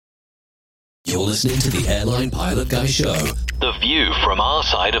You're listening to the Airline Pilot Guy Show. The view from our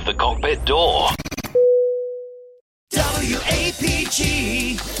side of the cockpit door.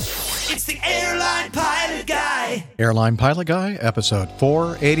 WAPG, it's the Airline Pilot Guy. Airline Pilot Guy, episode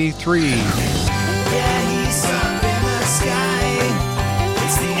 483. Yeah, he's up in the sky.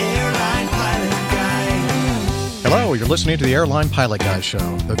 It's the Airline Pilot Guy. Hello, you're listening to the Airline Pilot Guy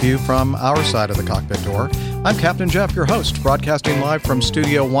Show, the view from our side of the cockpit door. I'm Captain Jeff, your host, broadcasting live from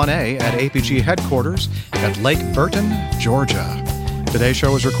Studio 1A at APG headquarters at Lake Burton, Georgia. Today's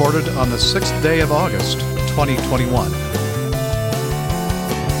show was recorded on the 6th day of August, 2021. Yeah,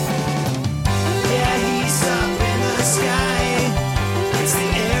 he's up in the sky. It's the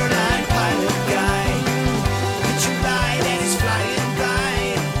Airline Pilot Guy. Picture light and he's flying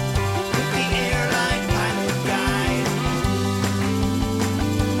by with the Airline Pilot Guy.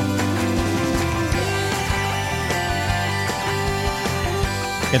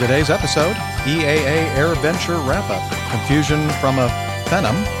 In today's episode, EAA AirVenture wrap-up, confusion from a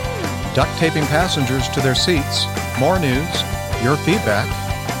Phenom, duct taping passengers to their seats, more news, your feedback,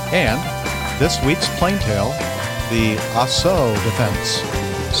 and this week's plane tale, the ASO defense.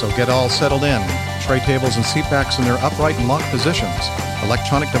 So get all settled in. Tray tables and seat backs in their upright and locked positions.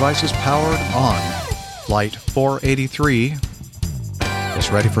 Electronic devices powered on. Flight 483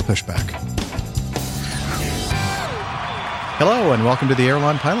 is ready for pushback. Hello and welcome to the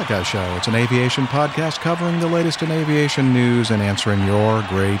Airline Pilot Guy Show. It's an aviation podcast covering the latest in aviation news and answering your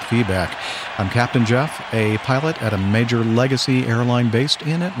great feedback. I'm Captain Jeff, a pilot at a major legacy airline based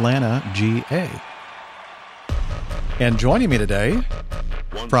in Atlanta, GA. And joining me today,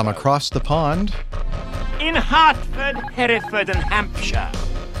 from across the pond, in Hartford, Hereford, and Hampshire.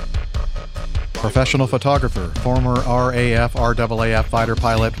 professional photographer, former RAF, RAAF fighter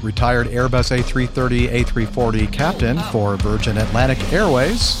pilot, retired Airbus A330, A340 captain for Virgin Atlantic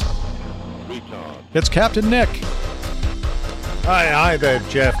Airways. It's Captain Nick. Hi there,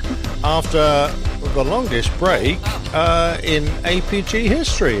 Jeff. After the longest break in APG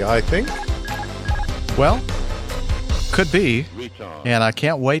history, I think. Well, could be. And I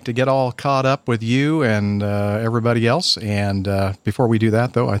can't wait to get all caught up with you and everybody else. And before we do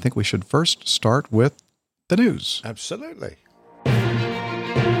that, though, I think we should first start with the news. Absolutely.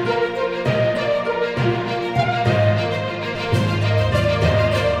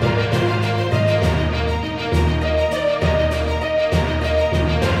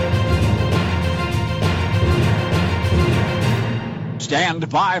 Stand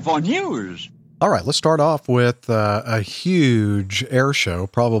by for news. All right, let's start off with a huge air show,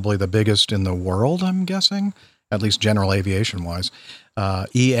 probably the biggest in the world, I'm guessing, at least general aviation-wise.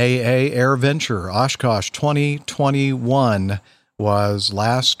 EAA AirVenture Oshkosh 2021 was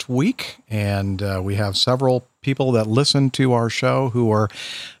last week, and we have several people that listen to our show who are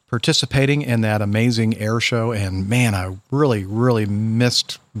participating in that amazing air show. And man, I really, really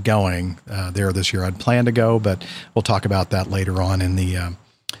missed going there this year. I'd planned to go, but we'll talk about that later on in the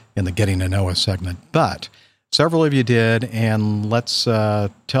Getting to Know Us segment. But several of you did, and let's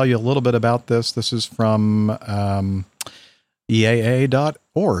tell you a little bit about this. This is from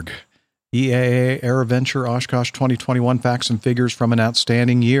EAA.org. EAA AirVenture Oshkosh 2021 Facts and Figures from an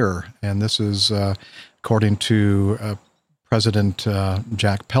Outstanding Year. And this is according to President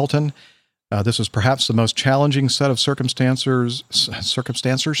Jack Pelton. This was perhaps the most challenging set of circumstances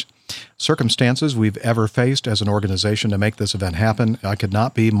we've ever faced as an organization to make this event happen. I could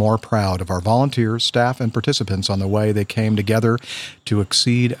not be more proud of our volunteers, staff, and participants on the way they came together to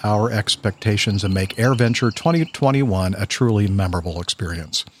exceed our expectations and make AirVenture 2021 a truly memorable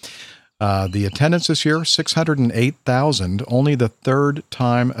experience. The attendance this year, 608,000. Only the third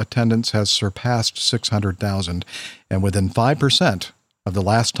time attendance has surpassed 600,000, and within 5% of the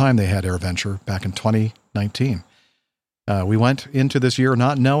last time they had AirVenture back in 2019. We went into this year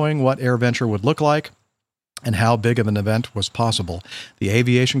not knowing what AirVenture would look like and how big of an event was possible. The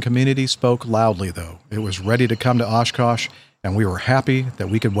aviation community spoke loudly, though. It was ready to come to Oshkosh, and we were happy that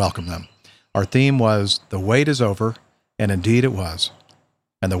we could welcome them. Our theme was, "The wait is over," and indeed it was.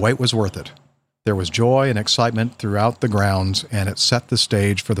 And the wait was worth it. There was joy and excitement throughout the grounds, and it set the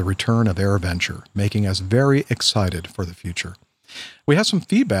stage for the return of AirVenture, making us very excited for the future. We have some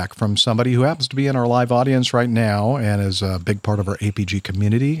feedback from somebody who happens to be in our live audience right now and is a big part of our APG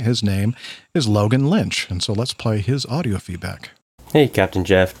community. His name is Logan Lynch, and so let's play his audio feedback. Hey, Captain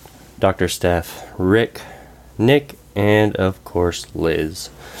Jeff, Dr. Steph, Rick, Nick, and of course, Liz.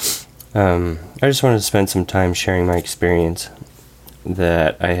 I just wanted to spend some time sharing my experience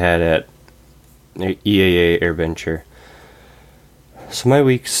that I had at EAA AirVenture. So my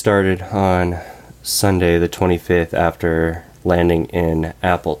week started on Sunday the 25th after landing in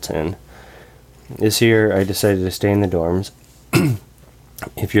Appleton, this year I decided to stay in the dorms.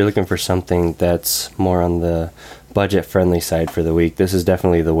 If you're looking for something that's more on the budget-friendly side for the week, this is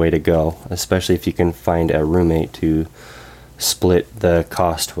definitely the way to go, especially if you can find a roommate to split the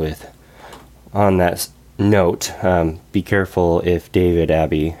cost with. On that note, be careful if David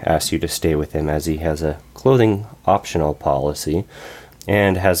Abbey asks you to stay with him, as he has a clothing optional policy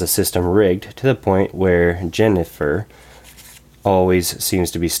and has a system rigged to the point where Jennifer always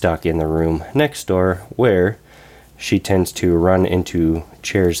seems to be stuck in the room next door, where she tends to run into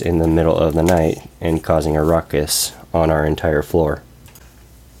chairs in the middle of the night and causing a ruckus on our entire floor.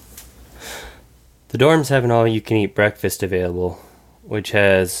 The dorms have an all-you-can-eat breakfast available, which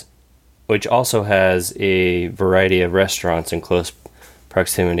also has a variety of restaurants in close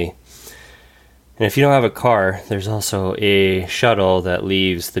proximity. And if you don't have a car, there's also a shuttle that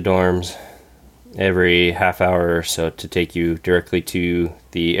leaves the dorms every half hour or so to take you directly to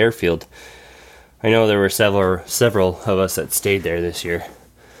the airfield. I know there were several of us that stayed there this year.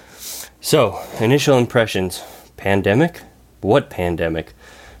 So, initial impressions. Pandemic? What pandemic?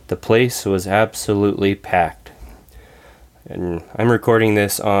 The place was absolutely packed. And I'm recording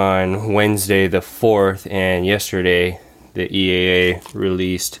this on Wednesday the 4th, and yesterday the EAA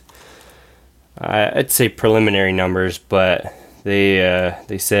released, I'd say preliminary numbers, but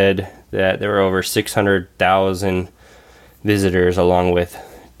they said that there were over 600,000 visitors, along with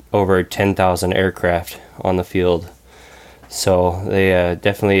over 10,000 aircraft on the field. So they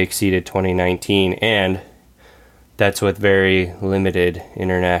definitely exceeded 2019, and that's with very limited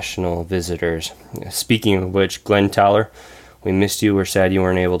international visitors. Speaking of which, Glenn Towler, we missed you. We're sad you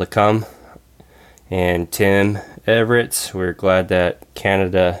weren't able to come. And Tim Everett, we're glad that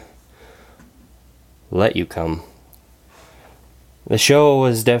Canada let you come. The show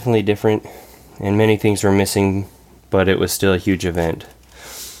was definitely different, and many things were missing, but it was still a huge event.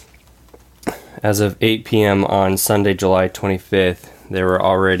 As of 8 p.m. on Sunday, July 25th, there were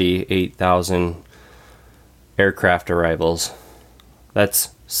already 8,000 aircraft arrivals. That's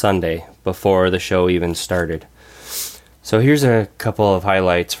Sunday, before the show even started. So here's a couple of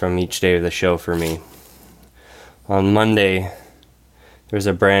highlights from each day of the show for me. On Monday, there's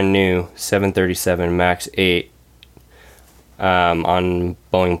a brand new 737 MAX 8 on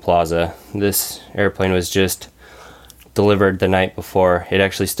Boeing Plaza. This airplane was just delivered the night before. It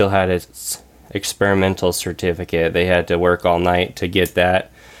actually still had its experimental certificate. They had to work all night to get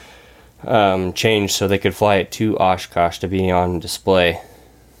that changed so they could fly it to Oshkosh to be on display.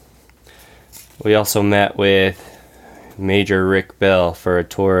 We also met with Major Rick Bell for a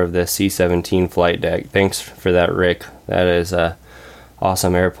tour of the C-17 flight deck. Thanks for that, Rick. That is a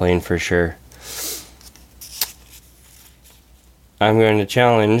awesome airplane for sure. I'm going to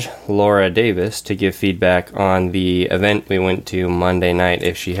challenge Laura Davis to give feedback on the event we went to Monday night,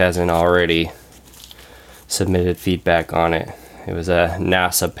 if she hasn't already submitted feedback on it. It was a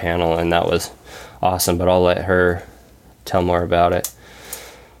NASA panel, and that was awesome, but I'll let her tell more about it.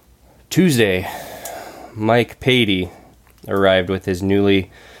 Tuesday, Mike Patey arrived with his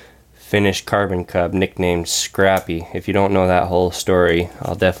newly finished Carbon Cub, nicknamed Scrappy. If you don't know that whole story,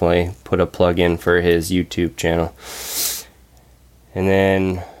 I'll definitely put a plug in for his YouTube channel. And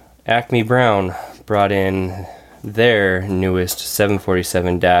then Acme Brown brought in their newest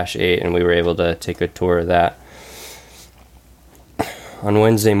 747-8, and we were able to take a tour of that. On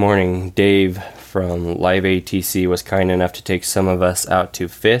Wednesday morning, Dave from Live ATC was kind enough to take some of us out to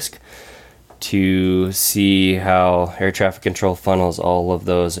Fisk to see how air traffic control funnels all of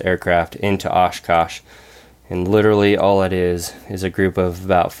those aircraft into Oshkosh. And literally all it is a group of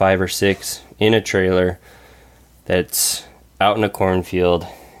about 5 or 6 in a trailer that's out in a cornfield,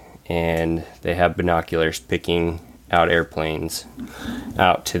 and they have binoculars picking out airplanes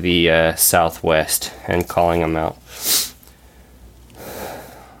out to the southwest and calling them out.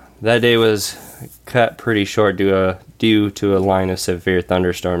 That day was cut pretty short due to a line of severe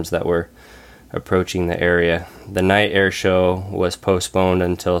thunderstorms that were approaching the area. The night air show was postponed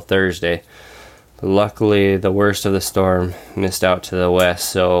until Thursday. But luckily, the worst of the storm missed out to the west,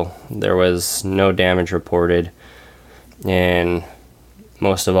 so there was no damage reported, and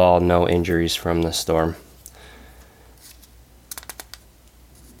most of all, no injuries from the storm.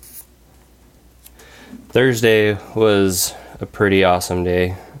 Thursday was a pretty awesome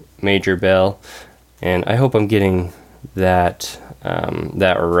day. Major Bell, and I hope I'm getting that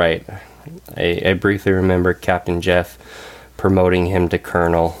right. I briefly remember Captain Jeff promoting him to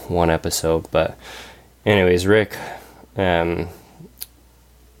Colonel one episode, but anyways, Rick headed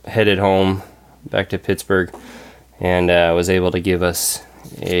home back to Pittsburgh and was able to give us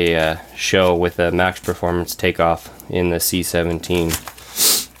a show with a max performance takeoff in the C-17.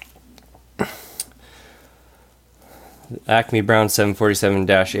 Acme Brown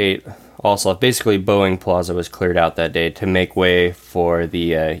 747-8 also, basically Boeing Plaza was cleared out that day to make way for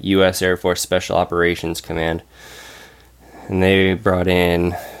the U.S. Air Force Special Operations Command. And they brought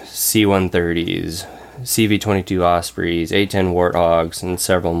in C-130s, CV-22 Ospreys, A-10 Warthogs, and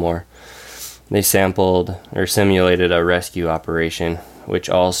several more. They sampled or simulated a rescue operation, which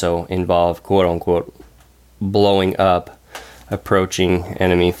also involved, quote-unquote, blowing up approaching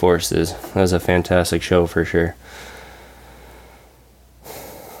enemy forces. That was a fantastic show for sure.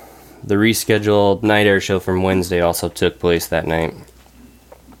 The rescheduled night air show from Wednesday also took place that night,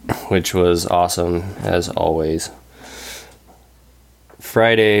 which was awesome as always.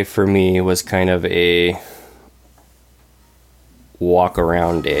 Friday for me was kind of a walk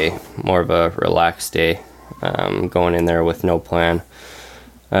around day, more of a relaxed day, going in there with no plan.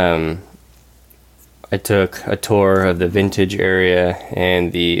 I took a tour of the vintage area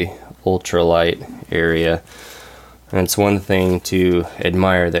and the ultralight area. And it's one thing to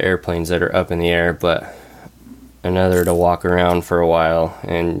admire the airplanes that are up in the air, but another to walk around for a while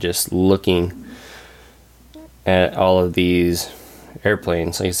and just looking at all of these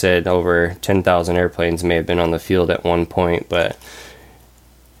airplanes. Like I said, over 10,000 airplanes may have been on the field at one point, but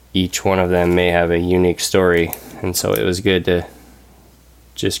each one of them may have a unique story. And so it was good to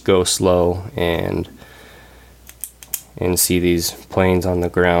just go slow and see these planes on the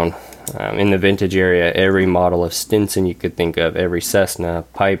ground. In the vintage area, every model of Stinson you could think of, every Cessna,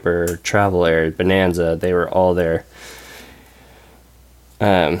 Piper, Travel Air, Bonanza, they were all there.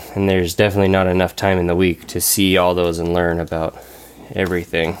 And there's definitely not enough time in the week to see all those and learn about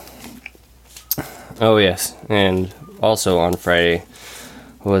everything. Oh yes, and also on Friday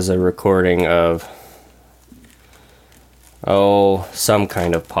was a recording of some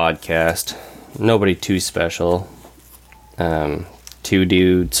kind of podcast. Nobody too special. Two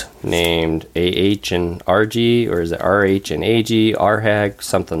dudes named AH and RG, or is it RH and AG, RHAG,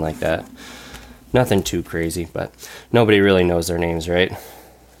 something like that. Nothing too crazy, but nobody really knows their names, right?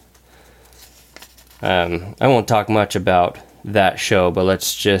 I won't talk much about that show, but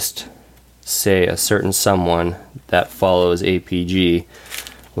let's just say a certain someone that follows APG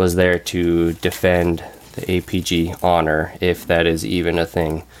was there to defend the APG honor, if that is even a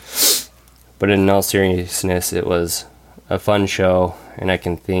thing. But in all seriousness, it was a fun show, and I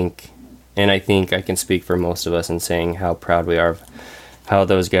think I can speak for most of us in saying how proud we are of how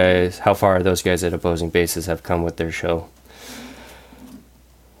far those guys at opposing bases have come with their show.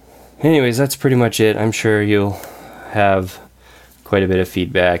 Anyways, that's pretty much it. I'm sure you'll have quite a bit of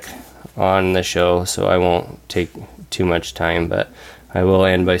feedback on the show, so I won't take too much time, but I will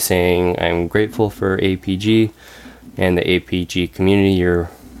end by saying I'm grateful for APG and the APG community.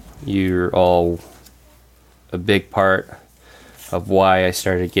 You're all a big part of why I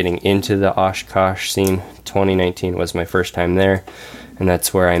started getting into the Oshkosh scene. 2019 was my first time there, and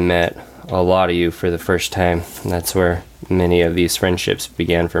that's where I met a lot of you for the first time, and that's where many of these friendships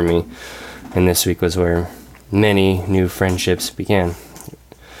began for me, and this week was where many new friendships began.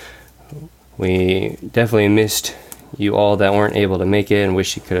 We definitely missed you all that weren't able to make it and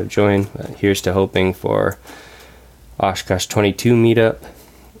wish you could have joined, but here's to hoping for Oshkosh 22 meetup.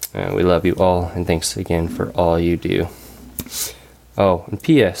 We love you all, and thanks again for all you do. Oh, and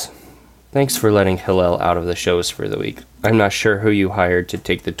P.S. Thanks for letting Hillel out of the shows for the week. I'm not sure who you hired to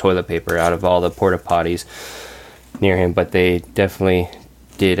take the toilet paper out of all the porta potties near him, but they definitely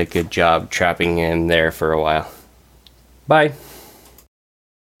did a good job trapping him there for a while. Bye.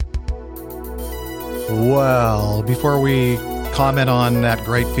 Well, before we comment on that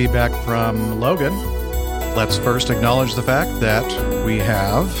great feedback from Logan, let's first acknowledge the fact that we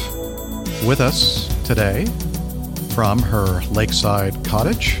have with us today from her lakeside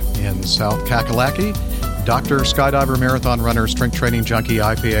cottage in South Kakalaki, Dr. Skydiver, Marathon Runner, Strength Training Junkie,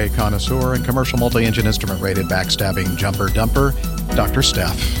 IPA Connoisseur, and Commercial Multi-Engine Instrument Rated Backstabbing Jumper Dumper, Dr.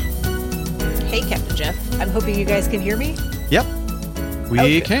 Steph. Hey, Captain Jeff. I'm hoping you guys can hear me. Yep,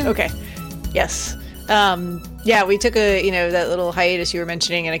 we can. Okay. Yes. Yeah, we took that little hiatus you were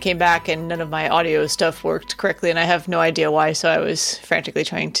mentioning, and I came back and none of my audio stuff worked correctly, and I have no idea why, so I was frantically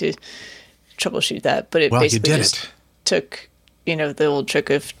trying to troubleshoot that, but it basically just took, the old trick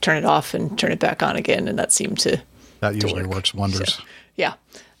of turn it off and turn it back on again, and that seemed to usually work. Works wonders. So, yeah.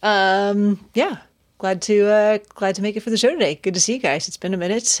 Glad to make it for the show today. Good to see you guys. It's been a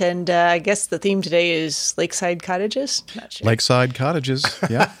minute, and I guess the theme today is lakeside cottages. Not sure. Lakeside cottages,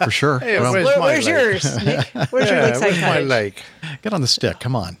 yeah, for sure. Hey, well, where's yours, Nick? Where's your lakeside cottage? My lake? Get on the stick.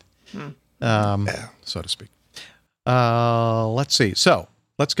 Come on, so to speak. Let's see. So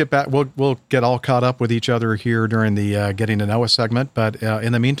let's get back. We'll get all caught up with each other here during the Getting to Know Us segment. But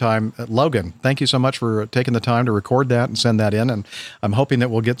in the meantime, Logan, thank you so much for taking the time to record that and send that in. And I'm hoping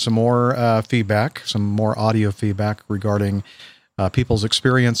that we'll get some more feedback, some more audio feedback regarding people's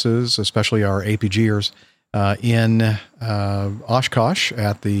experiences, especially our APGers, in Oshkosh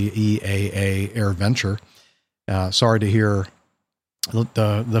at the EAA AirVenture. Sorry to hear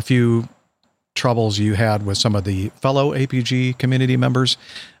the few troubles you had with some of the fellow APG community members,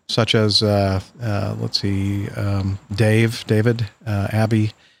 such as David,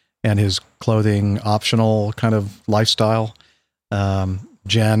 Abby, and his clothing optional kind of lifestyle,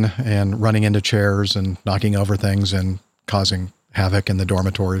 Jen, and running into chairs and knocking over things and causing havoc in the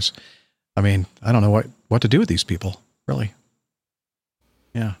dormitories. I mean, I don't know what to do with these people, really.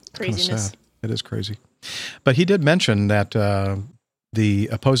 Yeah, it's Craziness. kinda sad. It is crazy. But he did mention that the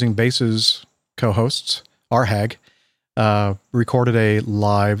Opposing Bases co-hosts, RHAG, recorded a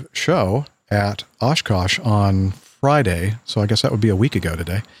live show at Oshkosh on Friday. So I guess that would be a week ago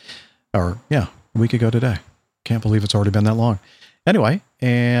today. A week ago today. Can't believe it's already been that long. Anyway,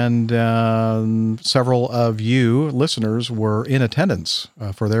 and several of you listeners were in attendance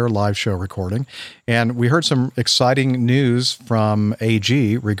for their live show recording. And we heard some exciting news from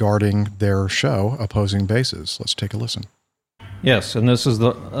AG regarding their show, Opposing Bases. Let's take a listen. Yes, and this is the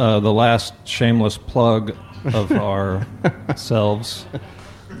last shameless plug of our selves.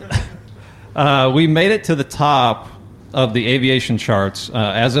 We made it to the top of the aviation charts.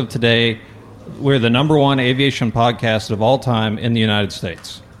 As of today, we're the number one aviation podcast of all time in the United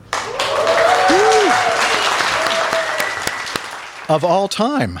States. Of all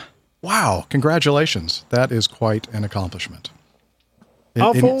time. Wow. Congratulations. That is quite an accomplishment.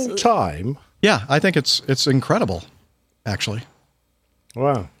 Of all time? Yeah, I think it's incredible, actually.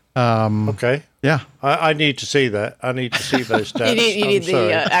 Wow. Okay. Yeah. I need to see that. I need to see those stats. You need I'm sorry.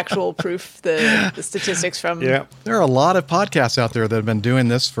 the actual proof, the statistics from. Yeah. There are a lot of podcasts out there that have been doing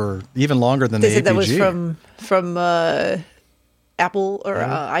this for even longer than They the said that was APG. from Apple or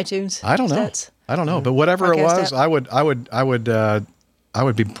iTunes. I don't know. stats. I don't know, but whatever it Podcast was, app. I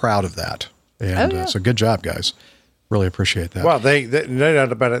would be proud of that. And yeah. so good job, guys. Really appreciate that. Well, they no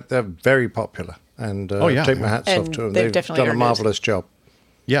doubt about it. They're very popular, and take my hats And off to them. they've They've definitely done a earned it. marvelous job,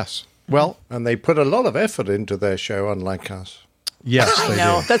 Yes. Well, and they put a lot of effort into their show, unlike us. yes, I they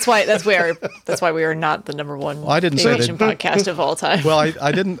know. do. That's why we are not the number one I didn't say aviation they- podcast of all time. Well,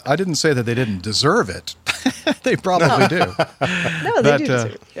 I didn't say that they didn't deserve it. They probably do. no, they do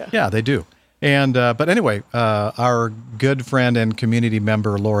deserve it. Yeah. They do. And but anyway, our good friend and community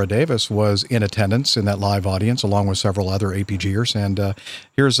member Laura Davis was in attendance in that live audience, along with several other APGers. And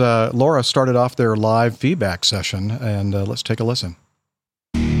here's Laura started off their live feedback session, and let's take a listen.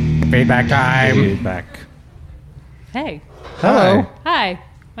 Feedback time. Feedback. Hey. Hello. Hi.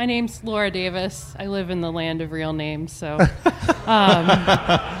 My name's Laura Davis. I live in the land of real names, so.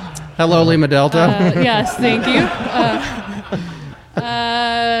 Hello, Lima Delta. Yes, thank you.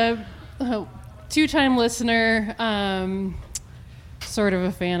 Two-time listener, sort of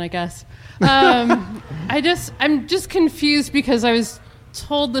a fan, I guess. I'm just confused because I was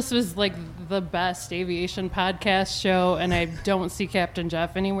told this was like the best aviation podcast show, and I don't see Captain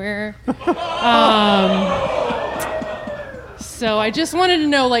Jeff anywhere. So I just wanted to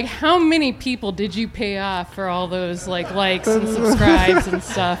know, like, how many people did you pay off for all those likes and subscribes and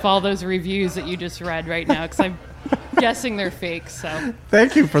stuff, all those reviews that you just read right now? Because I'm guessing they're fake. So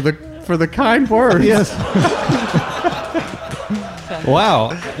Thank you for the kind words. Yes.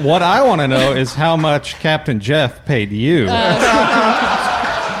 Wow. What I want to know is how much Captain Jeff paid you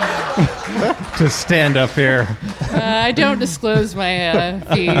to stand up here. I don't disclose my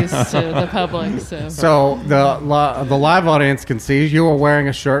fees to the public. So the live audience can see you were wearing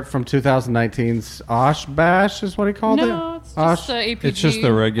a shirt from 2019's Osh Bash, is what he called No, it. it's just APG. It's just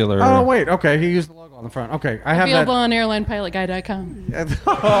the regular. Oh wait, okay. He used the logo on the front. Okay, I have Available that. on airlinepilotguy.com.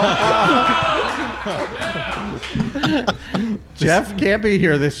 Jeff can't be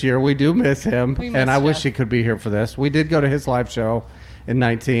here this year. We do miss him, We miss and I wish Jeff. he could be here for this. We did go to his live show in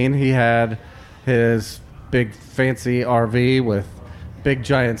 19. He had his big fancy RV with big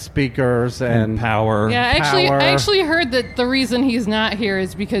giant speakers and power. Yeah, I Power. actually heard that the reason he's not here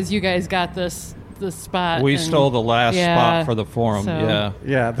is because you guys got the spot. We and- stole the last Yeah, spot for the forum. so- Yeah.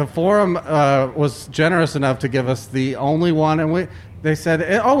 Yeah, the forum was generous enough to give us the only one, and they said,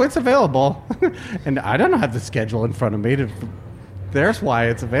 "Oh, it's available," and I don't have the schedule in front of me. There's why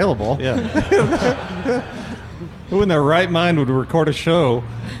it's available. Yeah. Who in their right mind would record a show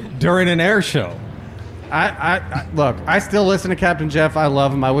during an air show? I look. I still listen to Captain Jeff. I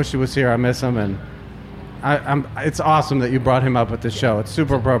love him. I wish he was here. I miss him, and it's awesome that you brought him up at the show. It's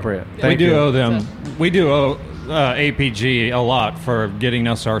super appropriate. Thank we do you. owe them. We do owe APG a lot for getting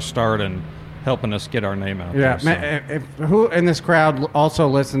us our start and helping us get our name out Yeah, there. who in this crowd also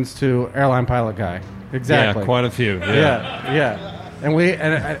listens to Airline Pilot Guy? Exactly. Yeah, quite a few. Yeah. And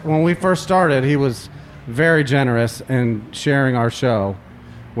when we first started, he was very generous in sharing our show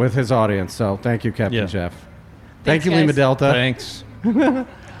with his audience. So thank you, Captain Jeff. Thank Thanks, you, guys. Lima Delta. Thanks.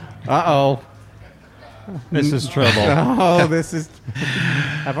 Uh-oh. This is trouble. Oh, this is...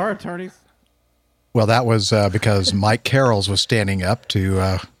 Have our attorneys... Well, that was because Mike Carrolls was standing up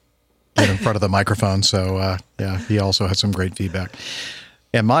to get in front of the microphone. So, yeah, he also had some great feedback.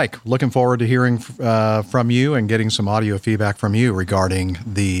 And Mike, looking forward to hearing from you and getting some audio feedback from you regarding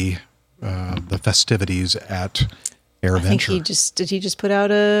the festivities at AirVenture. I think he just put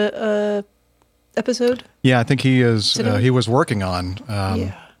out a episode. Yeah, I think he is. He was working on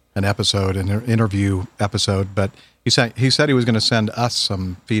an episode, an interview episode, but he said he was going to send us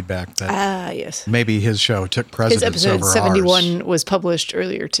some feedback that yes, maybe his show took his precedence episode over 71 ours. was published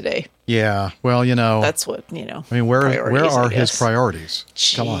earlier today. Yeah, well, that's what I mean, where are his guess. priorities?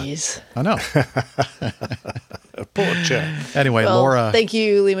 Jeez. Come on, I know. Poor chap. Anyway, Well, Laura. thank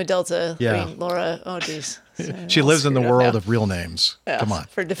you, Lima Delta. Yeah. I mean, Laura. Oh, geez. She lives in the world now. of real names. Yeah, Come on.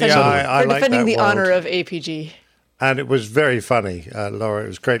 for defending, I like defending that the world. honor of APG. And it was very funny, Laura. It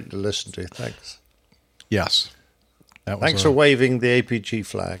was great to listen to. Thanks. Yes. That was Thanks for waving the APG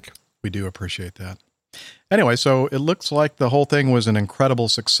flag. We do appreciate that. Anyway, so it looks like the whole thing was an incredible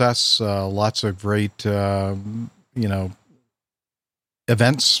success. Lots of great,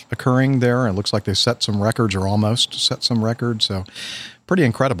 events occurring there. It looks like they set some records or almost set some records. So pretty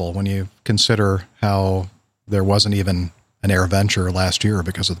incredible when you consider how there wasn't even an AirVenture last year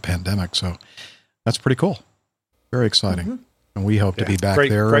because of the pandemic. So that's pretty cool. Very exciting. Mm-hmm. And we hope to be back Great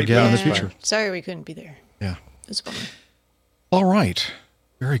there again in the bounce future. Sorry we couldn't be there. Yeah. It's a bummer. All right.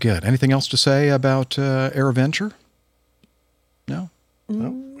 Very good. Anything else to say about AirVenture? No? No,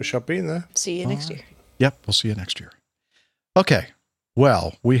 wish I'd been there. See you next year. Yep, we'll see you next year. Okay.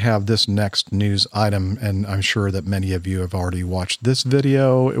 Well, we have this next news item, and I'm sure that many of you have already watched this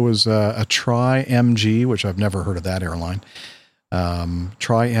video. It was a Tri-MG, which I've never heard of that airline.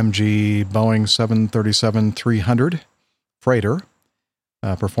 Tri-MG Boeing 737-300 freighter,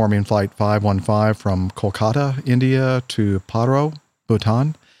 performing Flight 515 from Kolkata, India to Paro,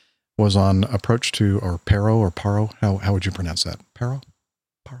 Bhutan, was on approach to, or Paro, how would you pronounce that? Paro?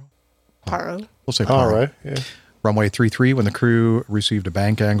 Paro. We'll say Paro. All right, yeah. Runway 33 when the crew received a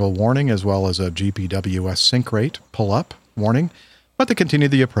bank angle warning as well as a GPWS sink rate pull-up warning, but they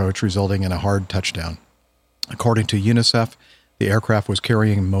continued the approach, resulting in a hard touchdown. According to UNICEF, the aircraft was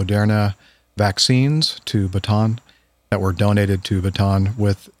carrying Moderna vaccines to Bhutan that were donated to Bhutan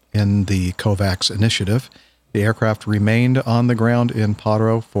within the COVAX initiative. The aircraft remained on the ground in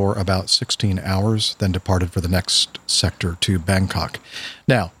Paro for about 16 hours, then departed for the next sector to Bangkok.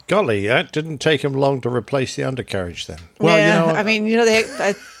 Now, Golly, that didn't take them long to replace the undercarriage then. well, yeah, you know, I mean,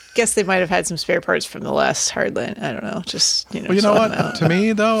 I guess they might have had some spare parts from the last hardline. I don't know. Just, well, you know what? To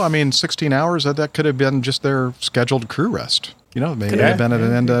me, though, I mean, 16 hours, that could have been just their scheduled crew rest. Maybe it have been at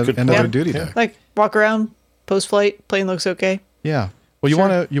an end of their duty day. Like, walk around, post-flight, plane looks okay. Yeah. Well,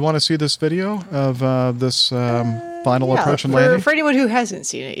 you want to see this video of this final approach and for, landing? for anyone who hasn't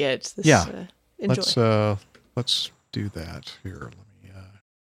seen it yet. Enjoy. Let's do that here.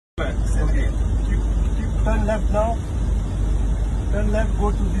 Turn left now. Turn left,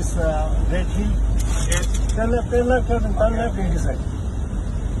 go to this red hill. Yes. Turn left in this side.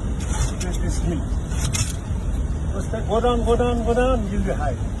 This hill. Go down, you'll be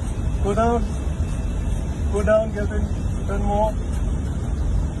high. Go down, get in, turn more.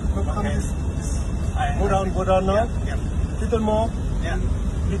 Go down now. Little more.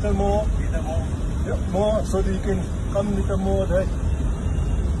 Little more. Yeah, more, so that you can come little more there.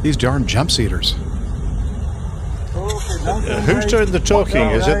 These darn jump seaters. Who's doing the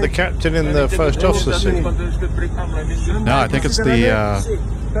talking? Is it the captain in the first officer seat? No, I think it's the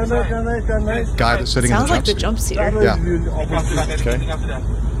guy that's sitting Sounds in like the jump seater. Yeah.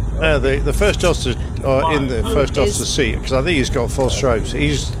 Okay. The first officer, or in the first officer seat, because I think he's got full stripes.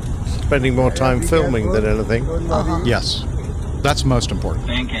 He's spending more time filming than anything. Yes, that's most important.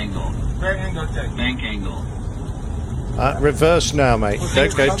 Bank angle. Bank angle. Reverse now, mate.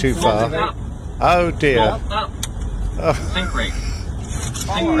 Don't go too far. Oh dear. Sink rate.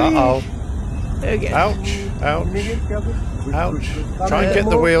 Uh-oh. Okay. Ouch. Try and get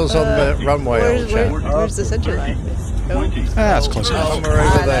the wheels on the runway, old chap. Where's the center line? That's close enough. Somewhere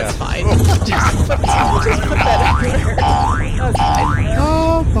over there. That's fine. Just put that over there. That's fine.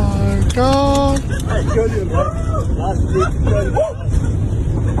 Oh my god.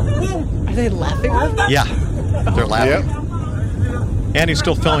 Are they laughing? Yeah, they're laughing. And he's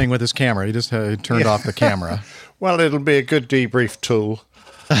still filming with his camera. He just turned off the camera. Well, it'll be a good debrief tool.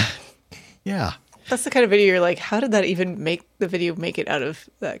 Yeah. That's the kind of video you're like, how did that even make the video make it out of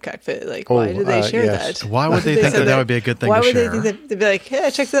that cockpit? Like, why did they share that? Why would they think that would be a good thing why to would share? they think that they'd be like, yeah,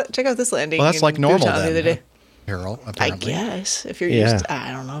 check out this landing? Well, that's like in normal Bhutan then, the other day. Harold, I apparently. guess if you're used to,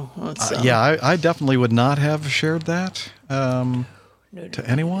 I don't know. Yeah, I definitely would not have shared that to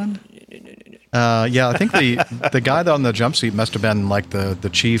anyone. Yeah, I think the guy on the jump seat must have been like the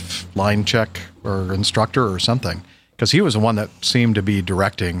chief line check or instructor or something, because he was the one that seemed to be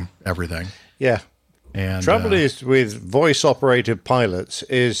directing everything. Yeah. And trouble is with voice-operated pilots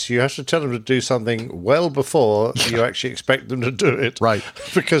is you have to tell them to do something well before you actually expect them to do it. Right.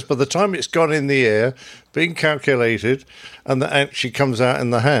 Because by the time it's gone in the air, being calculated, and that actually comes out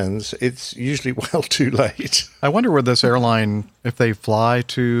in the hands, it's usually well too late. I wonder where this airline, if they fly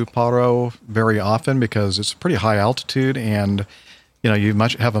to Paro very often, because it's a pretty high altitude, and you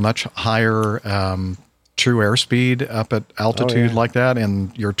have a much higher true airspeed up at altitude like that,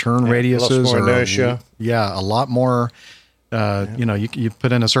 and your turn radiuses more inertia. A lot more. You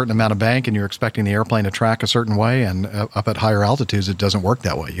put in a certain amount of bank, and you're expecting the airplane to track a certain way, and up at higher altitudes, it doesn't work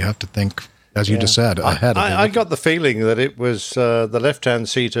that way. You have to think, as you just said, ahead. I got the feeling that it was the left-hand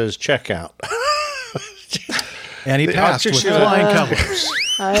seater's checkout. And he passed with flying colors.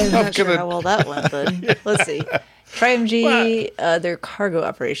 I'm not sure how well that went, then. Let's see. TriMG, their cargo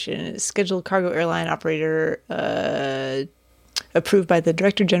operation, is scheduled cargo airline operator approved by the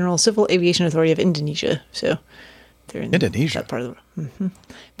Director General Civil Aviation Authority of Indonesia. So they're in Indonesia. That part of the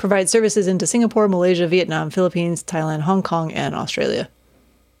provides services into Singapore, Malaysia, Vietnam, Philippines, Thailand, Hong Kong, and Australia.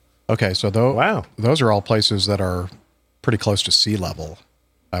 Okay, so those are all places that are pretty close to sea level,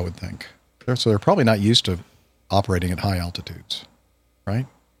 I would think. So they're probably not used to operating at high altitudes, right?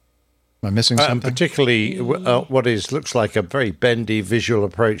 Am I missing something? Particularly what looks like a very bendy visual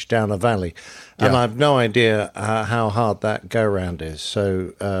approach down a valley. And I've no idea how hard that go-round is.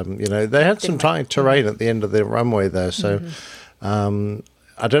 So, they had some tight terrain at the end of the runway there. So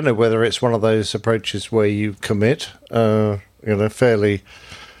I don't know whether it's one of those approaches where you commit, fairly,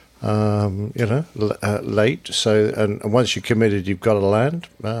 late. So, and once you're committed, you've got to land.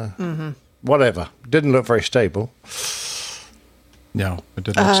 Whatever. Didn't look very stable. No, it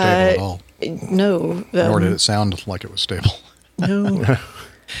didn't look stable at all. No. Nor did it sound like it was stable. No.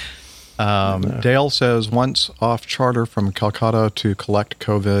 Dale says, once off charter from Calcutta to collect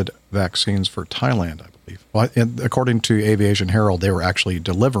COVID vaccines for Thailand, I believe. Well, according to Aviation Herald, they were actually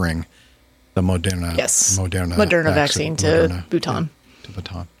delivering the Moderna vaccine to Bhutan. To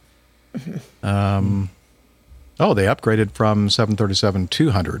Bhutan. They upgraded from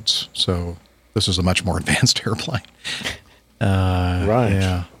 737-200s, so this is a much more advanced airplane. Right.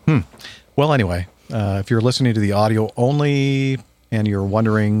 Yeah. Well, anyway, if you're listening to the audio only and you're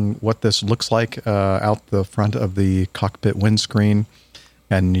wondering what this looks like out the front of the cockpit windscreen,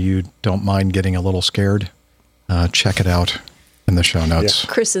 and you don't mind getting a little scared, check it out in the show notes. Yeah.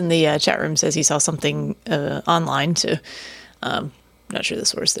 Chris in the chat room says he saw something online. So, not sure the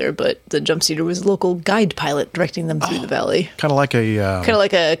source there, but the jump seater was a local guide pilot directing them through the valley. Kind of like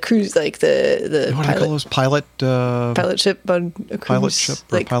a cruise, like the what do I call those pilot ship on a cruise, pilot ship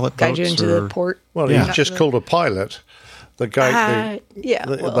or like pilot guide you boats into or, the port. Well, he's just called a pilot. The guy,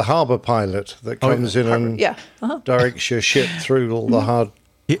 the harbour pilot that comes in and directs your ship through all the hard.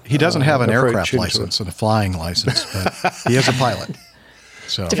 He doesn't have an aircraft license and a flying license, but he is a pilot.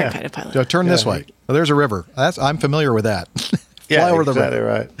 So different kind of pilot. So turn this way. Well, there's a river. I'm familiar with that. Yeah, over the exactly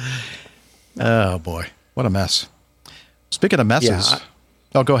river. Right. Oh boy, what a mess. Speaking of messes,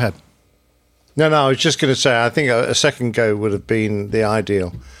 go ahead. No, I was just going to say, I think a second go would have been the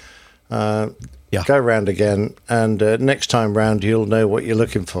ideal. Go round again, and next time round, you'll know what you're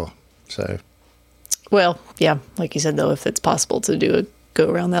looking for. So, well, yeah, like you said, though, if it's possible to do a go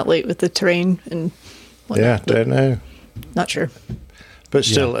around that late with the terrain and whatnot, don't know. Not sure. But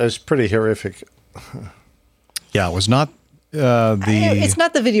still, it's pretty horrific. Yeah, it was not it's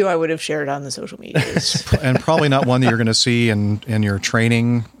not the video I would have shared on the social media. And probably not one that you're going to see in your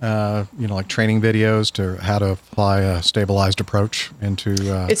training, like training videos to how to fly a stabilized approach into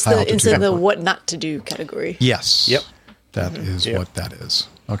it's in the what not to do category. Yes. Yep. That is what that is.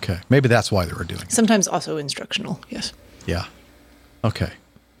 Okay. Maybe that's why they were doing it. Sometimes also instructional. Yes. Yeah. Okay.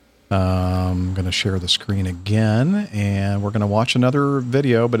 I'm going to share the screen again, and we're going to watch another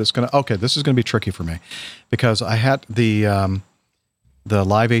video, but it's going to, okay, this is going to be tricky for me because I had the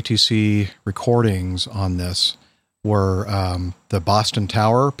live ATC recordings on this were the Boston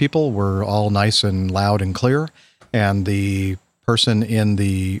Tower people were all nice and loud and clear, and the person in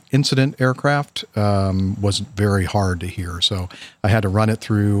the incident aircraft was very hard to hear. So I had to run it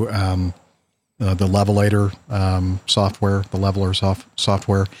through the levelator software, the leveler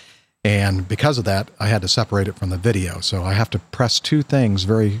software. And because of that, I had to separate it from the video. So I have to press two things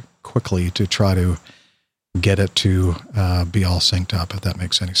very quickly to try to get it to be all synced up, if that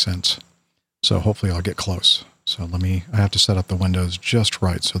makes any sense. So hopefully I'll get close. So I have to set up the windows just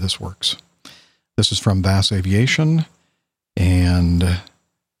right so this works. This is from Bass Aviation. And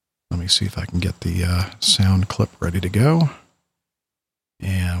let me see if I can get the sound clip ready to go.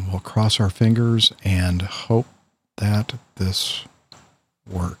 And we'll cross our fingers and hope that this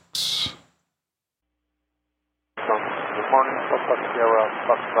works. Good morning, Papa Sierra,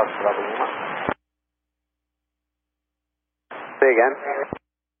 Foxtrot Bravo Lima. Say again.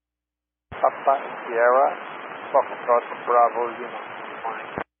 Papa Sierra, Foxtrot Bravo Lima. Good morning.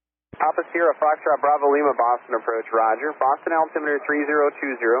 Papa Sierra, Foxtrot Bravo Lima, Boston approach, roger. Boston altimeter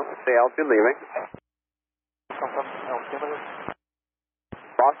 3020, say altitude leaving. Altimeter.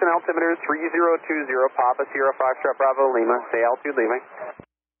 Boston altimeter 3020, Papa Sierra Foxtrot Bravo Lima, say altitude leaving.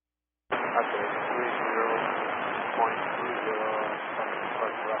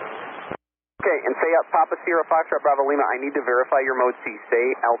 Okay, and say up Papa Sierra Foxtrot Bravo Lima, I need to verify your mode C. Say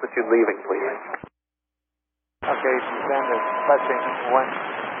altitude leaving, please. Okay, descending, touching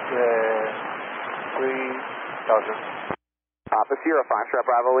 3,000. Papa Sierra Foxtrot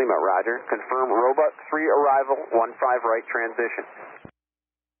Bravo Lima, roger. Confirm Roebuck 3 arrival, 15 right transition.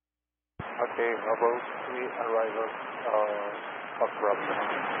 Okay, Roebuck 3 arrival, Fox Bravo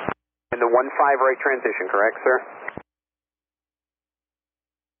Lima. And the 15 right transition, correct, sir?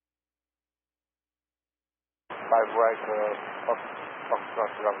 5 right,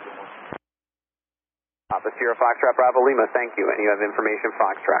 Foxtrot Bravo Lima. Papa Sierra Foxtrot Bravo Lima, thank you. And you have information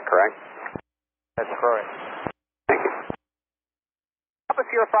Foxtrot, correct? That's correct. Thank you. Papa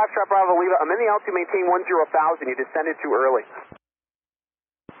Sierra Foxtrot Bravo Lima, I'm in the altitude, maintain 10,000. You descended too early.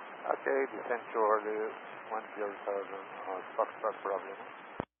 Okay, descend too early, 10,000, Foxtrot Bravo Lima.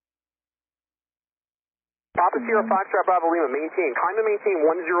 Papa Sierra Foxtrot Bravo Lima, maintain, climb to maintain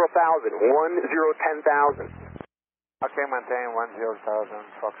 10,000. Okay, maintain 10,000,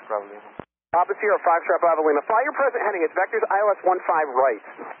 Fox Bravo Lima. Papa Sierra Foxtrot Bravo Lima, fly your present heading, it's vectors ILS 15 right.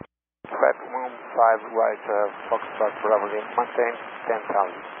 Vec 15 right, Foxtrot Bravo Lima, maintain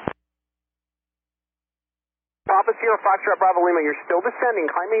 10,000. Papa Sierra Foxtrot Bravo Lima, you're still descending,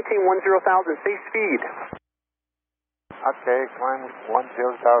 climb maintain 10,000, say speed. Okay, climb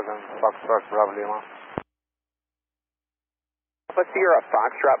 10,000, Foxtrot Bravo Lima. Papa Sierra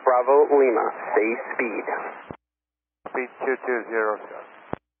Foxtrot Bravo Lima, say speed. Speed 220, sir.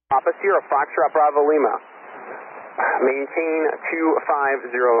 Papa Sierra Foxtrot Bravo Lima, maintain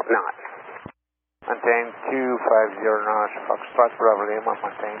 250 knots. Maintain 250 knots, Foxtrot Bravo Lima,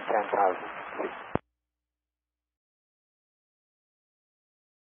 maintain 10,000.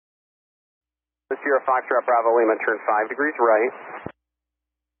 Papa Sierra Foxtrot Bravo Lima, turn 5 degrees right.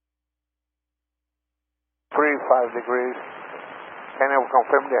 5 degrees. Can you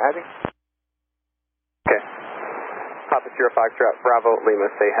confirm the heading? Okay. Papa Sierra Foxtrot Bravo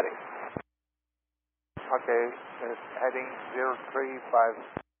Lima, say heading. Okay, heading 035.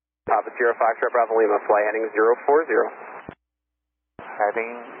 Papa Sierra Foxtrot Bravo Lima, fly heading 040.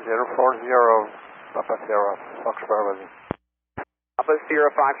 Heading 040, Papa Sierra Foxtrot Bravo Lima. Papa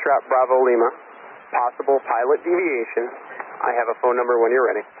Sierra Foxtrot Bravo Lima, possible pilot deviation. I have a phone number when you're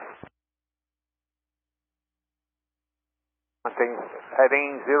ready.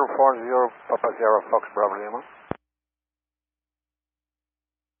 Heading 040, Papa Sierra Fox Bravo Lima.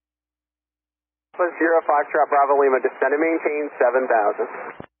 Papa Sierra Foxtrot Bravo Lima, descend and maintain 7,000.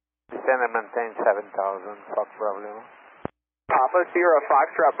 Descend and maintain 7,000, Fox Bravo Lima. Papa Sierra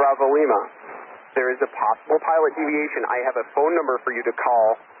Foxtrot Bravo Lima, there is a possible pilot deviation. I have a phone number for you to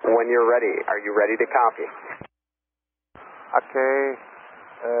call when you're ready. Are you ready to copy? Okay,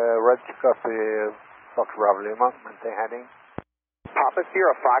 ready to copy, Fox Bravo Lima, maintain heading. Papa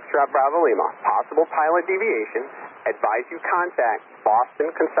Sierra Foxtrot Bravo Lima, possible pilot deviation. Advise you contact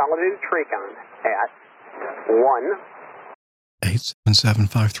Boston Consolidated Tracon at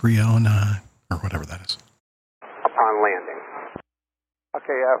 1-877-5309 or whatever that is. Upon landing.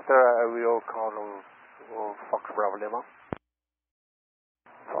 Okay, after we will call Fox Bravo Lima.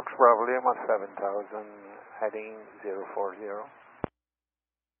 Fox Bravo Lima 7,000, heading 040.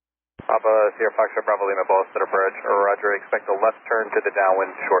 Papa Sierra Foxtrot Bravo Lima, Ballestetter Bridge. Roger, expect a left turn to the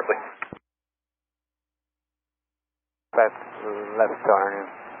downwind shortly. Left turn,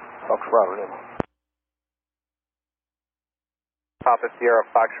 Fox Bravo Lima. Papa Sierra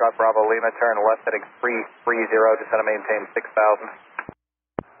Foxtrot Bravo Lima, turn left heading 330, descend and maintain 6,000.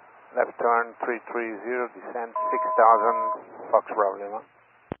 Left turn 330, descend 6,000, Fox Bravo Lima.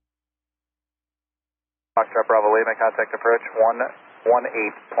 Foxtrot Bravo Lima, contact approach 118.25,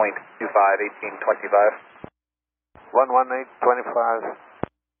 1825. 118.25.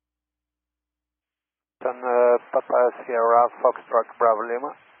 Turn Papa Sierra Foxtrot Bravo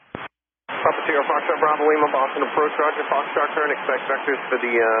Lima. Papa Sierra Foxtrot Bravo Lima, Boston approach, Roger, Foxtrot turn, expect vectors for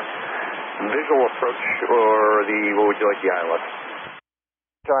the visual approach or what would you like, the ILS?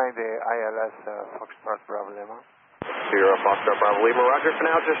 Join the ILS Foxtrot Bravo Lima. Sierra Foxtrot Bravo Lima, Roger, for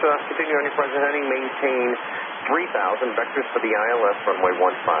now just continue on your present heading, maintain 3,000, vectors for the ILS, runway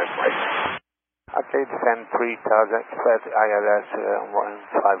 15 right. Okay, descend 3,000, expect ILS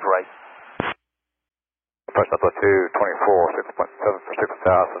 15 right. Approach level 224, 6.7 for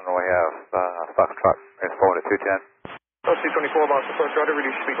 6,000. We have Foxtrot is forward at 210. 224, Boston approach, Roger,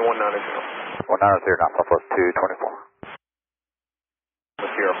 reduce speed to 190. 190, not Buffalo 224.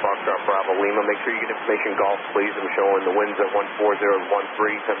 Sierra Foxtrot Bravo Lima, make sure you get information golf, please. I'm showing the winds at 140 to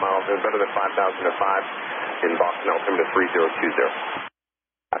 13, 10 miles, better than 5,000 at 5 in Boston, altimeter 3020.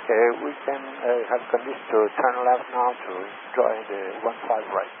 Okay, we can have conditions to turn left now to join the 15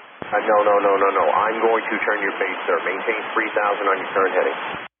 right. No. I'm going to turn your base, sir. Maintain 3,000 on your current heading.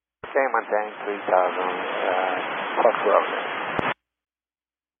 Okay, maintain 3,000, Fox Bravo.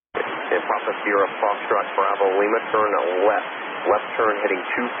 And Papa Sierra Foxtrot Bravo Lima, turn left. Left turn heading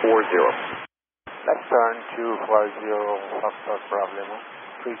 240. Left turn 240, Foxtrot Bravo Lima,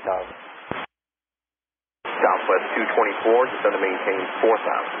 3,000. Southwest 224, descend to maintain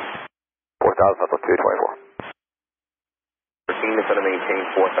 4,000. 4,000 level 224. 13, descend to maintain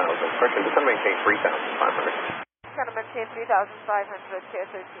 4,000. Correction, descend to maintain 3,500. Descend to maintain 3,500, Tier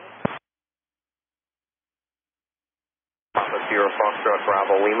 13. Papa Sierra Foxtrot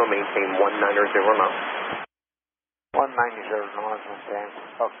Bravo Lima, maintain 190 knots. 190 knots, maintain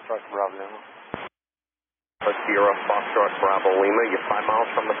Foxtrot Bravo Lima. Papa Sierra Foxtrot Bravo Lima, you're 5 miles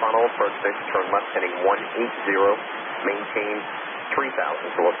from the funnel, approach 6, turn left heading 180, maintain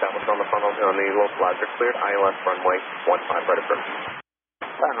 3,000. So we'll establish on the funnel on the localizer cleared, ILS runway 15 right approach.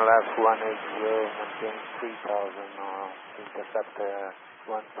 Turn left 180, maintain 3,000, intercept 15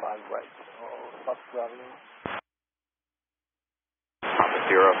 right. Fox Bravo Lima. Papa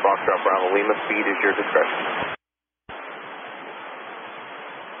Sierra Foxtrot Bravo Lima, speed is your discretion.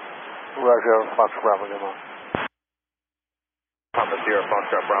 Roger, Fox Bravo Lima. Papa Sierra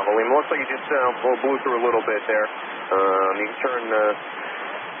Foxtrot Bravo Lima. Looks like you just blew through a little bit there. You can turn,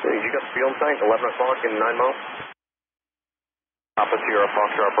 you got the fuel tank, 11 o'clock and 9 miles. Papa Sierra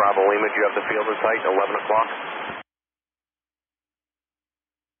Foxtrot Bravo Lima, do you have the field in sight, 11 o'clock?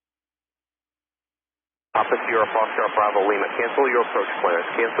 Papa Sierra Foxtrot Bravo Lima, cancel your approach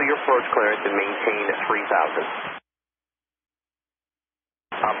clearance. Cancel your approach clearance and maintain 3,000.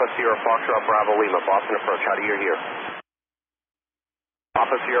 Papa Sierra Foxtrot Bravo Lima, Boston approach, how do you hear?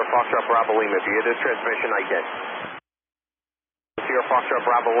 Papa Sierra Foxtrot Bravo Lima, if you hear this transmission, I did. Sierra Foxtrot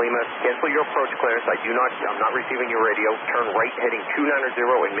Bravo Lima, cancel your approach clearance. I'm not receiving your radio. Turn right heading 290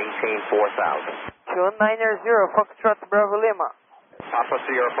 and maintain 4,000. 290, Foxtrot Bravo Lima. Papa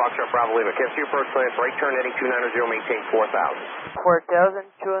Sierra Foxtrot Bravo Lima, cancel your approach clearance. Right turn heading 290, maintain 4,000. 4,000,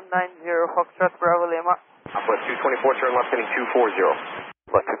 290, Foxtrot Bravo Lima. Southwest 224, turn left heading 240.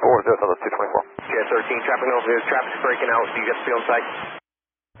 Left 240, Southwest 224. Jet 13, traffic's breaking out. Do you get the field in sight?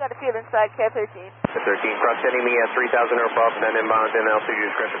 Got a field inside, Cat 13. Cat 13, cross sending me at 3,000 or above, then inbound, then altitude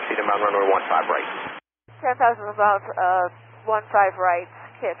discretion, proceed inbound runway 15 right. 10,000 about 15 right,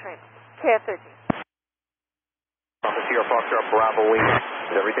 Cat 13. Papa Sierra Foxtrot Bravo Lima,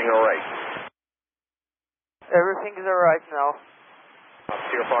 is everything alright? Everything is alright now. Papa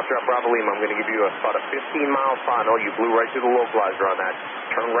Sierra Foxtrot Bravo Lima, I'm going to give you about a 15-mile final. You blew right through the localizer on that.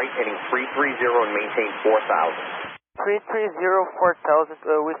 Turn right heading 330 and maintain 4,000. 330, 4,000,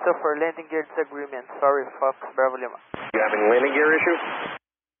 we suffer landing gear disagreement. Sorry, Fox Bravo Lima. You having landing gear issues?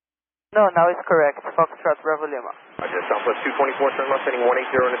 No, now it's correct. Foxtrot Bravo Lima. Roger, Southwest 224, turn left heading 180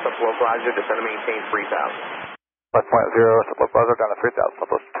 and it's up to localizer, descend to maintain 3,000. Left 0, localizer down to 3,000,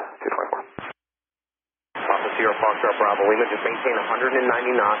 Southwest 224. Papa Sierra Foxtrot Bravo Lima, just maintain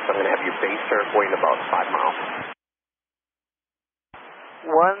 190 knots. I'm going to have your base turn for you in about 5 miles.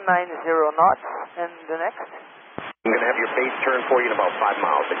 190 knots, and the next? I'm going to have your base turn for you in about 5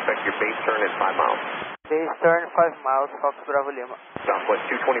 miles. Expect your base turn in 5 miles. Okay, stern 5 miles, Fox Bravo Lima. Southwest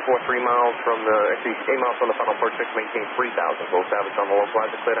 224, 3 miles from the, actually 8 miles from the final port 6, maintain 3,000. Full established on the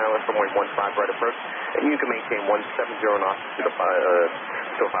localizer, cleared island from 115 right approach, and you can maintain 170 knots to the 5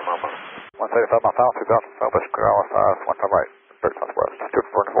 mile final. 175 mile final, 2,000, southwest, clear island, 15 right, 30 southwest,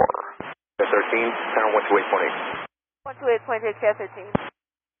 244. 13, town 128.8. 128.8, Cat 13.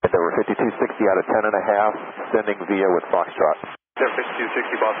 Over 5260 out of 10 and a half, sending via with Foxtrot.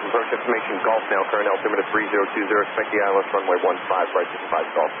 5260 Boston approach information, Golf now, current altimeter 3020, expect the ILS runway 15 right,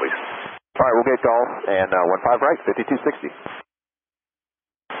 55 Golf, please. All right, we'll get Golf and 15 right, 5260.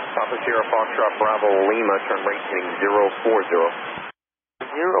 Papa Sierra Foxtrot Bravo Lima, turn rate heading 040. 040,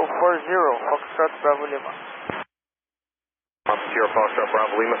 Foxtrot Bravo Lima. Papa Sierra Foxtrot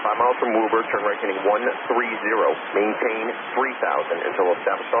Bravo Lima, 5 miles from Woburn, turn right heading 130, maintain 3,000 until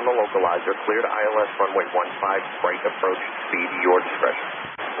established on the localizer, cleared ILS runway 15 right, approach speed, your discretion.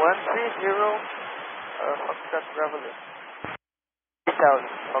 130, Foxtrot Bravo Lima. 3,000,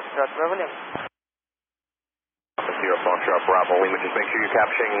 Foxtrot Bravo Lima. Papa Sierra Foxtrot Bravo Lima, just make sure you're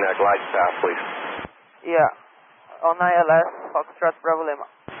capturing glide path, please. Yeah, on ILS, Foxtrot Bravo Lima.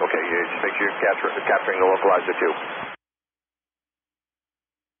 Okay, just make sure you're capturing the localizer too.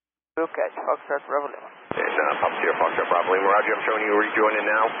 Blue catch, Foxtrot Bravo Lima. And Papa Sierra Foxtrot Bravo Lima, Roger, I'm showing you rejoining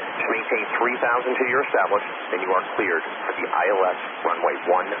now. Just maintain 3,000 till you're established, then you are cleared for the ILS runway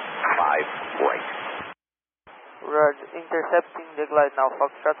 15 right. Roger, intercepting the glide now,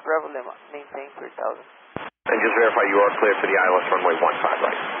 Foxtrot Bravo Lima, maintain 3,000. And just verify you are cleared for the ILS runway 15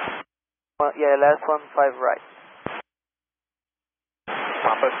 right. Yeah, last 15 right.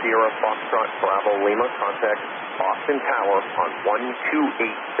 Papa Sierra Foxtrot Bravo Lima, contact Boston Tower on 128.8,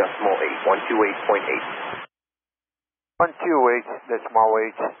 128.8.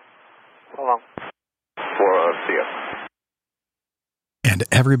 128.8. So long. See ya. And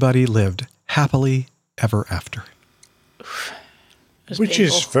everybody lived happily ever after. Which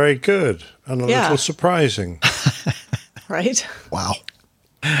is very good and a little surprising. Right? Wow.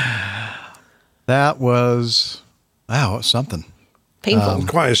 That was something. Painful.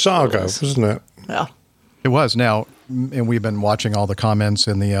 Quite a saga, wasn't it? Yeah. It was. Now, and we've been watching all the comments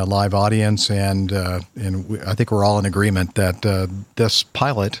in the live audience, and I think we're all in agreement that this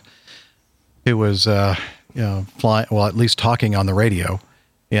pilot, who was flying, well, at least talking on the radio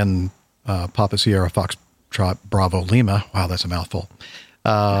in Papa Sierra Foxtrot Bravo Lima. Wow, that's a mouthful.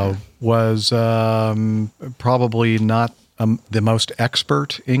 Was probably not the most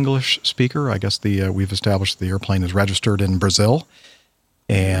expert English speaker. I guess we've established the airplane is registered in Brazil,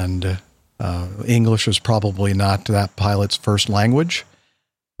 and English is probably not that pilot's first language.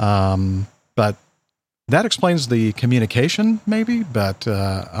 But that explains the communication, maybe, but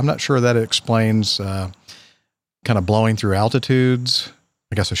I'm not sure that it explains kind of blowing through altitudes.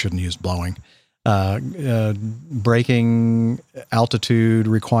 I guess I shouldn't use blowing. Breaking altitude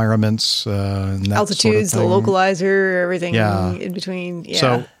requirements. And that altitudes, sort of the localizer, everything in between. Yeah.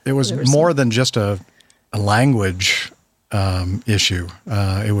 So it was more than just a language issue.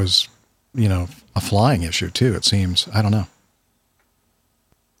 It was, a flying issue too, it seems. I don't know.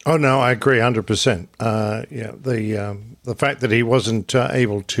 Oh, no, I agree 100%. The fact that he wasn't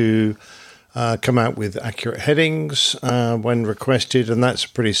able to come out with accurate headings when requested, and that's a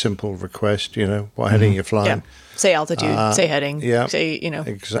pretty simple request, what heading you're flying. Yeah. Say altitude, say heading, say,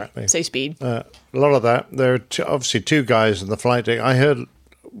 exactly. say speed. A lot of that. There are obviously two guys in the flight deck. I heard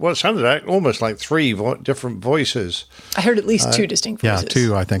what sounded like almost like three different voices. I heard at least two distinct voices. Yeah,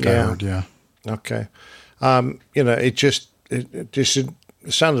 two, I think I heard, yeah. Okay. It just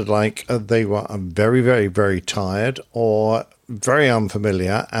sounded like they were very, very, very tired or very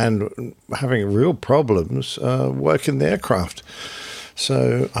unfamiliar and having real problems working the aircraft.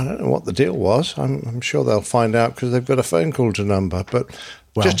 So I don't know what the deal was. I'm sure they'll find out because they've got a phone call to number. But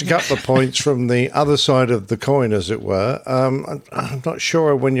just a couple of points from the other side of the coin, as it were. I'm not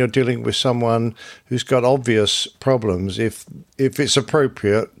sure when you're dealing with someone who's got obvious problems if it's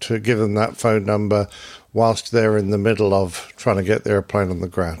appropriate to give them that phone number whilst they're in the middle of trying to get their airplane on the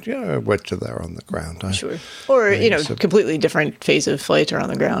ground. Wet to there on the ground. Sure. Or, completely different phase of flight or on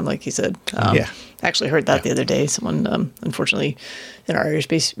the ground, like you said. I actually heard that the other day. Someone, unfortunately, in our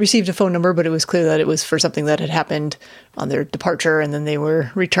airspace received a phone number, but it was clear that it was for something that had happened on their departure, and then they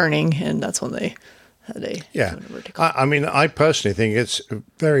were returning, and that's when they had a phone number to call. I personally think it's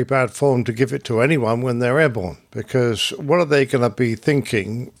very bad form to give it to anyone when they're airborne, because what are they going to be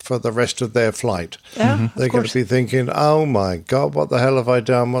thinking for the rest of their flight? Yeah, they're going to be thinking, oh my God, what the hell have I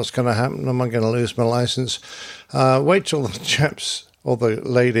done? What's going to happen? Am I going to lose my license? Wait till the chaps or the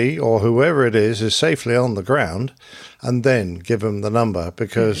lady or whoever it is safely on the ground, and then give them the number,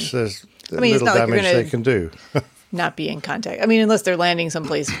 because there's little damage they can do. Not be in contact. I mean, unless they're landing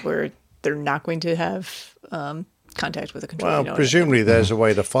someplace where they're not going to have contact with a control. Well, presumably there's a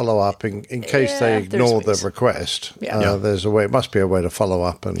way to follow up in case they ignore the request. There's a way. It must be a way to follow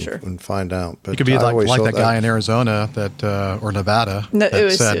up and find out. But it could be like that guy in Arizona or Nevada. No, it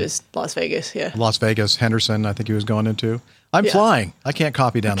was Las Vegas. Yeah, Las Vegas, Henderson. I think he was going into. I'm flying. I can't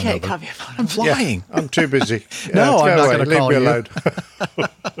copy down the number. Copy a phone. I'm flying. I'm too busy. No, I'm not going to call you. Leave me alone.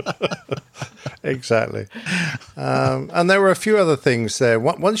 Exactly. And there were a few other things there.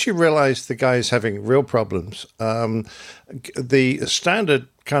 Once you realize the guy's having real problems, the standard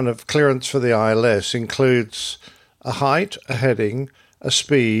kind of clearance for the ILS includes a height, a heading, a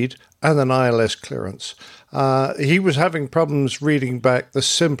speed, and an ILS clearance. He was having problems reading back the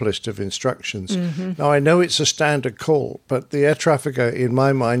simplest of instructions. Now, I know it's a standard call, but the air trafficker, in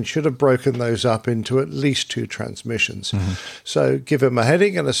my mind, should have broken those up into at least 2 transmissions. So give him a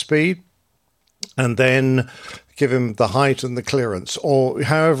heading and a speed, and then give him the height and the clearance, or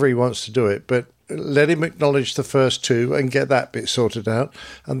however he wants to do it. But let him acknowledge the first 2 and get that bit sorted out,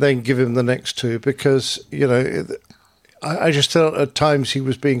 and then give him the next 2, because, I just felt at times he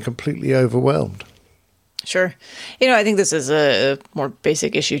was being completely overwhelmed. Sure. I think this is a more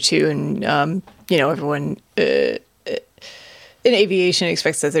basic issue too. And, everyone in aviation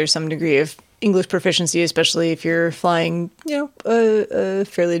expects that there's some degree of English proficiency, especially if you're flying, a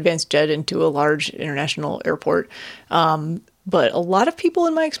fairly advanced jet into a large international airport. But a lot of people,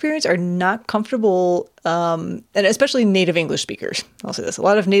 in my experience, are not comfortable, and especially native English speakers. I'll say this. A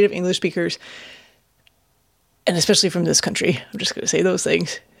lot of native English speakers, and especially from this country, I'm just going to say those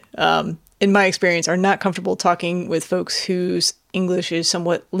things, in my experience, are not comfortable talking with folks whose English is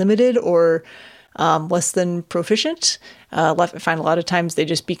somewhat limited or less than proficient. I find a lot of times they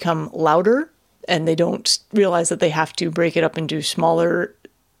just become louder, and they don't realize that they have to break it up into smaller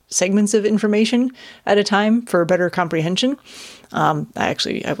segments of information at a time for better comprehension.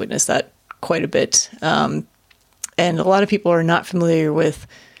 I witnessed that quite a bit. And a lot of people are not familiar with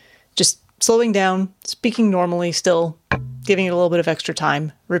just slowing down, speaking normally still, giving it a little bit of extra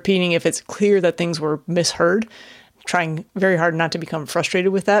time, repeating if it's clear that things were misheard, trying very hard not to become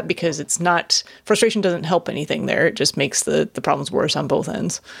frustrated with that, because frustration doesn't help anything there. It just makes the problems worse on both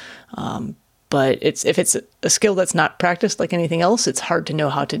ends. But if it's a skill that's not practiced like anything else, it's hard to know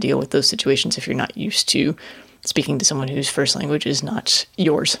how to deal with those situations if you're not used to speaking to someone whose first language is not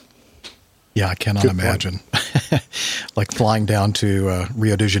yours. Yeah, I cannot imagine. Like flying down to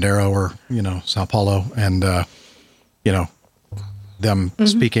Rio de Janeiro or, Sao Paulo and, them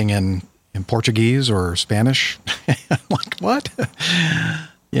speaking in Portuguese or Spanish. Like, what?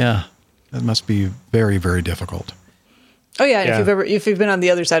 Yeah, that must be very, very difficult. Oh yeah, and if you've been on the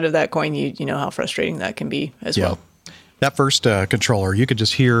other side of that coin, you know how frustrating that can be as well. That first controller, you could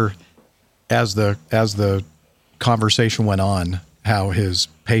just hear as the conversation went on how his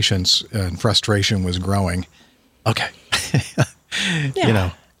patience and frustration was growing. Okay,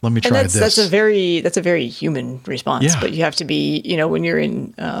 let me try this. That's a very human response. Yeah. But you have to be, when you're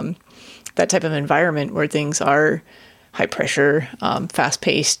in that type of environment where things are high pressure, fast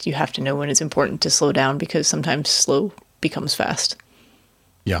paced, you have to know when it's important to slow down, because sometimes slow becomes fast.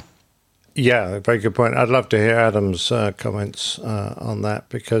 Yeah. Yeah, very good point. I'd love to hear Adam's comments on that,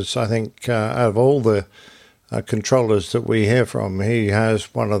 because I think out of all the controllers that we hear from, he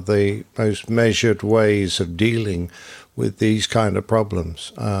has one of the most measured ways of dealing with these kind of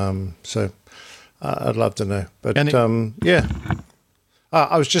problems. So I'd love to know. But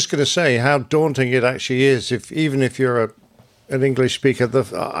I was just going to say how daunting it actually is. Even if you're an English speaker,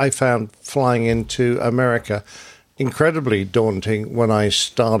 I found flying into America incredibly daunting when I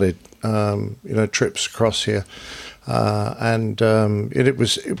started, trips across here. It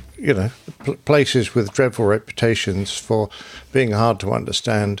was, places with dreadful reputations for being hard to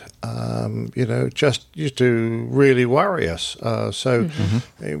understand, just used to really worry us.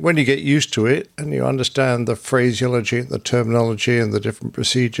 When you get used to it and you understand the phraseology and the terminology and the different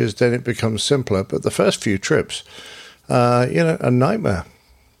procedures, then it becomes simpler. But the first few trips, a nightmare.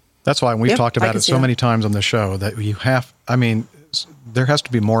 That's why we've talked about it so many times on the show that there has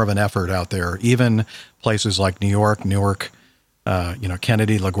to be more of an effort out there. Even places like Newark, Kennedy,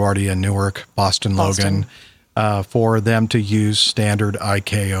 LaGuardia, Newark, Boston. Logan, for them to use standard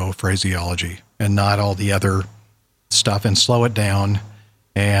ICAO phraseology and not all the other stuff, and slow it down.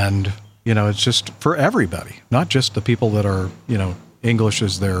 And, it's just for everybody, not just the people that are, English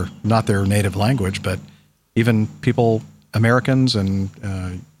is not their native language, but even people, Americans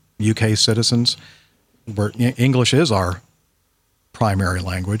and UK citizens, where English is our primary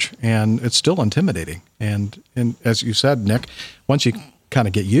language, and it's still intimidating. And as you said, Nick, once you kind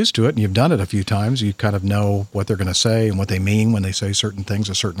of get used to it and you've done it a few times, you kind of know what they're going to say and what they mean when they say certain things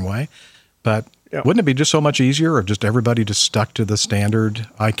a certain way. But wouldn't it be just so much easier if just everybody just stuck to the standard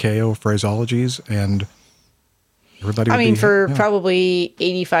ICAO phraseologies and everybody would probably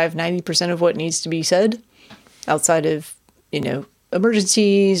 85-90% of what needs to be said outside of,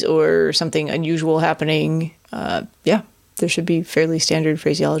 emergencies or something unusual happening, there should be fairly standard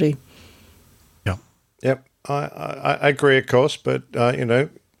phraseology. Yeah. Yep. I agree, of course, but to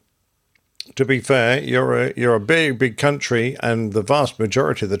be fair, you're a big country, and the vast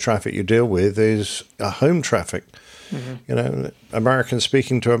majority of the traffic you deal with is home traffic. Mm-hmm. Americans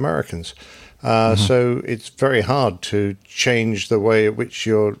speaking to Americans. So it's very hard to change the way in which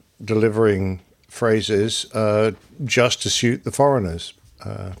you're delivering phrases just to suit the foreigners.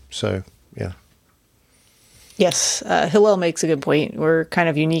 Yeah. Yes, Hillel makes a good point. We're kind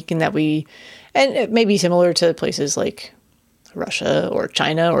of unique in that and it may be similar to places like Russia or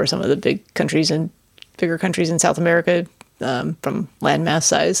China or some of the bigger countries in South America from landmass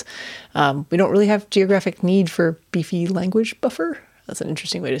size. We don't really have geographic need for beefy language buffer. That's an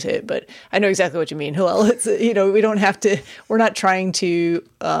interesting way to say it, but I know exactly what you mean, Hillel. It's, we don't have to, we're not trying to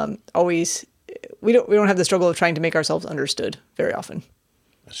always, we don't have the struggle of trying to make ourselves understood very often.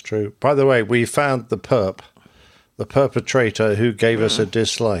 That's true. By the way, we found the perpetrator who gave us a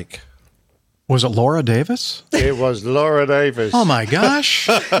dislike. Was it Laura Davis? It was Laura Davis. Oh my gosh.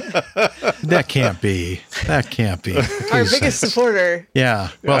 That can't be. Our biggest supporter. Yeah.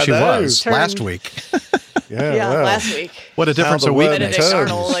 Well, she was last week. Last week. What a difference a week makes. Benedict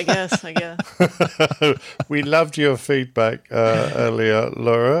Arnold, I guess. We loved your feedback earlier,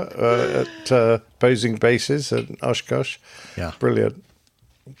 Laura, at Posing Bases at Oshkosh. Yeah. Brilliant.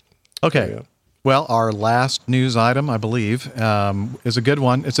 Okay. Yeah. Well, our last news item, I believe, is a good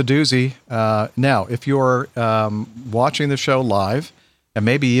one. It's a doozy. Now, if you're watching the show live, and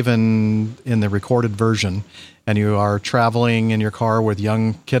maybe even in the recorded version, and you are traveling in your car with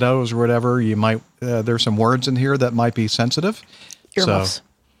young kiddos or whatever, you might there's some words in here that might be sensitive. Earmuffs.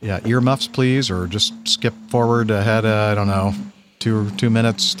 So, earmuffs, please, or just skip forward ahead, I don't know, 2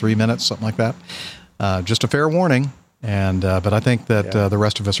 minutes, 3 minutes, something like that. Just a fair warning. And but I think that the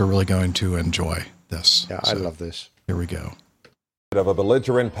rest of us are really going to enjoy this. Yeah, I love this. Here we go. Of a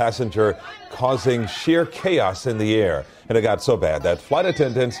belligerent passenger causing sheer chaos in the air. And it got so bad that flight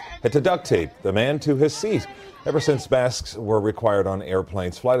attendants had to duct tape the man to his seat. Ever since masks were required on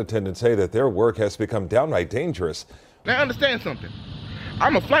airplanes, flight attendants say that their work has become downright dangerous. Now understand something.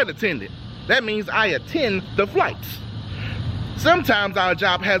 I'm a flight attendant. That means I attend the flights. Sometimes our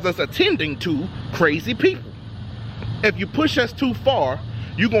job has us attending to crazy people. If you push us too far,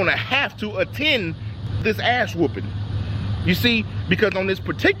 you're going to have to attend this ass whooping. You see, because on this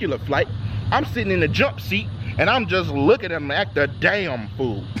particular flight, I'm sitting in the jump seat and I'm just looking at him act a damn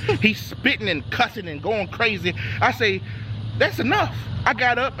fool. He's spitting and cussing and going crazy. I say, that's enough. I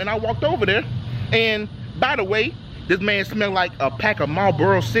got up and I walked over there. And by the way, this man smelled like a pack of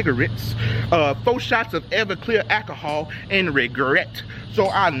Marlboro cigarettes, 4 shots of Everclear alcohol, and regret. So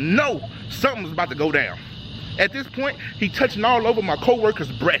I know something's about to go down. At this point, he touching all over my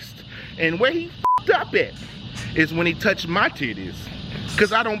co-worker's breast. And where he f***ed up at is when he touched my titties.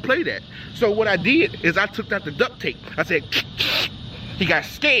 Because I don't play that. So what I did is I took out the duct tape. I said, he got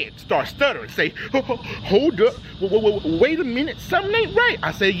scared, start stuttering, say, hold up, wait a minute, something ain't right.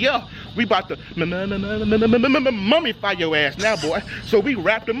 I said, yeah, we about to mummify your ass now, boy. So we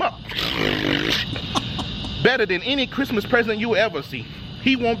wrapped him up. Better than any Christmas present you will ever see.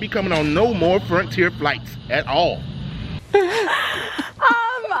 He won't be coming on no more Frontier flights at all.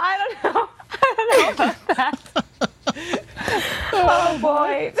 I don't know about that. Oh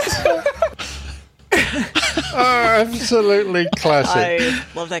boy. Absolutely classic. I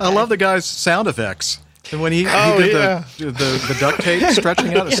love that guy. I love the guy's sound effects. And when he did the duct tape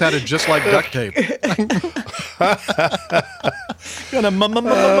stretching out, it sounded just like duct tape. Gonna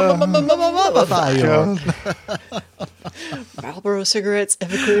mummify you. Marlboro cigarettes,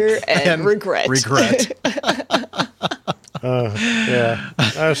 Everclear, and regret. Yeah,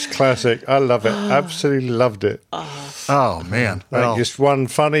 that's classic. I love it. Absolutely loved it. Oh man, like just one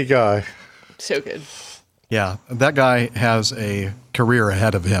funny guy. So good. Yeah, that guy has a career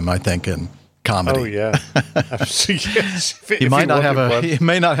ahead of him, I think, in comedy. Oh yeah. Yes, if He may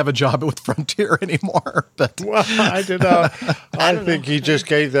not have a job with Frontier anymore, but well, I don't know. I think he just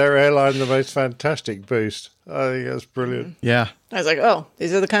gave their airline the most fantastic boost. I think that's brilliant. Yeah. I was like, oh,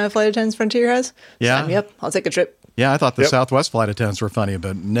 these are the kind of flight attendants Frontier has? Yeah. Sign me up. I'll take a trip. Yeah, I thought the Southwest flight attendants were funny,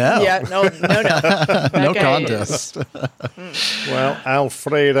 but no. Yeah, no. No contest. Well,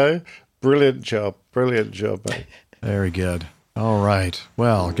 Alfredo, brilliant job, mate. Very good. All right.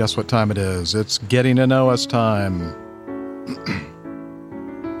 Well, guess what time it is? It's getting to know us time.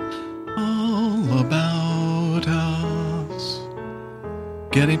 All about us.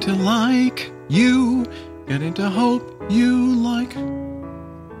 Getting to like you. Getting to hope you like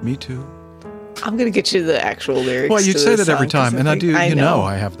me too. I'm going to get you the actual lyrics. Well, you to say this that every song, 'cause time, and I do. I You know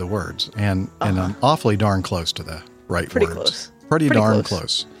I have the words, and I'm awfully darn close to the right Pretty words. close. Pretty darn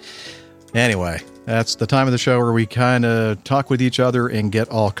close. Anyway, that's the time of the show where we kind of talk with each other and get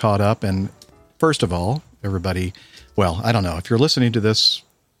all caught up. And first of all, everybody, well, I don't know if you're listening to this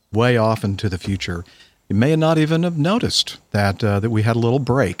way off into the future, you may not even have noticed that that we had a little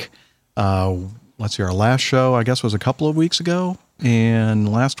break. Let's see, our last show, I guess, was a couple of weeks ago.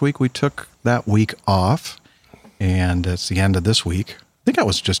 And last week we took that week off, and it's the end of this week. I think that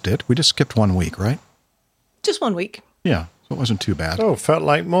was just it. We just skipped 1 week, right? Just 1 week. Yeah, so it wasn't too bad. Oh, felt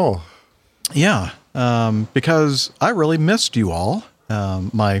like more. Yeah, because I really missed you all,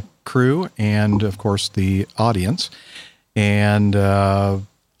 my crew, and of course the audience. And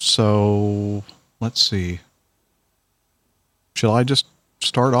so let's see. Shall I just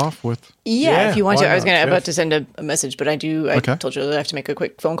start off with? Yeah, if you want to. I was not? about to send a message, but I told you that I have to make a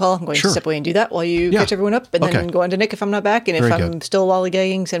quick phone call. I'm going Sure. to step away and do that while you catch everyone up, and then go on to Nick if I'm not back. And if Very I'm good. still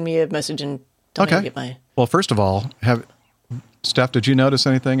lollygagging, send me a message and tell me to get my... Well, first of all, Steph, did you notice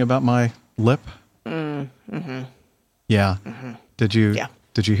anything about my lip? Mm-hmm. Yeah. Mhm. Did you? Yeah.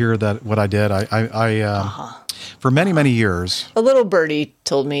 Did you hear that? What I did? For many, many years. A little birdie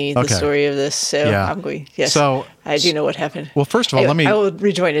told me the Okay. story of this, so Yeah. I'm going... Yes, So- I do know what happened. Well, first of all, Anyway, let me. I will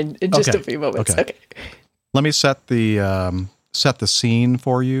rejoin in just Okay. a few moments. Okay. Okay. Let me set the scene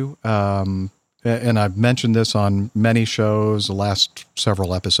for you. And I've mentioned this on many shows, the last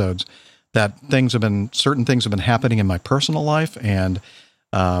several episodes, that certain things have been happening in my personal life, and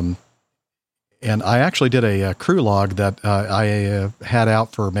I actually did a crew log that I had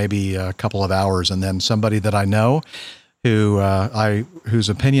out for maybe a couple of hours, and then somebody that I know, whose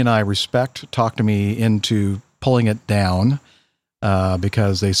opinion I respect, talked to me into pulling it down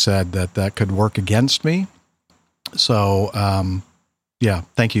because they said that could work against me. So, yeah,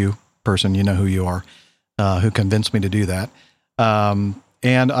 thank you, person. You know who you are, who convinced me to do that.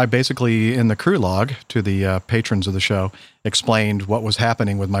 And I basically, in the crew log to the patrons of the show, explained what was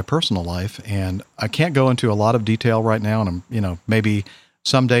happening with my personal life. And I can't go into a lot of detail right now. And maybe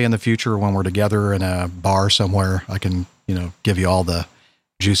someday in the future when we're together in a bar somewhere, I can, give you all the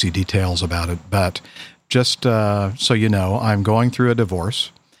juicy details about it. But just so you know, I'm going through a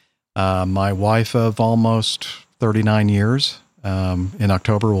divorce. My wife of almost 39 years, in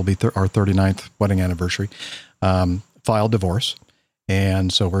October will be our 39th wedding anniversary, filed divorce.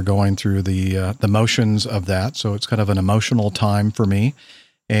 And so we're going through the motions of that. So it's kind of an emotional time for me.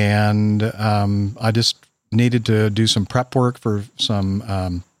 And I just needed to do some prep work for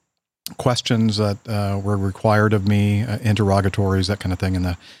some questions that were required of me, interrogatories, that kind of thing in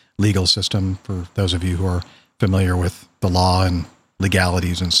the legal system, for those of you who are familiar with the law and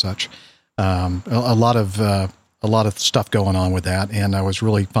legalities and such. A lot of stuff going on with that. And I was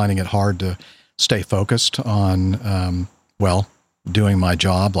really finding it hard to stay focused on, doing my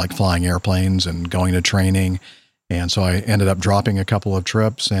job, like flying airplanes and going to training. And so I ended up dropping a couple of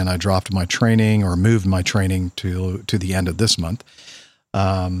trips, and I dropped my training, or moved my training to the end of this month.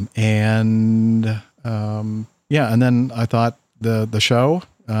 And then I thought the show,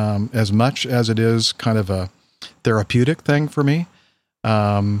 as much as it is kind of a therapeutic thing for me,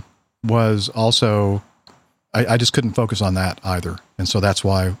 was also, I just couldn't focus on that either. And so that's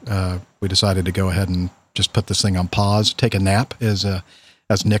why we decided to go ahead and just put this thing on pause, take a nap, as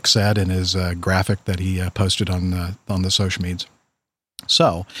Nick said in his graphic that he posted on the social medias.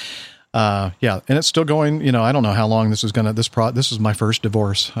 So, and it's still going. I don't know how long this is gonna. This is my first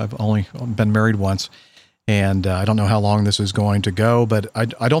divorce. I've only been married once, and I don't know how long this is going to go. But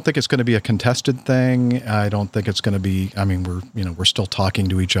I don't think it's going to be a contested thing. I don't think it's going to be. I mean, we're still talking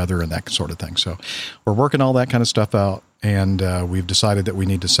to each other and that sort of thing. So, we're working all that kind of stuff out, and we've decided that we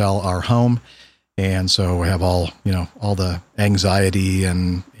need to sell our home. And so we have all the anxiety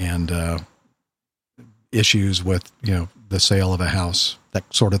and issues with, the sale of a house, that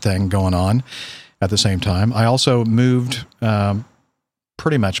sort of thing going on at the same time. I also moved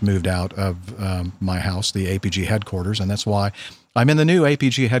pretty much moved out of my house, the APG headquarters, and that's why I'm in the new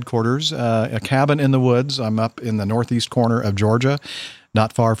APG headquarters, a cabin in the woods. I'm up in the northeast corner of Georgia,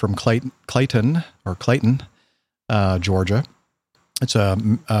 not far from Clayton, Georgia. It's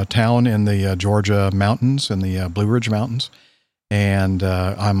a town in the Georgia mountains, in the Blue Ridge Mountains. And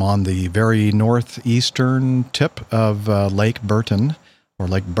I'm on the very northeastern tip of Lake Burton, or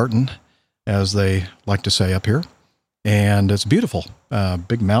Lake Burton, as they like to say up here. And it's beautiful.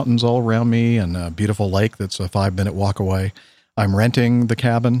 Big mountains all around me and a beautiful lake that's a 5-minute walk away. I'm renting the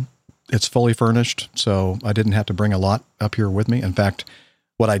cabin. It's fully furnished, so I didn't have to bring a lot up here with me. In fact,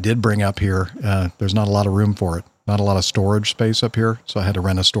 what I did bring up here, there's not a lot of room for it. Not a lot of storage space up here, so I had to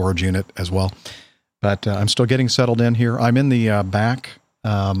rent a storage unit as well. But I'm still getting settled in here. I'm in the back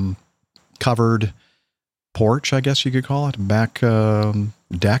covered porch, I guess you could call it. Back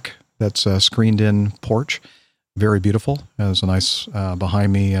deck that's a screened-in porch. Very beautiful. There's a nice,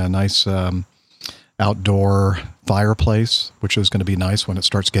 behind me, a nice outdoor fireplace, which is going to be nice when it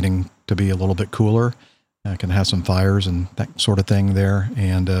starts getting to be a little bit cooler. I can have some fires and that sort of thing there.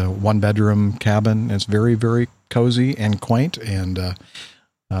 And a 1-bedroom cabin. It's very, very cozy and quaint, and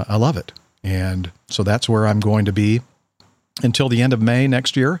I love it. And so that's where I'm going to be until the end of May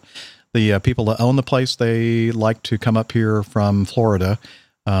next year. The people that own the place, they like to come up here from Florida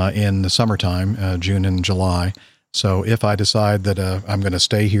in the summertime, June and July. So if I decide that I'm going to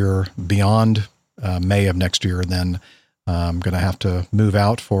stay here beyond May of next year, then I'm going to have to move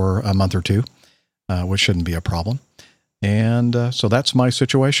out for a month or two, which shouldn't be a problem. And so that's my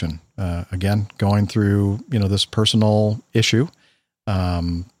situation. Again, going through this personal issue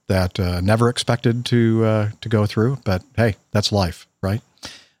that never expected to go through, but hey, that's life, right?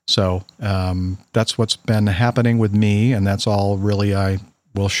 So that's what's been happening with me, and that's all really I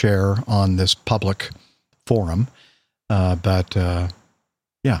will share on this public forum. But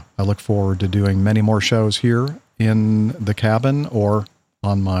yeah, I look forward to doing many more shows here in the cabin or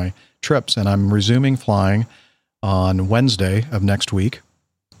on my trips, and I'm resuming flying on Wednesday of next week,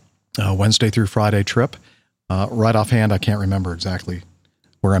 Wednesday through Friday trip. Right offhand, I can't remember exactly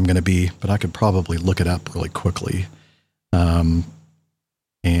where I'm going to be, but I could probably look it up really quickly.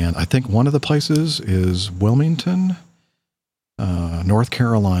 And I think one of the places is Wilmington, North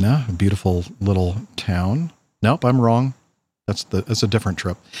Carolina, a beautiful little town. Nope, I'm wrong. That's a different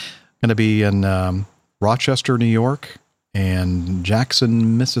trip. Going to be in Rochester, New York, and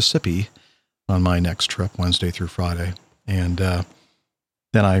Jackson, Mississippi on my next trip, Wednesday through Friday. And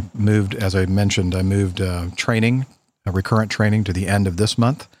then I moved, as I mentioned, training, recurrent training to the end of this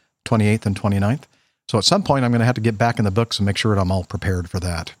month, 28th and 29th. So at some point, I'm going to have to get back in the books and make sure that I'm all prepared for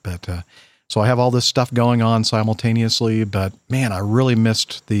that. But so I have all this stuff going on simultaneously. But man, I really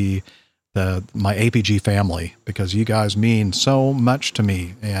missed my APG family, because you guys mean so much to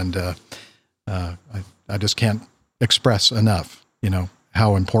me, and I just can't express enough,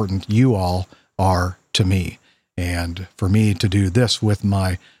 how important you all are to me, and for me to do this with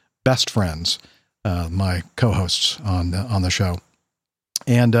my best friends, my co-hosts on the show.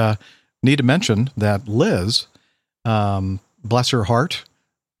 And need to mention that Liz, bless her heart,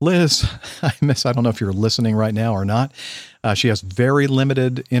 Liz, I don't know if you're listening right now or not. She has very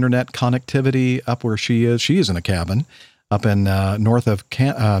limited internet connectivity up where she is. She is in a cabin up in north of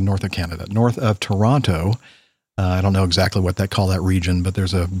Canada, north of Toronto. I don't know exactly what they call that region, but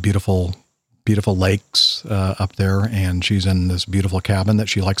there's a beautiful lakes up there, and she's in this beautiful cabin that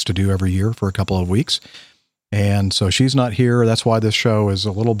she likes to do every year for a couple of weeks. And so she's not here. That's why this show is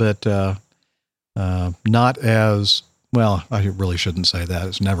a little bit not as well. I really shouldn't say that.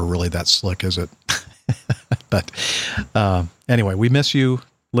 It's never really that slick, is it? But anyway, we miss you,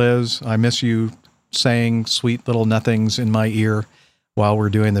 Liz. I miss you saying sweet little nothings in my ear while we're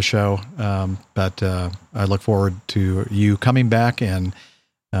doing the show. But I look forward to you coming back and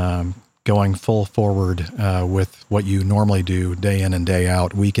going full forward with what you normally do day in and day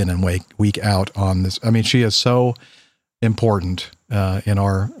out, week in and week out on this. I mean, she is so important on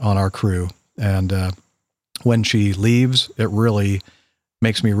our crew. And when she leaves, it really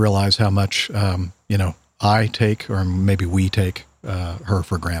makes me realize how much, I take, or maybe we take her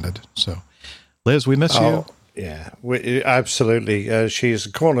for granted. So, Liz, we miss you. Yeah, absolutely. She's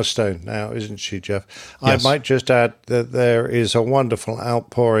a cornerstone now, isn't she, Jeff? Yes. I might just add that there is a wonderful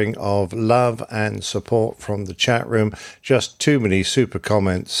outpouring of love and support from the chat room. Just too many super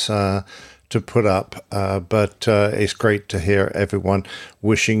comments to put up, but it's great to hear everyone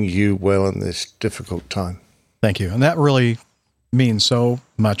wishing you well in this difficult time. Thank you. And that really means so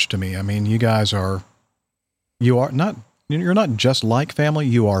much to me. I mean, you're not just like family,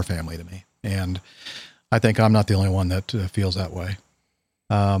 you are family to me. And I think I'm not the only one that feels that way.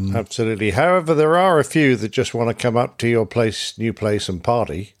 Absolutely. However, there are a few that just want to come up to your place, new place, and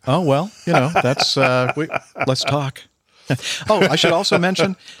party. Oh, well, that's let's talk. Oh, I should also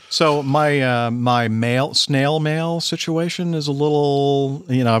mention, so my snail mail situation is a little,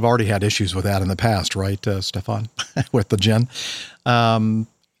 I've already had issues with that in the past, right, Stefan, with the gin.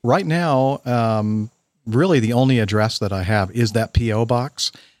 Right now, really the only address that I have is that P.O.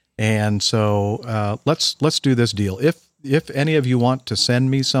 box. And so let's do this deal. If any of you want to send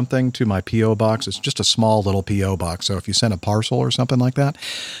me something to my P.O. box, it's just a small little P.O. box. So if you send a parcel or something like that,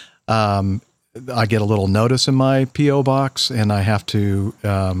 I get a little notice in my P.O. box, and I have to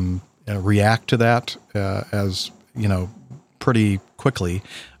react to that pretty quickly.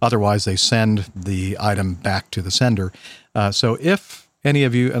 Otherwise, they send the item back to the sender. So if any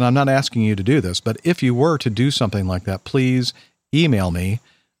of you, and I'm not asking you to do this, but if you were to do something like that, please email me.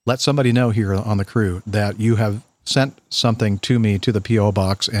 Let somebody know here on the crew that you have sent something to me to the P.O.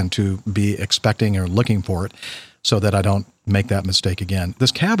 box and to be expecting or looking for it so that I don't make that mistake again.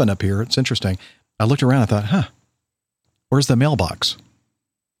 This cabin up here, it's interesting. I looked around, I thought, where's the mailbox?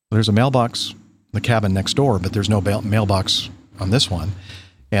 There's a mailbox in the cabin next door, but there's no mailbox on this one.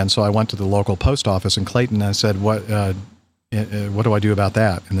 And so I went to the local post office in Clayton and I said, what do I do about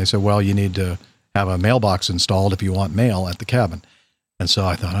that? And they said, well, you need to have a mailbox installed if you want mail at the cabin. And so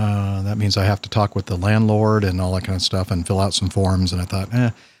I thought, that means I have to talk with the landlord and all that kind of stuff and fill out some forms. And I thought,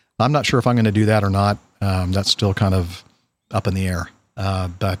 I'm not sure if I'm going to do that or not. That's still kind of up in the air,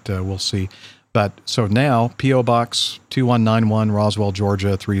 but we'll see. But so now, P.O. Box 2191, Roswell,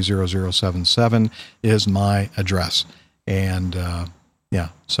 Georgia 30077 is my address. And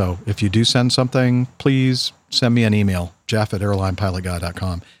so if you do send something, please send me an email,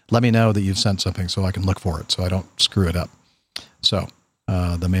 jeff@airlinepilotguy.com. Let me know that you've sent something so I can look for it so I don't screw it up. So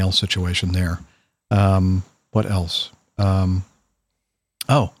the mail situation there. What else?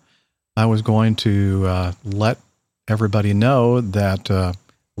 I was going to let everybody know that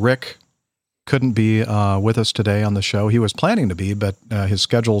Rick couldn't be with us today on the show. He was planning to be, but his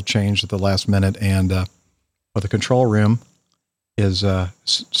schedule changed at the last minute, and the control room is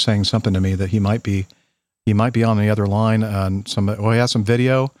saying something to me that he might be on the other line. He has some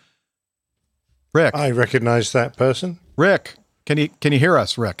video. Rick, I recognize that person. Rick, can you hear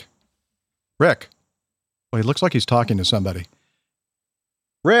us, Rick? Rick, well, he looks like he's talking to somebody.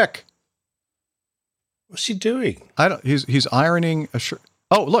 Rick, what's he doing? He's ironing a shirt.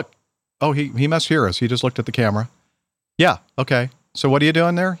 Oh, look. Oh, he must hear us. He just looked at the camera. Yeah. Okay. So what are you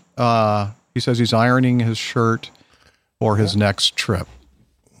doing there? He says he's ironing his shirt for his next trip.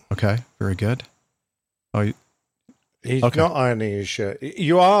 Okay. Very good. Oh, he's not ironing his shirt.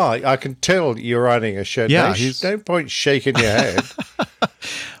 You are. I can tell you're ironing a shirt. Yeah. No point shaking your head.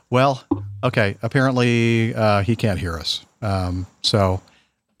 Well, okay. Apparently, he can't hear us. So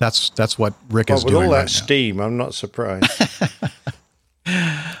that's what Rick is doing with all that right steam, I'm not surprised.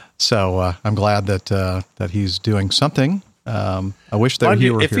 So I'm glad that he's doing something. I wish that he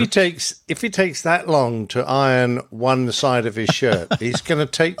were if here. If he takes that long to iron one side of his shirt, he's going to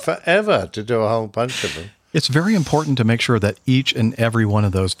take forever to do a whole bunch of them. It's very important to make sure that each and every one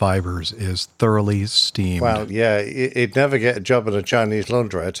of those fibers is thoroughly steamed. Well, yeah, he'd never get a job at a Chinese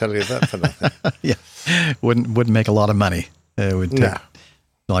laundry, I tell you that for nothing. Yeah, wouldn't make a lot of money. It would take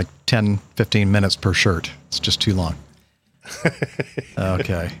like 10, 15 minutes per shirt. It's just too long.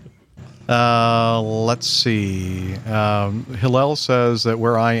 Okay. Let's see. Hillel says that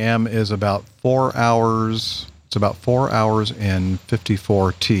where I am is about 4 hours. It's about 4 hours and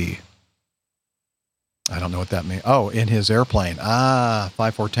 54 T. I don't know what that means. Oh, in his airplane.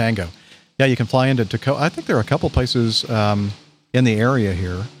 54 Tango. Yeah, you can fly into Tacoma. I think there are a couple places in the area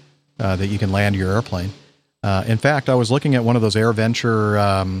here that you can land your airplane. In fact, I was looking at one of those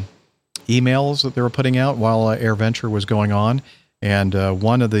AirVenture emails that they were putting out while AirVenture was going on. And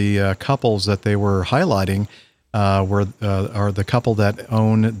one of the couples that they were highlighting are the couple that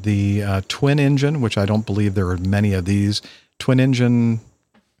own the twin engine, which I don't believe there are many of these. Twin engine,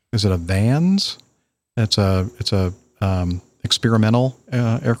 is it a Vans? It's a experimental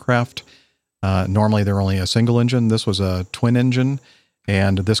aircraft. Normally they're only a single engine. This was a twin engine,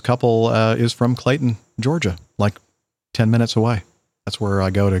 and this couple is from Clayton, Georgia, like 10 minutes away. That's where I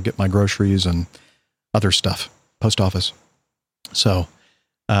go to get my groceries and other stuff. Post office. So,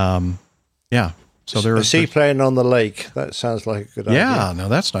 yeah. So there's a seaplane on the lake. That sounds like a good idea. Yeah, no,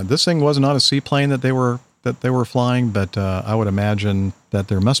 that's not. This thing was not a seaplane that they were flying, but I would imagine that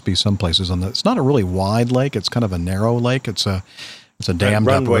there must be some places on that. It's not a really wide lake. It's kind of a narrow lake. It's a dammed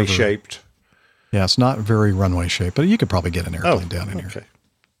up runway river. Shaped. Yeah, it's not very runway shaped, but you could probably get an airplane down in here.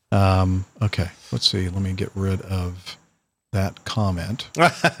 Okay. Let's see. Let me get rid of that comment.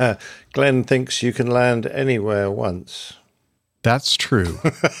 Glenn thinks you can land anywhere once. That's true.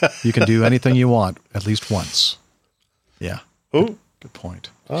 You can do anything you want at least once. Yeah. Oh, good point.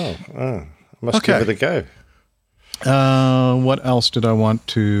 Oh, I must give it a go. What else did I want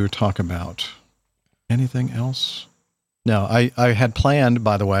to talk about? Anything else? No, I had planned,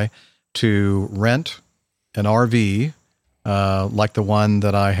 by the way, to rent an RV, like the one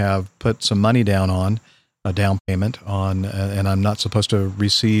that I have put some money down on, a down payment on, and I'm not supposed to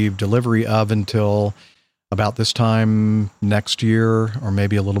receive delivery of until about this time next year, or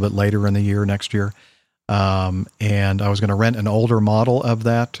maybe a little bit later in the year next year. And I was going to rent an older model of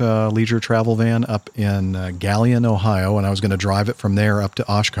that leisure travel van up in Galion, Ohio, and I was going to drive it from there up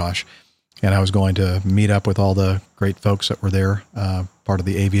to Oshkosh. And I was going to meet up with all the great folks that were there, part of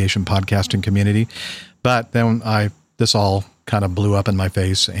the aviation podcasting community. But then this all kind of blew up in my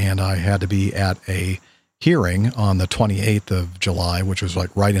face, and I had to be at a hearing on the 28th of July, which was like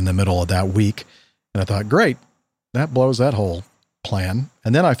right in the middle of that week. And I thought, great, that blows that whole plan.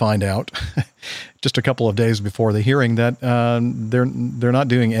 And then I find out just a couple of days before the hearing that they're not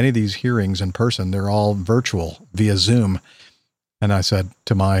doing any of these hearings in person. They're all virtual via Zoom. And I said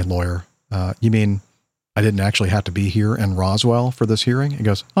to my lawyer, you mean I didn't actually have to be here in Roswell for this hearing? He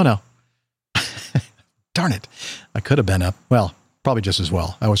goes, oh, no. Darn it. I could have been up. Well, probably just as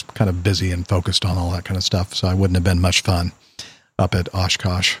well. I was kind of busy and focused on all that kind of stuff, so I wouldn't have been much fun up at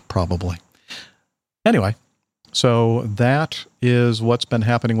Oshkosh, probably. Anyway, so that is what's been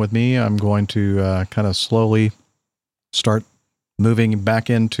happening with me. I'm going to kind of slowly start moving back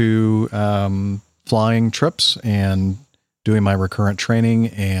into flying trips and doing my recurrent training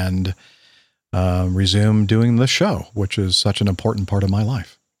and resume doing the show, which is such an important part of my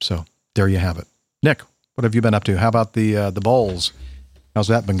life. So there you have it. Nick, what have you been up to? How about the bowls? How's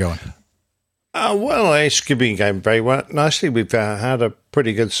that been going? Well, it's been going very well, nicely. We've had a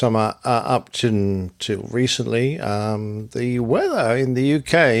pretty good summer up to recently. The weather in the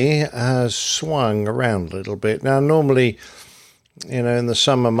UK has swung around a little bit. Now, normally, in the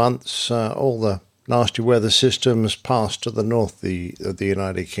summer months, all the nasty weather systems pass to the north of the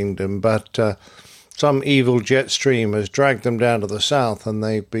United Kingdom, but some evil jet stream has dragged them down to the south, and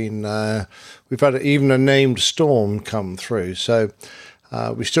they've been. We've had even a named storm come through. So.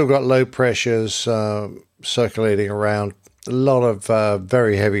 We've still got low pressures circulating around, a lot of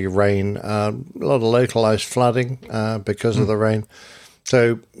very heavy rain, a lot of localized flooding because of the rain.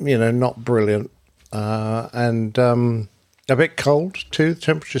 So, not brilliant. And a bit cold too. The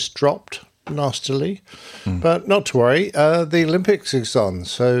temperature's dropped nastily. But not to worry, the Olympics is on.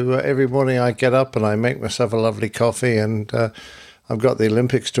 So every morning I get up and I make myself a lovely coffee, and I've got the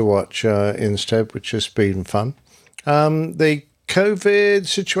Olympics to watch instead, which has been fun. The COVID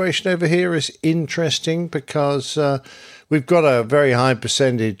situation over here is interesting because we've got a very high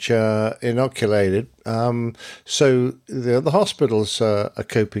percentage inoculated. So the hospitals are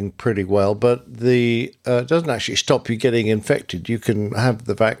coping pretty well, but it doesn't actually stop you getting infected. You can have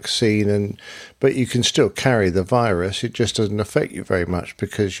the vaccine, but you can still carry the virus. It just doesn't affect you very much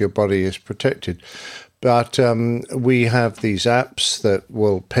because your body is protected. But we have these apps that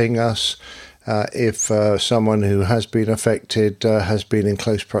will ping us if someone who has been affected has been in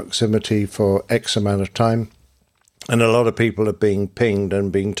close proximity for X amount of time. And a lot of people are being pinged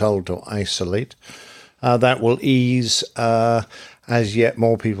and being told to isolate. That will ease as yet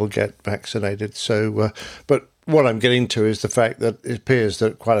more people get vaccinated. So, but what I'm getting to is the fact that it appears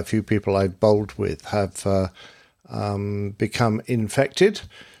that quite a few people I've bowled with have become infected.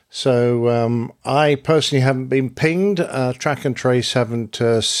 So I personally haven't been pinged. Track and Trace haven't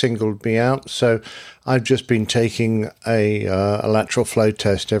singled me out. So I've just been taking a lateral flow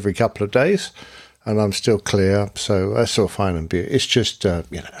test every couple of days, and I'm still clear. So that's all fine and beautiful. It's just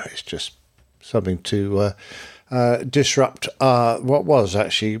it's just something to disrupt what was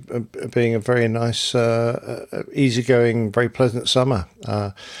actually being a very nice, easygoing, very pleasant summer.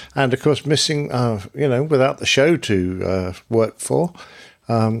 And of course, missing without the show to work for.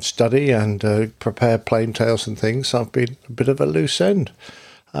 Study and prepare plain tales and things. I've been a bit of a loose end.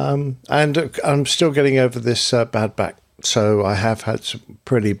 And I'm still getting over this bad back. So I have had some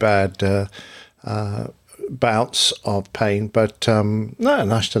pretty bad bouts of pain. But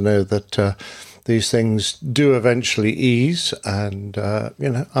nice to know that these things do eventually ease. And,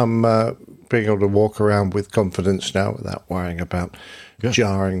 I'm being able to walk around with confidence now without worrying about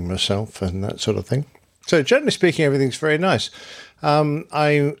jarring myself and that sort of thing. So generally speaking, everything's very nice.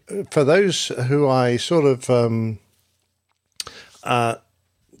 For those who I sort of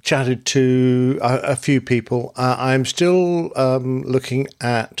chatted to a few people, I'm still looking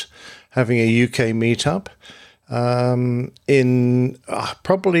at having a UK meetup. in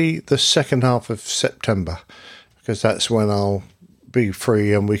probably the second half of September, because that's when I'll be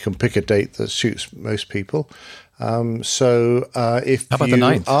free and we can pick a date that suits most people. If How about you the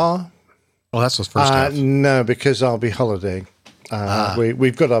 9th? are... Well, that's the first half. No, because I'll be holidaying.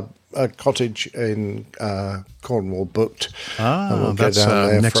 We've got a cottage in Cornwall booked. We'll That's go down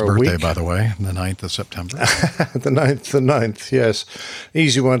there Nick's for a birthday, week. by the way, the 9th of September. The 9th, yes.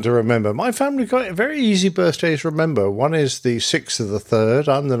 Easy one to remember. My family got very easy birthdays to remember. One is the 6th of the 3rd.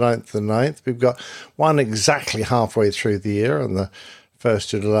 I'm the 9th of the 9th. We've got one exactly halfway through the year on the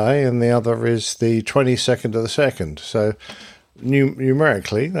 1st of July, and the other is the 22nd of the 2nd. So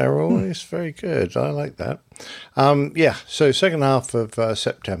numerically, they're always very good. I like that. So second half of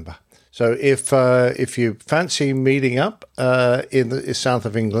September. So if you fancy meeting up in the south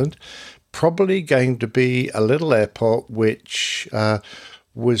of England, probably going to be a little airport, which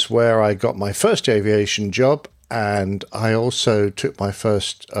was where I got my first aviation job, and I also took my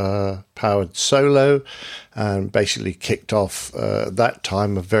first powered solo and basically kicked off that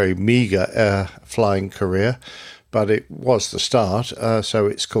time a very meagre flying career, but it was the start. So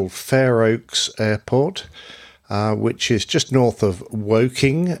it's called Fair Oaks Airport, which is just north of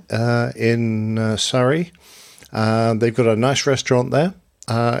Woking in Surrey. They've got a nice restaurant there.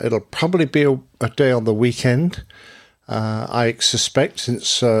 It'll probably be a day on the weekend, I suspect,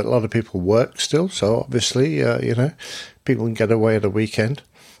 since a lot of people work still. So obviously, people can get away at a weekend.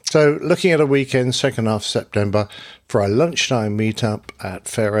 So looking at a weekend, second half of September, for a lunchtime meetup at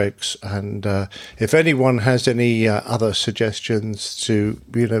Fair Oaks. And if anyone has any other suggestions to,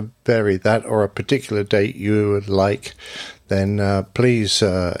 vary that or a particular date you would like, then please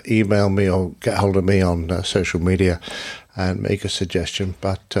email me or get hold of me on social media and make a suggestion.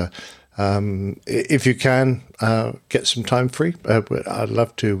 But if you can, get some time free. I'd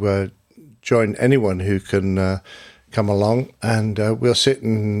love to join anyone who can come along, and we'll sit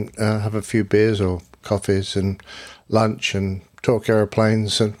and have a few beers or coffees and lunch and talk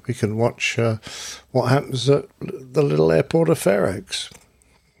airplanes, and we can watch what happens at the little airport of Fair Oaks.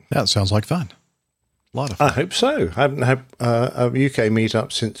 That sounds like fun. A lot of fun. I hope so. I haven't had a UK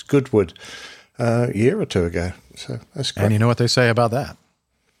meetup since Goodwood a year or two ago, so that's great. And you know what they say about that?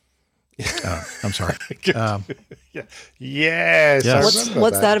 I'm sorry. Yes.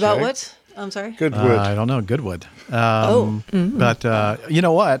 What's that about? Jake. What? I'm sorry. Goodwood. I don't know. Goodwood. Mm-hmm. But you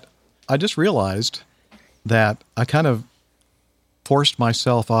know what? I just realized that I kind of forced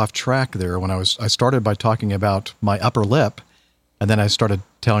myself off track there when I started by talking about my upper lip, and then I started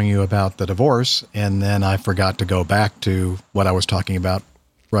telling you about the divorce, and then I forgot to go back to what I was talking about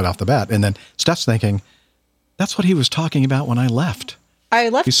right off the bat. And then Steph's thinking, that's what he was talking about when I left. I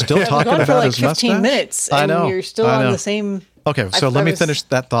left. He's still I was talking gone about for like his 15 mustache? minutes, I and know. you're still I on know. the same. Okay, so let me finish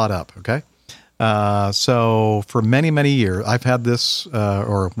that thought up, okay? So for many, many years, I've had this,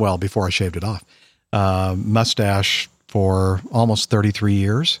 before I shaved it off, mustache for almost 33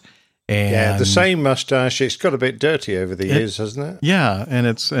 years. And the same mustache. It's got a bit dirty over the years, hasn't it? Yeah, and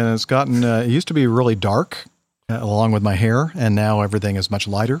it's gotten, it used to be really dark along with my hair, and now everything is much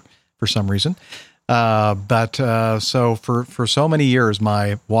lighter for some reason. So for so many years,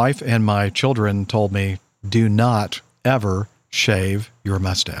 my wife and my children told me, do not ever shave your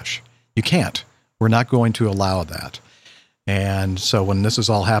mustache. You can't. We're not going to allow that. And so when this is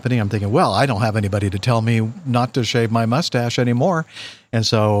all happening, I'm thinking, well, I don't have anybody to tell me not to shave my mustache anymore. And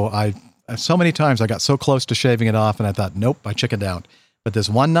so so many times I got so close to shaving it off, and I thought, nope, I chickened out. But this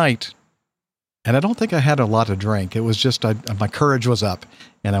one night, and I don't think I had a lot to drink. It was just, my courage was up,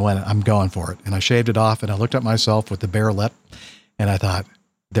 and I went, I'm going for it. And I shaved it off, and I looked at myself with the bare lip, and I thought,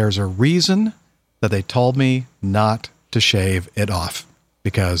 there's a reason that they told me not to shave it off,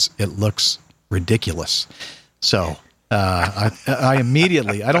 because it looks ridiculous. So I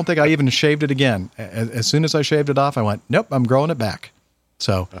immediately, I don't think I even shaved it again. As soon as I shaved it off, I went, nope, I'm growing it back.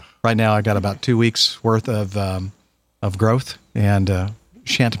 So right now I got about 2 weeks worth of growth, and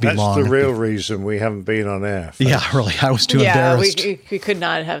shan't be long. That's the real reason we haven't been on air. Folks. Yeah, really. I was too embarrassed. we could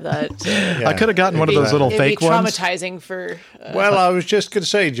not have that. I could have gotten one of those little fake ones. It'd be traumatizing for. Well, I was just going to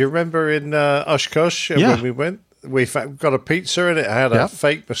say, do you remember in Oshkosh when we went? We got a pizza and it had a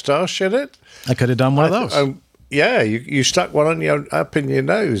fake moustache in it. I could have done one of those. You stuck one on up in your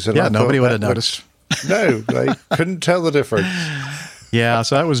nose. And nobody would have noticed. No, they couldn't tell the difference. Yeah,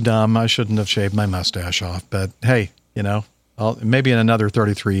 so that was dumb. I shouldn't have shaved my mustache off. But hey, maybe in another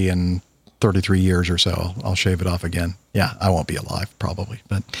 33 years or so, I'll shave it off again. Yeah, I won't be alive probably.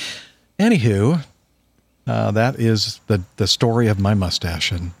 But anywho, that is the story of my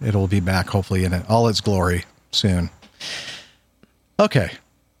mustache, and it'll be back hopefully in all its glory soon. Okay,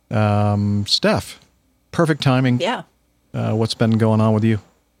 Steph, perfect timing. Yeah. What's been going on with you?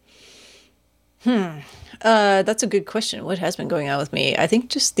 That's a good question. What has been going on with me? I think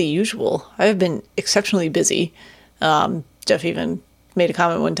just the usual. I've been exceptionally busy. Jeff even made a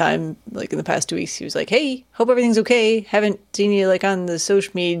comment one time, like in the past 2 weeks. He was like, "Hey, hope everything's okay. Haven't seen you like on the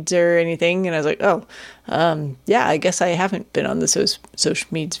social medias or anything." And I was like, "Oh, yeah, I guess I haven't been on the social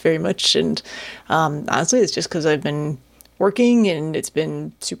medias very much." And honestly, it's just because I've been working and it's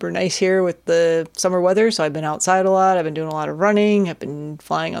been super nice here with the summer weather. So I've been outside a lot. I've been doing a lot of running. I've been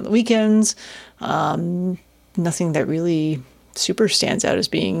flying on the weekends. Nothing that really super stands out as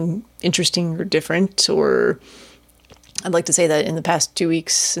being interesting or different. Or I'd like to say that in the past 2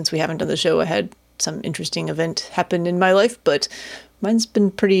 weeks since we haven't done the show, I had some interesting event happen in my life, but mine's been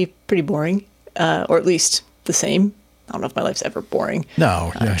pretty boring, or at least the same. I don't know if my life's ever boring.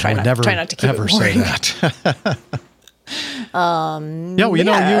 No, try not to keep ever it boring. say that. Yeah,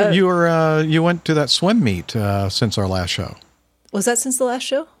 well, you went to that swim meet since our last show. Was that since the last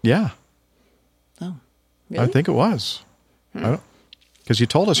show? Yeah. Oh, really? I think it was. Because you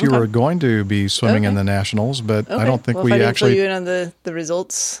told us you were going to be swimming in the Nationals, but I don't think well, we if I didn't actually. fill you in on the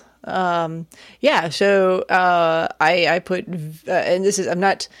results. Yeah, so I put, and this is, I'm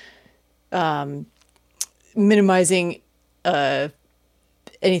not minimizing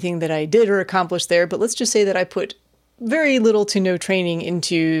anything that I did or accomplished there, but let's just say that I put very little to no training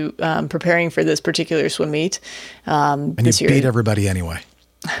into preparing for this particular swim meet. And this you beat everybody anyway.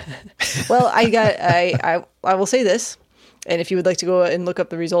 Well, I will say this, and if you would like to go and look up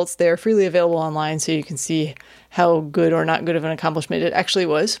the results, they're freely available online, so you can see how good or not good of an accomplishment it actually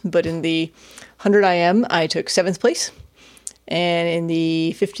was. But in the 100 IM, I took 7th place, and in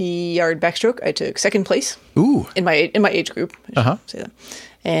the 50-yard backstroke, I took 2nd place. Ooh! In my age group, I should say that.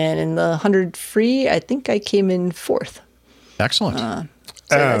 And in the 100 free, I think I came in 4th. Excellent. So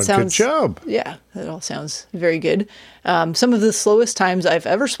that sounds, good job. Yeah, that all sounds very good. Some of the slowest times I've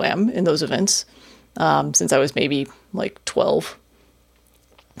ever swam in those events, since I was maybe like 12.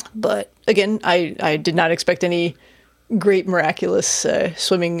 But again, I did not expect any great miraculous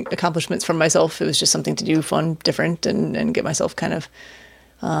swimming accomplishments from myself. It was just something to do, fun, different, and get myself kind of,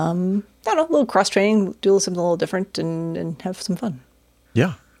 I don't know, a little cross training, do something a little different, and have some fun.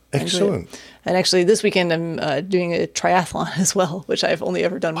 Yeah. Excellent. And actually, this weekend I'm doing a triathlon as well, which I've only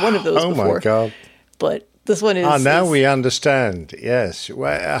ever done one of those before. Oh my God! But this one is. Now we understand. Yes.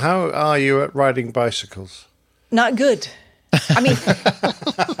 How are you at riding bicycles? Not good. I mean,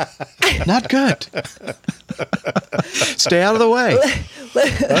 not good. Stay out of the way.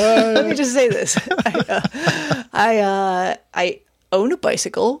 Let me just say this: I own a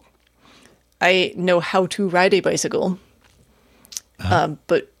bicycle. I know how to ride a bicycle.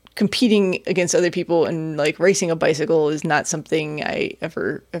 But competing against other people and like racing a bicycle is not something I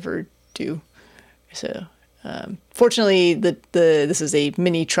ever do. So, fortunately, this is a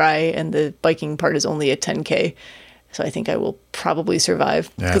mini tri, and the biking part is only a 10K. So I think I will probably survive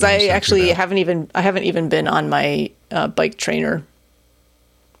because I actually haven't even been on my bike trainer.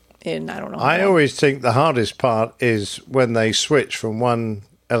 In I don't know. I always think the hardest part is when they switch from one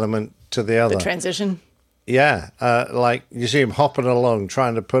element to the other. The transition. Yeah, like you see him hopping along,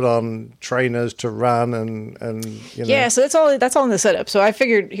 trying to put on trainers to run, and you know. Yeah, so that's all in the setup. So I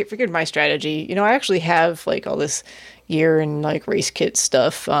figured my strategy. You know, I actually have like all this gear and like race kit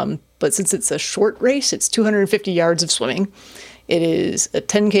stuff. But since it's a short race, it's 250 yards of swimming. It is a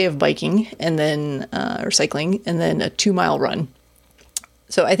 10K of biking, and then or cycling, and then a 2-mile run.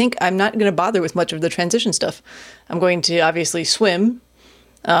 So I think I'm not going to bother with much of the transition stuff. I'm going to obviously swim.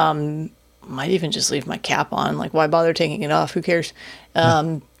 Might even just leave my cap on. Like, why bother taking it off? Who cares?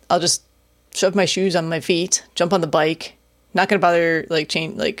 I'll just shove my shoes on my feet, jump on the bike. Not going to bother,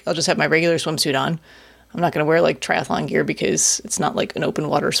 I'll just have my regular swimsuit on. I'm not going to wear, like, triathlon gear because it's not, like, an open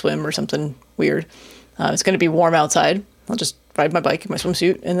water swim or something weird. It's going to be warm outside. I'll just ride my bike in my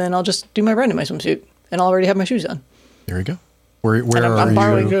swimsuit, and then I'll just do my run in my swimsuit. And I'll already have my shoes on. There you go. Where I'm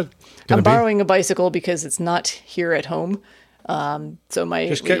are you? I'm borrowing a bicycle because it's not here at home. So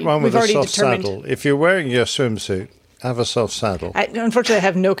just get one with a soft saddle. If you're wearing your swimsuit, have a soft saddle. Unfortunately, I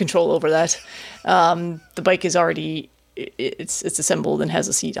have no control over that. The bike is already it's assembled and has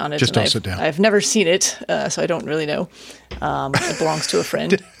a seat on it. Just don't sit down. I've never seen it, so I don't really know. It belongs to a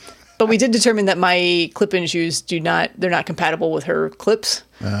friend. But we did determine that my clip-in shoes they're not compatible with her clips.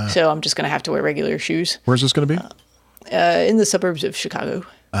 So I'm just going to have to wear regular shoes. Where's this going to be? In the suburbs of Chicago.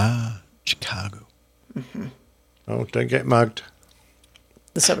 Chicago. Mm-hmm. Oh, don't get mugged.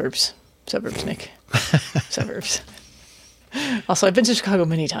 The suburbs, Nick. Suburbs. Also, I've been to Chicago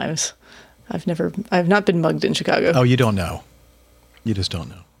many times. I've not been mugged in Chicago. Oh, you don't know. You just don't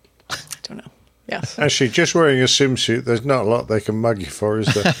know. I don't know. Yes. Actually, just wearing a swimsuit, there's not a lot they can mug you for, is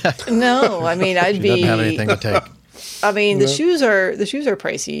there? No, I mean, I'd She be. doesn't have anything to take. I mean, No. the shoes are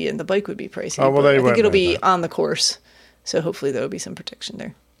pricey, and the bike would be pricey. Oh, well, but they I think won't it'll know be that. on the course, so hopefully there will be some protection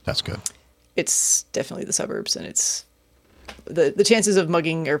there. That's good. It's definitely the suburbs, and it's the chances of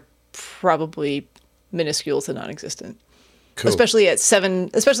mugging are probably minuscule to non-existent. Cool. Especially at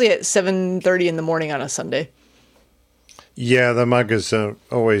 7:30 in the morning on a Sunday. Yeah, the muggers are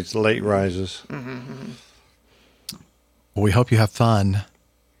always late risers. Well, we hope you have fun.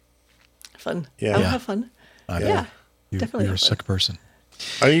 Fun. Yeah. I'll Yeah. have fun. I Yeah, know. definitely. You're a sick person.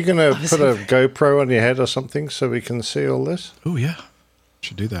 Are you going to put a GoPro on your head or something so we can see all this? Oh, yeah.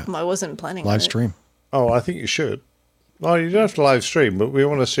 Should do that. I wasn't planning on Live it. stream. Oh, I think you should. Well, you don't have to live stream, but we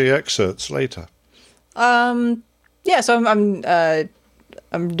want to see excerpts later. Yeah, so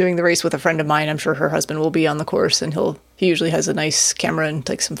I'm doing the race with a friend of mine. I'm sure her husband will be on the course, and he usually has a nice camera and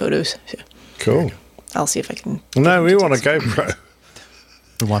takes some photos. So Cool. I'll see if I can. No, we want a GoPro.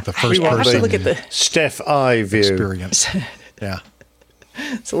 We want the We first have to person look at the. Steph I view. experience. Yeah.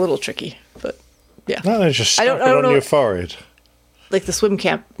 It's a little tricky, but yeah. No, just I stuck don't it on know. your forehead. Like the swim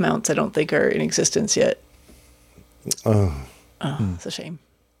camp mounts, I don't think are in existence yet. Oh, It's a shame.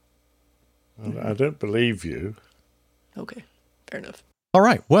 I don't believe you. Okay, fair enough. All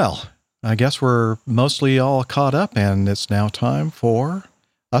right. Well, I guess we're mostly all caught up, and it's now time for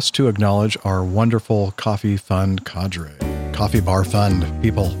us to acknowledge our wonderful Coffee Fund cadre. Coffee Bar Fund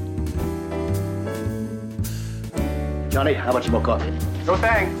people. Johnny, how much more coffee? No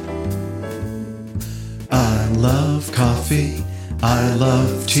thanks. I love coffee. I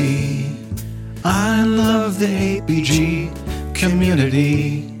love tea. I love the APG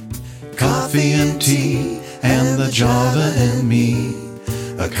community. Coffee and tea and the Java and me.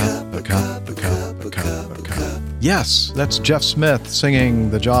 A cup, a cup, a cup, a cup, a cup. Yes, that's Jeff Smith singing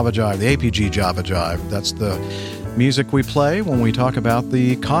the Java Jive, the APG Java Jive. That's the music we play when we talk about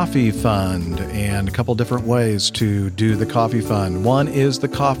the Coffee Fund, and a couple different ways to do the Coffee Fund. One is the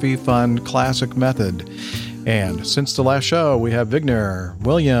Coffee Fund Classic Method. And since the last show, we have Vigner,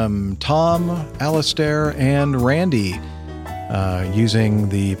 William, Tom, Alistair, and Randy using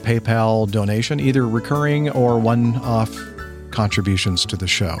the PayPal donation, either recurring or one-off contributions to the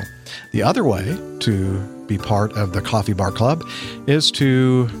show. The other way to be part of the Coffee Bar Club is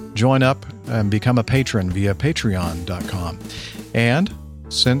to join up and become a patron via patreon.com. And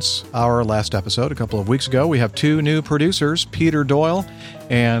since our last episode a couple of weeks ago, we have two new producers, Peter Doyle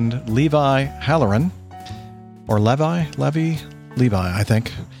and Levi Halloran. Or Levi, I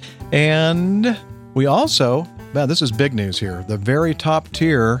think. And we also, man, this is big news here. The very top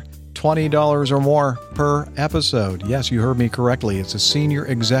tier, $20 or more per episode. Yes, you heard me correctly. It's a senior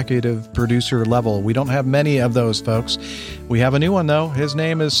executive producer level. We don't have many of those folks. We have a new one, though. His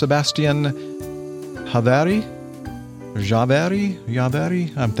name is Sebastian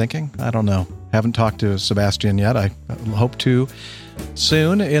Javeri, I'm thinking. I don't know. Haven't talked to Sebastian yet. I hope to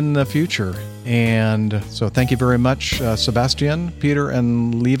soon in the future. And so thank you very much, Sebastian, Peter,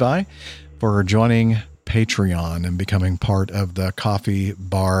 and Levi, for joining Patreon and becoming part of the Coffee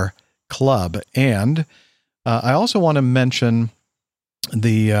Bar Club. And I also want to mention I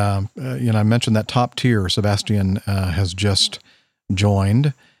mentioned that top tier Sebastian has just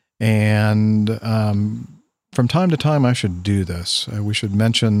joined. And from time to time, I should do this. We should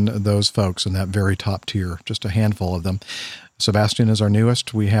mention those folks in that very top tier, just a handful of them. Sebastian is our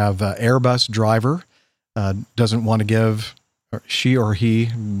newest. We have Airbus driver, doesn't want to give, or she or he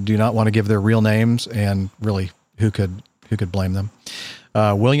do not want to give their real names, and really, who could blame them?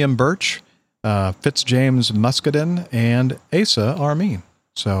 William Birch, Fitzjames Muscadin, and Asa Armin.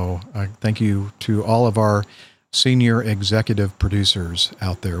 So thank you to all of our senior executive producers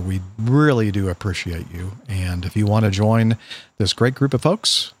out there. We really do appreciate you. And if you want to join this great group of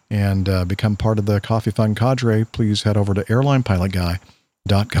folks and become part of the Coffee Fund cadre, please head over to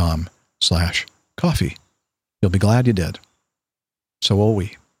airlinepilotguy.com/coffee. You'll be glad you did. So will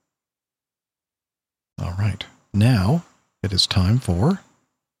we. All right. Now it is time for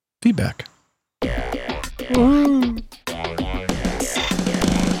feedback.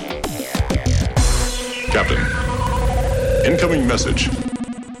 Captain, incoming message.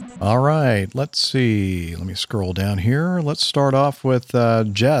 All right, let's see. Let me scroll down here. Let's start off with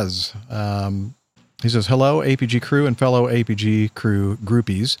Jez. He says, hello, APG crew and fellow APG crew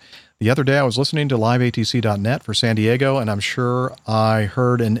groupies. The other day I was listening to liveatc.net for San Diego, and I'm sure I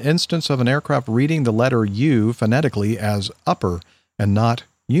heard an instance of an aircraft reading the letter U phonetically as upper and not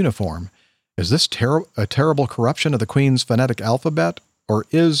uniform. Is this a terrible corruption of the Queen's phonetic alphabet, or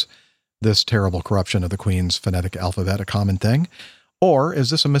is this terrible corruption of the Queen's phonetic alphabet a common thing? Or is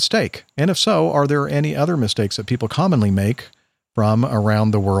this a mistake? And if so, are there any other mistakes that people commonly make from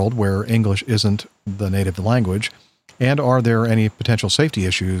around the world where English isn't the native language? And are there any potential safety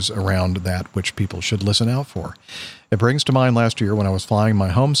issues around that which people should listen out for? It brings to mind last year when I was flying my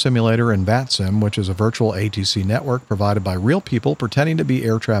home simulator in VATSIM, which is a virtual ATC network provided by real people pretending to be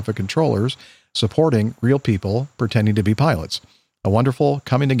air traffic controllers, supporting real people pretending to be pilots. A wonderful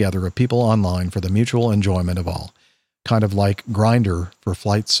coming together of people online for the mutual enjoyment of all. Kind of like Grindr for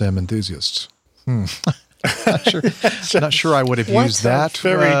flight sim enthusiasts. Not sure I would have used that.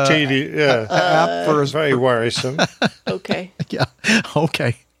 Very tedious. Yeah. App for very worrisome. Okay. Yeah.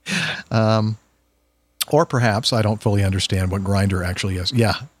 Okay. Or perhaps I don't fully understand what Grindr actually is.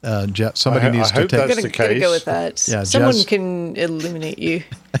 Yeah. Somebody needs to take. I'm gonna go with that. Yeah, someone Jez, can eliminate you.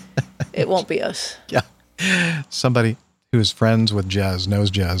 It won't be us. Yeah. Somebody who is friends with Jez,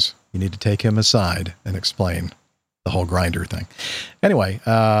 knows Jez. You need to take him aside and explain the whole Grindr thing. Anyway,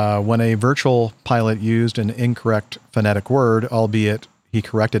 when a virtual pilot used an incorrect phonetic word, albeit he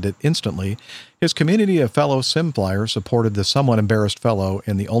corrected it instantly, his community of fellow sim flyers supported the somewhat embarrassed fellow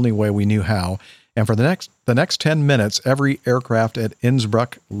in the only way we knew how. And for the next 10 minutes, every aircraft at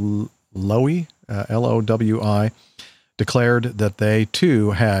Innsbruck Lowy, Lowi, declared that they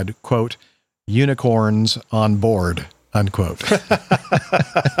too had, quote, unicorns on board, unquote.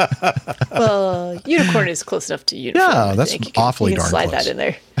 Well, unicorn is close enough to unicorn. Yeah, that's awfully darn slide close. that in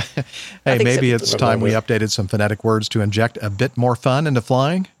there. Hey, maybe it's time we updated some phonetic words to inject a bit more fun into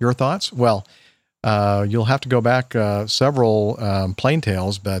flying. Your thoughts? Well, you'll have to go back several plane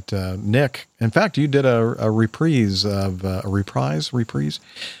tales, but Nick, in fact, you did a reprise of the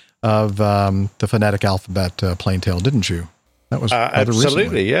phonetic alphabet plane tale, didn't you? That was absolutely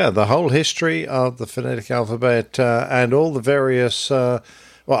recently. Yeah. The whole history of the phonetic alphabet and all the various, a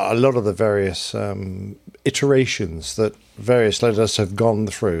lot of the various iterations that various letters have gone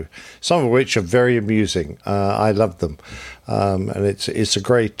through. Some of which are very amusing. I love them, and it's a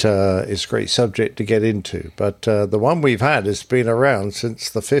great subject to get into. But the one we've had has been around since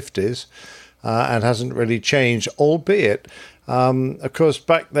the 50s and hasn't really changed, albeit. Of course,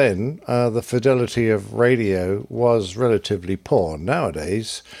 back then, the fidelity of radio was relatively poor.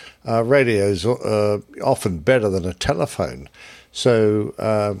 Nowadays, radio is often better than a telephone. So,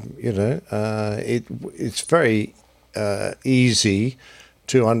 it's very easy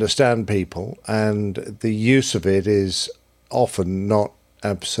to understand people, and the use of it is often not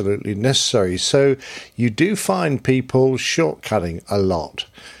absolutely necessary. So you do find people shortcutting a lot.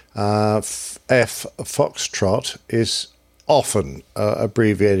 F Foxtrot is often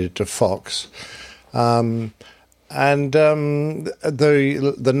abbreviated to Fox, and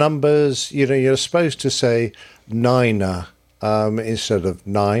the numbers. You're supposed to say niner instead of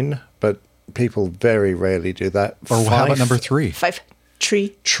nine, but people very rarely do that. Or how about number 3? 5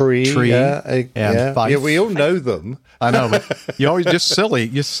 tree. Yeah, and five. Yeah, we all know them. I know, but you always just silly.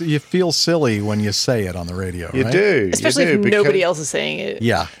 You feel silly when you say it on the radio. You right? do, especially if nobody else is saying it.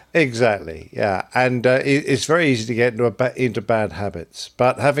 Yeah, exactly. Yeah, and it's very easy to get into bad habits.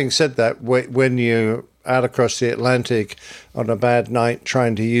 But having said that, when you're out across the Atlantic on a bad night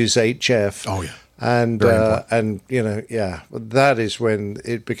trying to use HF, oh yeah, and that is when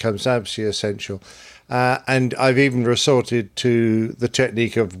it becomes absolutely essential. And I've even resorted to the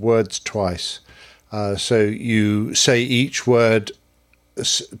technique of words twice. So you say each word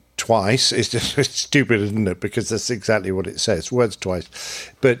twice. It's just stupid, isn't it? Because that's exactly what it says, words twice.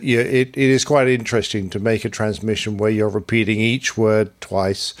 But yeah, it is quite interesting to make a transmission where you're repeating each word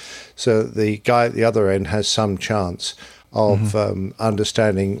twice, so the guy at the other end has some chance of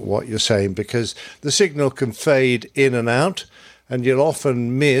understanding what you're saying, because the signal can fade in and out, and you'll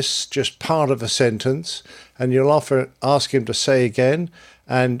often miss just part of a sentence, and you'll often ask him to say again.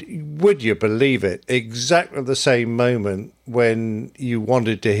 And would you believe it, exactly the same moment when you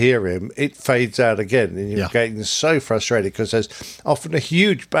wanted to hear him, it fades out again. And you're getting so frustrated because there's often a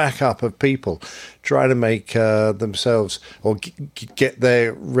huge backup of people trying to make themselves or get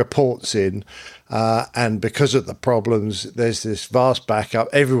their reports in. And because of the problems, there's this vast backup.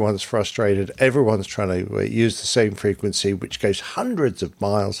 Everyone's frustrated. Everyone's trying to use the same frequency, which goes hundreds of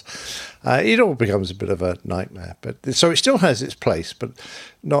miles. It all becomes a bit of a nightmare. But so it still has its place, but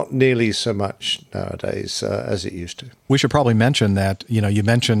not nearly so much nowadays as it used to. We should probably mention that, you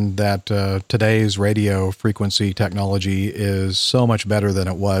mentioned that today's radio frequency technology is so much better than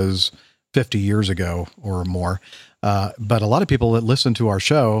it was 50 years ago or more. But a lot of people that listen to our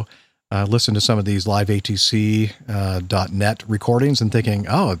show listen to some of these live ATC.net recordings and thinking,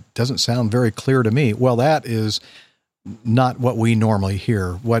 oh, it doesn't sound very clear to me. Well, that is not what we normally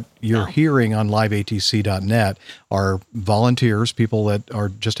hear. What you're hearing on liveatc.net are volunteers, people that are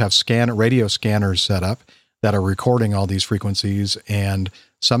just have radio scanners set up that are recording all these frequencies, and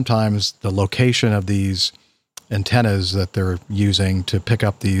sometimes the location of these antennas that they're using to pick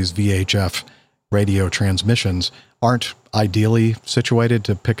up these VHF radio transmissions aren't ideally situated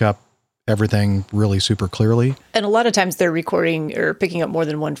to pick up everything really super clearly. And a lot of times they're recording or picking up more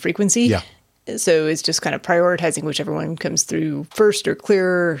than one frequency. Yeah. So it's just kind of prioritizing whichever one comes through first or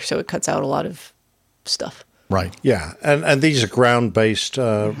clearer, so it cuts out a lot of stuff. Right. Yeah, and these are ground-based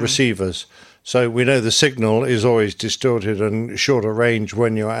receivers. So we know the signal is always distorted and shorter range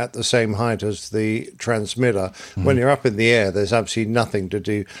when you're at the same height as the transmitter. When you're up in the air, there's absolutely nothing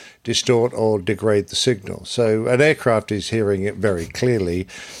to distort or degrade the signal. So an aircraft is hearing it very clearly,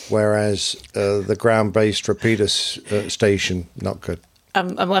 whereas the ground-based repeater station, not good.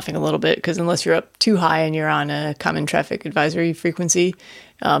 I'm laughing a little bit because unless you're up too high and you're on a common traffic advisory frequency,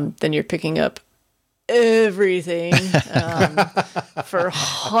 then you're picking up everything for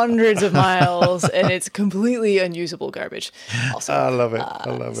hundreds of miles, and it's completely unusable garbage. Also, I love it. I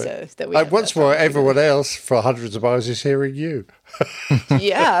love it. That What's more, everyone else for hundreds of miles is hearing you.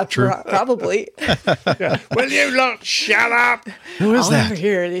 Yeah, probably. Yeah. Will you lot shut up? Who is I'll that? never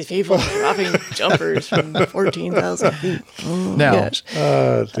hear these people dropping jumpers from 14,000 feet. Oh, Now, gosh.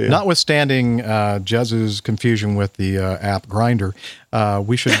 notwithstanding Jez's confusion with the app Grindr,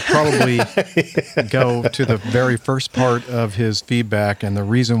 we should probably go to the very first part of his feedback and the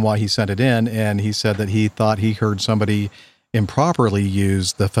reason why he sent it in. And he said that he thought he heard somebody improperly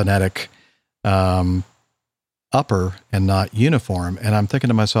use the phonetic upper and not uniform. And I'm thinking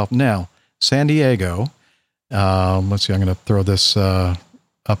to myself, now, San Diego, let's see, I'm going to throw this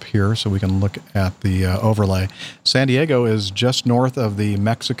up here so we can look at the overlay. San Diego is just north of the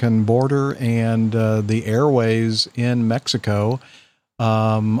Mexican border, and the airways in Mexico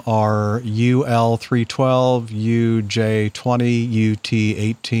are UL312, UJ20,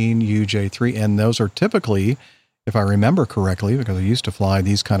 UT18, UJ3, and those are typically, if I remember correctly, because I used to fly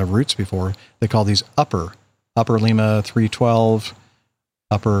these kind of routes before, they call these Upper Lima 312,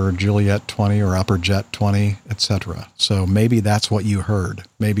 Upper Juliet 20, or Upper Jet 20, etc. So maybe that's what you heard.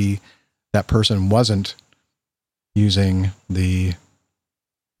 Maybe that person wasn't using the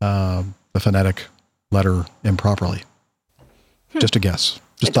phonetic letter improperly. Just a guess.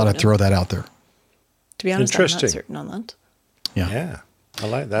 Just thought I'd throw that out there. To be honest, I'm not certain on that. Yeah. I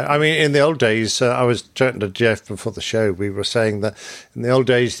like that. I mean, in the old days, I was chatting to Jeff before the show. We were saying that in the old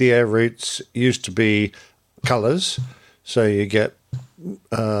days, the air routes used to be colours. So you get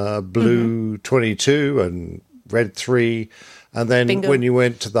blue 22 and red 3. And then when you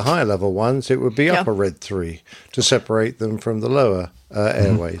went to the higher level ones, it would be upper red 3 to separate them from the lower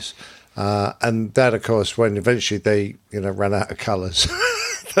airways. And that, of course, when eventually they, ran out of colours,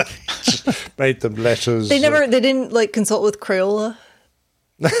 they just made them letters. They didn't consult with Crayola.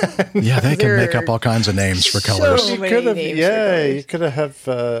 Yeah, they can make up all kinds of names for colors. So many names for colors. You could have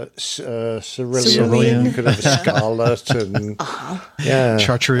cerulean, you could have scarlet, and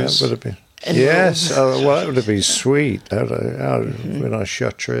chartreuse. That would have been. Yes, that would have been sweet. When I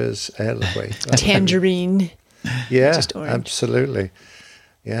chartreuse, tangerine. Yeah, absolutely.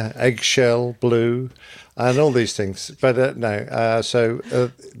 Yeah, eggshell, blue, and all these things. But no, so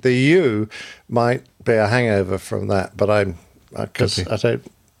the U might be a hangover from that. But I don't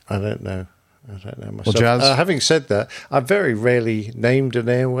know. I don't know myself. Well, Jazz, having said that, I very rarely named an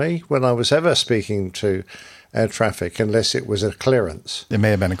airway when I was ever speaking to air traffic, unless it was a clearance. It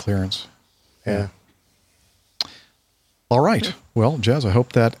may have been a clearance. Yeah. All right. Well, Jazz, I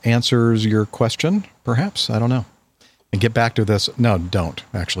hope that answers your question, perhaps. I don't know. And get back to this. No, don't,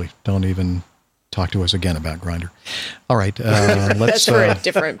 actually. Don't even talk to us again about Grindr. All right. Let's, that's for a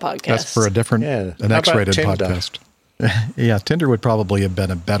different podcast. That's for a different, an X-rated podcast. Yeah, Tinder would probably have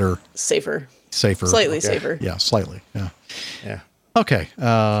been a better... Safer. Slightly safer. Yeah, slightly. Yeah. Yeah. Okay.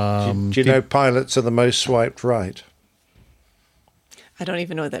 Do you know pilots are the most swiped right? I don't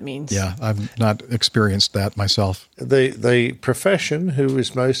even know what that means. Yeah, I've not experienced that myself. The profession who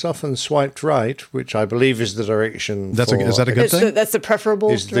is most often swiped right, which I believe is the direction. Is that a good thing? That's the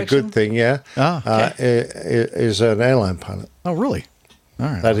preferable is direction? the good thing, yeah. Is an airline pilot. Oh, really? All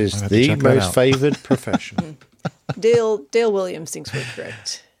right. That is the most favoured profession. Dale Williams thinks we're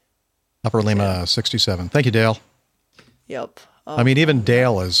correct. Upper Lima 67. Thank you, Dale. Yep. I mean, even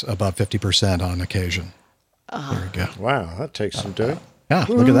Dale is above 50% on occasion. There you go. Wow, that takes some doing. Yeah,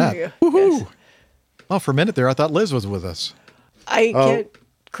 look at that. Woohoo! Yes. Oh, for a minute there, I thought Liz was with us. I can't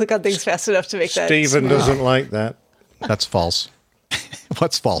click on things fast enough to make that. Stephen doesn't like that. That's false.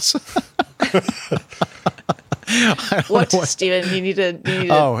 What's false? What, Stephen? You need a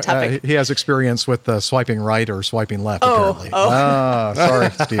topic. He has experience with swiping right or swiping left, apparently. Oh. Sorry,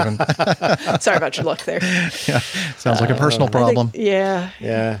 Stephen. Sorry about your luck there. Yeah, sounds like a personal problem.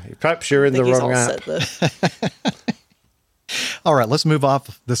 Yeah, perhaps you're in the wrong app. All right, let's move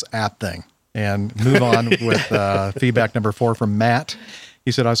off this app thing and move on with feedback number 4 from Matt.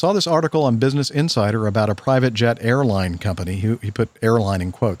 He said, I saw this article on Business Insider about a private jet airline company. He put airline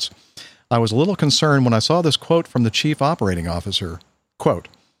in quotes. I was a little concerned when I saw this quote from the chief operating officer. Quote,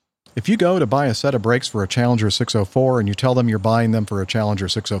 if you go to buy a set of brakes for a Challenger 604 and you tell them you're buying them for a Challenger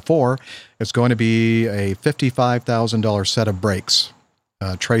 604, it's going to be a $55,000 set of brakes.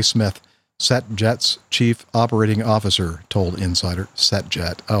 Trey Smith, SetJet's chief operating officer, told Insider.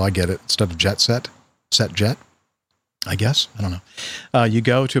 SetJet. Oh, I get it. Instead of jet set, SetJet, I guess. I don't know. You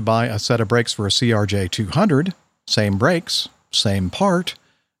go to buy a set of brakes for a CRJ 200, same brakes, same part,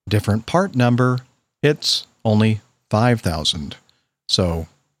 different part number. It's only $5,000. So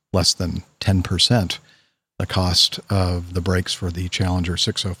less than 10% the cost of the brakes for the Challenger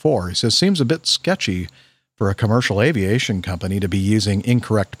 604. He says, seems a bit sketchy for a commercial aviation company to be using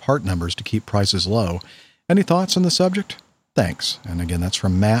incorrect part numbers to keep prices low. Any thoughts on the subject? Thanks. And again, that's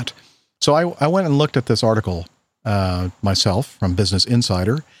from Matt. So I went and looked at this article myself from Business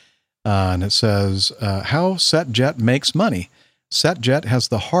Insider, and it says, how SetJet makes money. SetJet has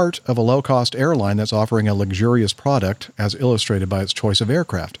the heart of a low-cost airline that's offering a luxurious product as illustrated by its choice of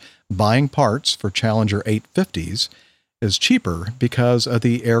aircraft. Buying parts for Challenger 850s is cheaper because of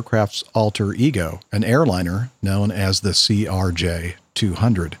the aircraft's alter ego, an airliner known as the CRJ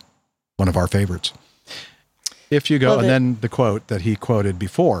 200, one of our favorites. If you go, and then the quote that he quoted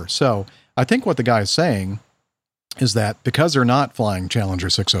before. So I think what the guy is saying is that because they're not flying Challenger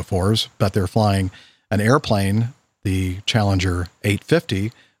 604s, but they're flying an airplane, the Challenger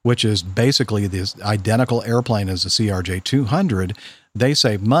 850, which is basically this identical airplane as the CRJ 200, they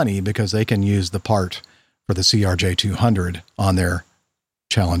save money because they can use the part for the CRJ 200 on their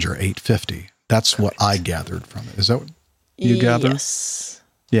Challenger 850. That's what I gathered from it. Is that what you gathered? Yes.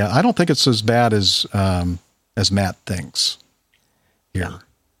 Yeah, I don't think it's as bad as Matt thinks here.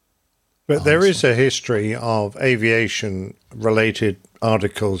 But there is a history of aviation-related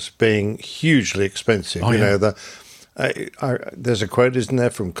articles being hugely expensive. Oh, you yeah. know, there's a quote, isn't there,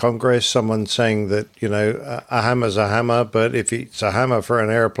 from Congress, someone saying that, you know, a hammer's a hammer, but if it's a hammer for an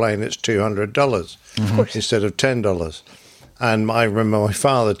airplane, it's $200 instead of $10. And I remember my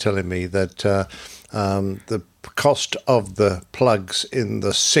father telling me that the cost of the plugs in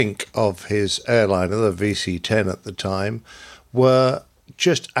the sink of his airliner, the VC-10 at the time, were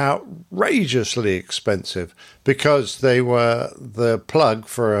just outrageously expensive because they were the plug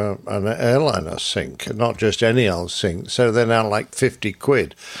for an airliner sink, not just any old sink. So they're now like 50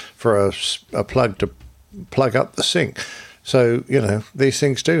 quid for a plug to plug up the sink. So, you know, these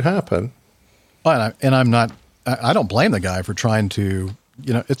things do happen. Well, and I don't blame the guy for trying to,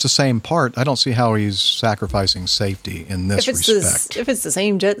 you know, it's the same part. I don't see how he's sacrificing safety in this respect. If it's the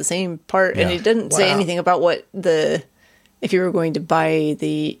same jet, the same part, and it didn't say anything about what if you were going to buy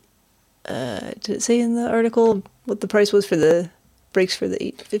the, did it say in the article what the price was for the brakes for the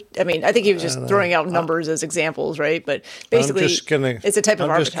 850? I mean, I think he was just throwing out numbers as examples, right? But basically, it's a type of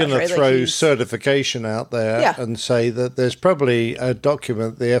arbitrage, I'm just going to throw certification out there and say that there's probably a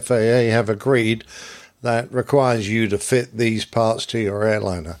document the FAA have agreed that requires you to fit these parts to your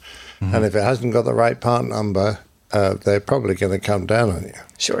airliner. Mm-hmm. And if it hasn't got the right part number, they're probably going to come down on you.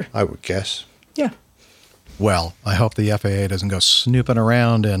 Sure. I would guess. Yeah. Well, I hope the FAA doesn't go snooping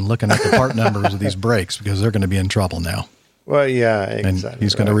around and looking at the part numbers of these brakes because they're going to be in trouble now. Well, yeah, exactly. And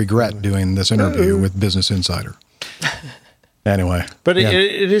he's going to regret doing this interview with Business Insider. Anyway. But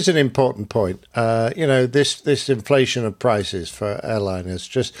it is an important point. You know, this inflation of prices for airliners,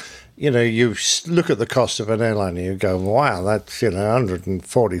 just, you know, you look at the cost of an airliner, you go, wow, that's, you know,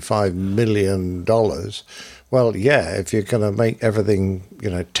 $145 million. Well, yeah, if you're going to make everything, you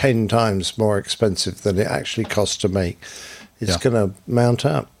know, 10 times more expensive than it actually costs to make, it's going to mount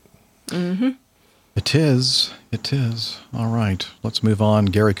up. Mm-hmm. It is. All right. Let's move on.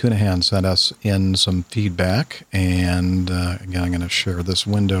 Gary Cunahan sent us in some feedback, and again, I'm going to share this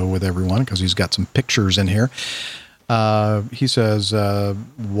window with everyone because he's got some pictures in here. He says,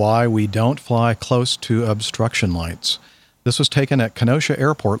 why we don't fly close to obstruction lights. This was taken at Kenosha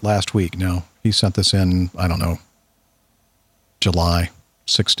Airport last week. Now, he sent this in, I don't know, July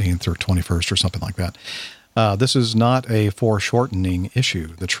 16th or 21st or something like that. This is not a foreshortening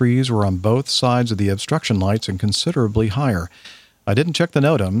issue. The trees were on both sides of the obstruction lights and considerably higher. I didn't check the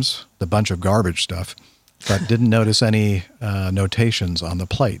NOTAMs, the bunch of garbage stuff, but didn't notice any notations on the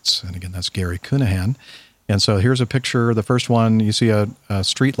plates. And again, that's Gary Cunahan. And so here's a picture. The first one, you see a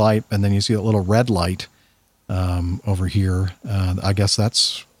street light, and then you see a little red light over here. I guess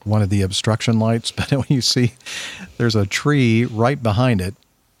that's one of the obstruction lights. But when you see there's a tree right behind it,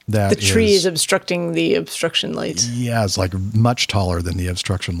 the tree is obstructing the obstruction lights. Yeah, it's like much taller than the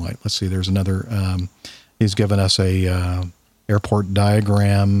obstruction light. Let's see. There's another. He's given us a airport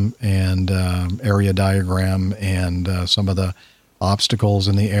diagram and area diagram and some of the obstacles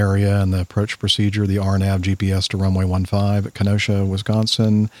in the area and the approach procedure, the RNAV GPS to runway 15 at Kenosha,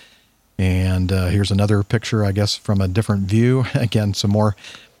 Wisconsin. And here's another picture, I guess, from a different view. Again, some more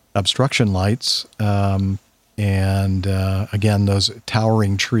obstruction lights. And again, those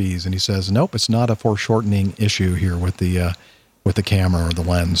towering trees. And he says, nope, it's not a foreshortening issue here with the camera or the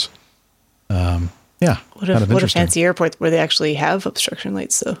lens. Yeah. What a fancy airport where they actually have obstruction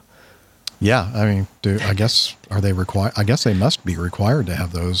lights, though. Yeah. I mean, are they required? I guess they must be required to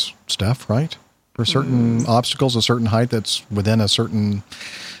have those stuff, right? For certain obstacles, a certain height that's within a certain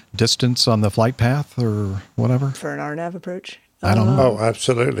distance on the flight path or whatever. For an RNAV approach? I don't know. Oh,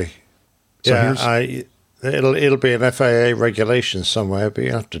 absolutely. So yeah, it'll be an FAA regulation somewhere, but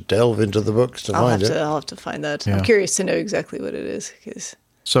you have to delve into the books to find it. I'll have to find that. Yeah. I'm curious to know exactly what it is.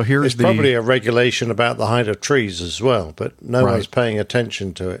 So here's probably a regulation about the height of trees as well, but no one's paying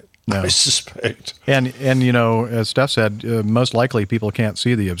attention to it, I suspect. And you know, as Steph said, most likely people can't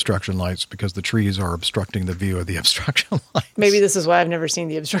see the obstruction lights because the trees are obstructing the view of the obstruction lights. Maybe this is why I've never seen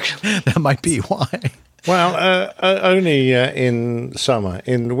the obstruction lights. That might be why. Well, only in summer.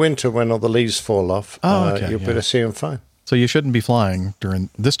 In winter, when all the leaves fall off, you'll be able to see them fine. So you shouldn't be flying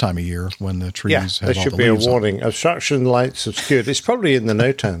during this time of year when the trees have all the leaves. There should be a warning. Obstruction lights obscured. It's probably in the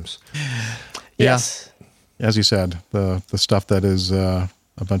NOTAMs. Yes. Yeah. As you said, the stuff that is a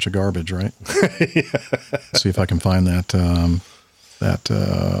bunch of garbage, right? Yeah. See if I can find that.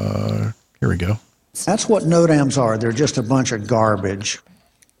 Here we go. That's what NOTAMs are. They're just a bunch of garbage.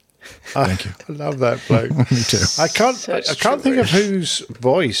 Thank you. I love that bloke. Me too. I can't think of whose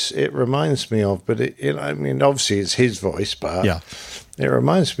voice it reminds me of, but I mean, obviously it's his voice, but it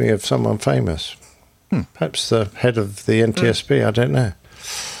reminds me of someone famous. Perhaps the head of the NTSB. I don't know.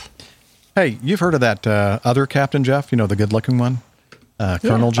 Hey, you've heard of that other Captain Jeff? You know, the good-looking one,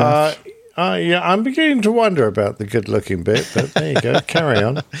 Colonel Jeff. Yeah, I'm beginning to wonder about the good-looking bit, but there you go. Carry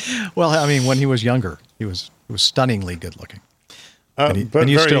on. Well, I mean, when he was younger, he was stunningly good-looking. But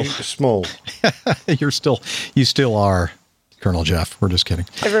you very small. You still are, Colonel Jeff. We're just kidding.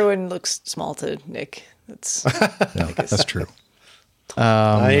 Everyone looks small to Nick. That's true.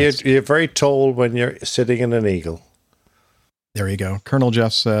 You're very tall when you're sitting in an eagle. There you go. Colonel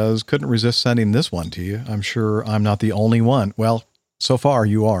Jeff says, couldn't resist sending this one to you. I'm sure I'm not the only one. Well, so far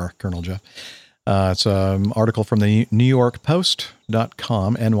you are, Colonel Jeff. It's an article from the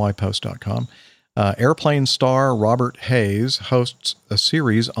NewYorkPost.com, NYPost.com. Airplane star Robert Hayes hosts a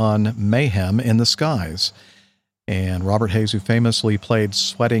series on mayhem in the skies. And Robert Hayes, who famously played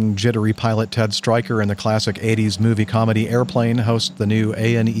sweating, jittery pilot Ted Stryker in the classic 80s movie comedy Airplane, hosts the new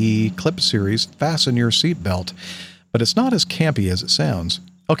A&E clip series, Fasten Your Seatbelt. But it's not as campy as it sounds.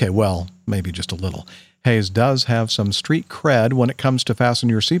 Okay, well, maybe just a little. Hayes does have some street cred when it comes to Fasten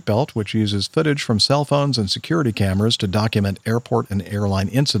Your Seatbelt, which uses footage from cell phones and security cameras to document airport and airline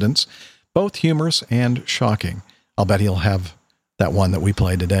incidents, both humorous and shocking. I'll bet he'll have that one that we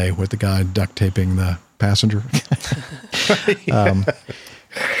played today with the guy duct taping the passenger.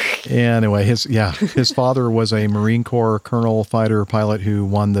 Anyway, his father was a Marine Corps Colonel fighter pilot who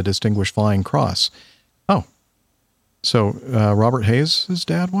won the Distinguished Flying Cross. Oh, so Robert Hayes' his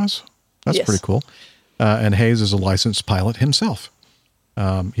dad was? That's pretty cool. And Hayes is a licensed pilot himself.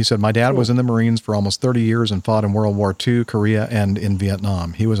 He said, my dad was in the Marines for almost 30 years and fought in World War II, Korea, and in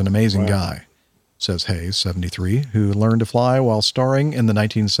Vietnam. He was an amazing guy, says Hayes, 73, who learned to fly while starring in the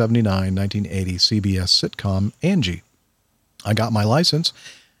 1979-1980 CBS sitcom Angie. I got my license,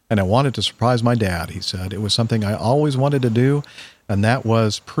 and I wanted to surprise my dad, he said. It was something I always wanted to do, and that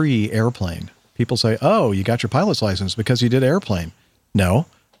was pre-airplane. People say, oh, you got your pilot's license because you did Airplane. No,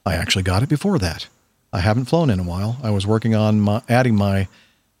 I actually got it before that. I haven't flown in a while. I was working on adding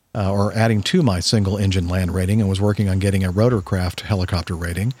to my single engine land rating and was working on getting a rotorcraft helicopter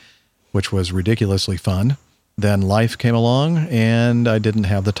rating, which was ridiculously fun. Then life came along and I didn't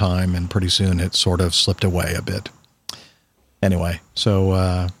have the time, and pretty soon it sort of slipped away a bit. Anyway, so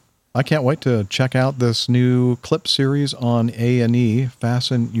I can't wait to check out this new clip series on A&E,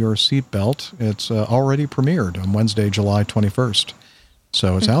 Fasten Your Seatbelt. It's already premiered on Wednesday, July 21st.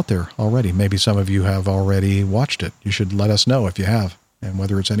 So it's out there already. Maybe some of you have already watched it. You should let us know if you have and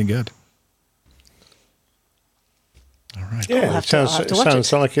whether it's any good. All right. Yeah, it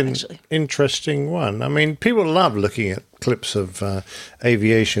sounds like an interesting one. I mean, people love looking at clips of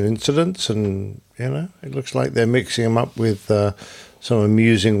aviation incidents, and, it looks like they're mixing them up with some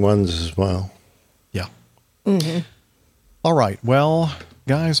amusing ones as well. Yeah. Mm-hmm. All right. Well,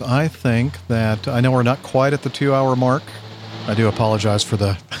 guys, I think that I know we're not quite at the 2-hour mark. I do apologize for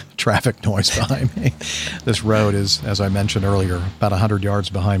the traffic noise behind me. This road is, as I mentioned earlier, about 100 yards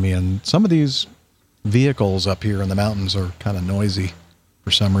behind me, and some of these vehicles up here in the mountains are kind of noisy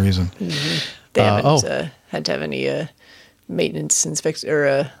for some reason. Mm-hmm. They haven't had to have any maintenance inspection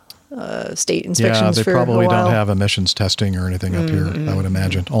or state inspections they for probably a while. don't have emissions testing or anything up here, I would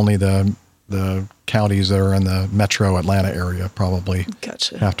imagine. Only the counties that are in the metro Atlanta area probably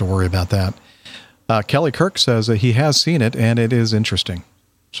have to worry about that. Kelly Kirk says that he has seen it, and it is interesting.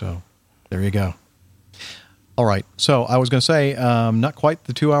 So there you go. All right. So I was going to say, not quite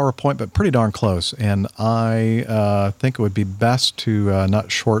the 2-hour point, but pretty darn close. And I think it would be best to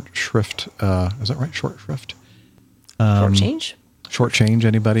not short shrift. Is that right? Short shrift? Shortchange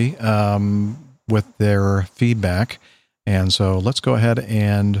anybody with their feedback. And so let's go ahead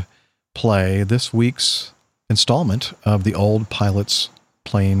and play this week's installment of the Old Pilot's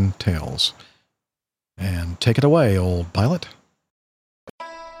Plain Tales. And take it away, old pilot.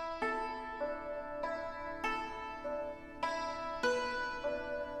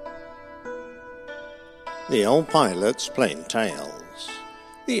 The Old Pilot's Plain Tales.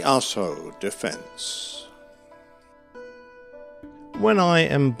 The Aso Defense. When I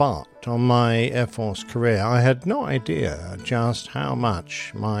embarked on my Air Force career, I had no idea just how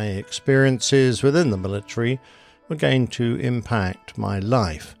much my experiences within the military were going to impact my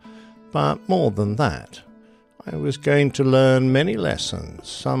life. But more than that, I was going to learn many lessons,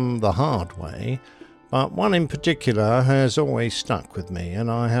 some the hard way, but one in particular has always stuck with me,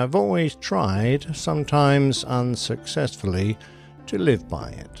 and I have always tried, sometimes unsuccessfully, to live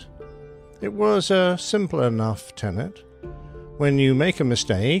by it. It was a simple enough tenet. When you make a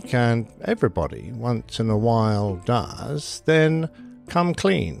mistake, and everybody once in a while does, then come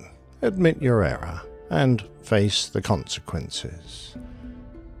clean, admit your error, and face the consequences.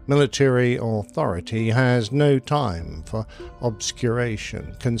 Military authority has no time for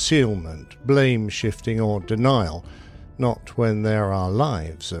obscuration, concealment, blame-shifting or denial, not when there are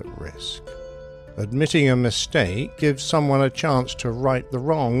lives at risk. Admitting a mistake gives someone a chance to right the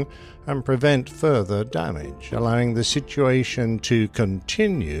wrong and prevent further damage. Allowing the situation to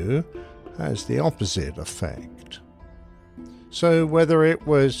continue has the opposite effect. So whether it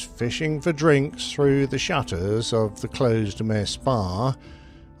was fishing for drinks through the shutters of the closed mess bar,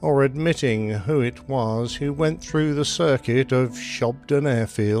 or admitting who it was who went through the circuit of Shobden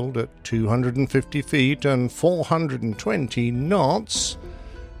Airfield at 250 feet and 420 knots,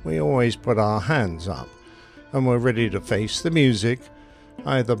 we always put our hands up and were ready to face the music,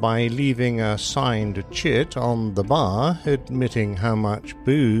 either by leaving a signed chit on the bar admitting how much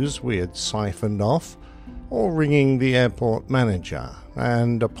booze we had siphoned off, or ringing the airport manager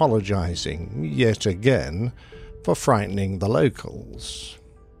and apologizing yet again for frightening the locals.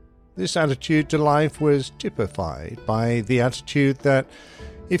 This attitude to life was typified by the attitude that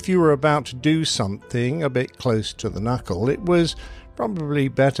if you were about to do something a bit close to the knuckle, it was probably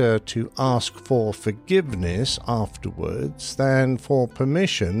better to ask for forgiveness afterwards than for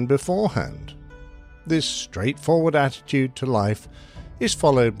permission beforehand. This straightforward attitude to life is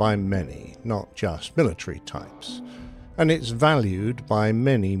followed by many, not just military types, and it's valued by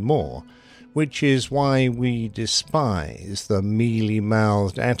many more, which is why we despise the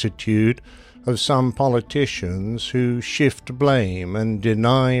mealy-mouthed attitude of some politicians who shift blame and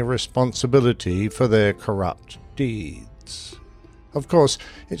deny responsibility for their corrupt deeds. Of course,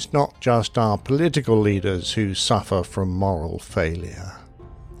 it's not just our political leaders who suffer from moral failure.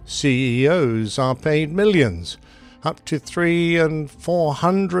 CEOs are paid millions, up to 300 and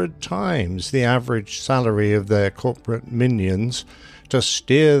 400 times the average salary of their corporate minions, to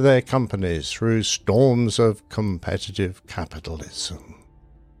steer their companies through storms of competitive capitalism.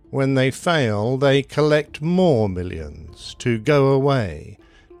 When they fail, they collect more millions to go away,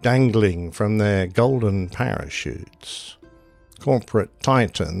 dangling from their golden parachutes. Corporate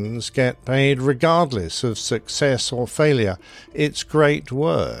titans get paid regardless of success or failure. It's great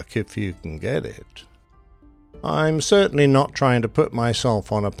work if you can get it. I'm certainly not trying to put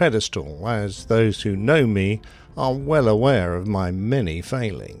myself on a pedestal, as those who know me are well aware of my many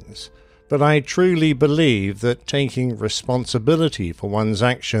failings, but I truly believe that taking responsibility for one's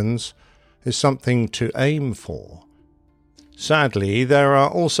actions is something to aim for. Sadly, there are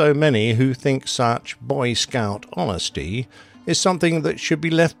also many who think such Boy Scout honesty is something that should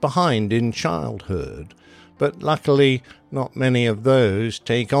be left behind in childhood, but luckily not many of those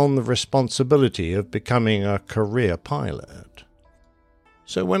take on the responsibility of becoming a career pilot.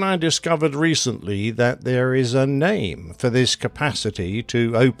 So when I discovered recently that there is a name for this capacity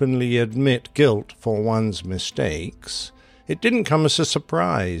to openly admit guilt for one's mistakes, it didn't come as a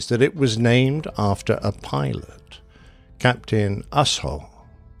surprise that it was named after a pilot, Captain Usho.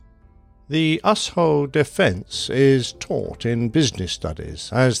 The Usho defense is taught in business studies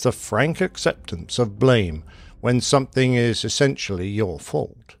as the frank acceptance of blame when something is essentially your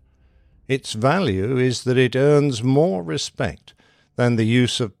fault. Its value is that it earns more respect than the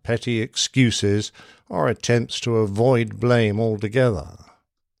use of petty excuses or attempts to avoid blame altogether.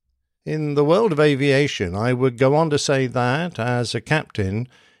 In the world of aviation, I would go on to say that, as a captain,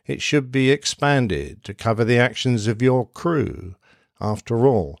 it should be expanded to cover the actions of your crew. After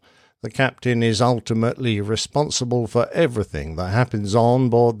all, the captain is ultimately responsible for everything that happens on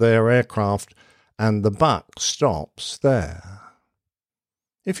board their aircraft, and the buck stops there.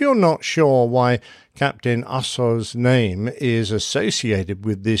 If you're not sure why Captain Usho's name is associated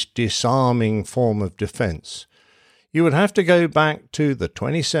with this disarming form of defense, you would have to go back to the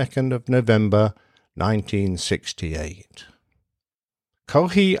 22nd of November, 1968.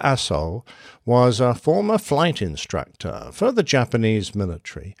 Kohi Usho was a former flight instructor for the Japanese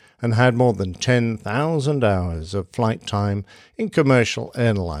military and had more than 10,000 hours of flight time in commercial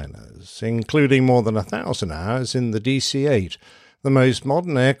airliners, including more than 1,000 hours in the DC-8, the most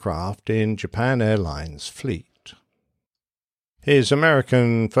modern aircraft in Japan Airlines' fleet. His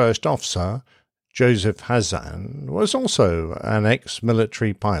American first officer, Joseph Hazan, was also an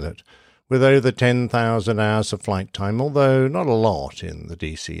ex-military pilot with over 10,000 hours of flight time, although not a lot in the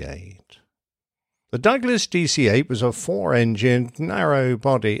DC-8. The Douglas DC-8 was a four-engined,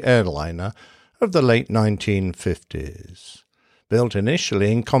 narrow-body airliner of the late 1950s, built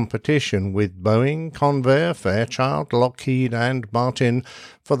initially in competition with Boeing, Convair, Fairchild, Lockheed, and Martin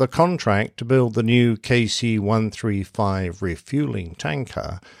for the contract to build the new KC-135 refueling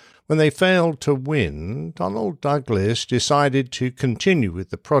tanker. When they failed to win, Donald Douglas decided to continue with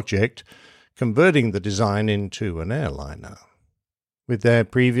the project, converting the design into an airliner. With their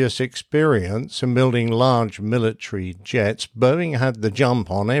previous experience in building large military jets, Boeing had the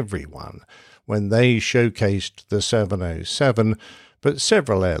jump on everyone when they showcased the 707, but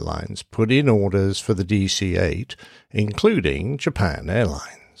several airlines put in orders for the DC-8, including Japan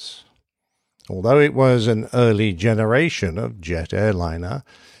Airlines. Although it was an early generation of jet airliner,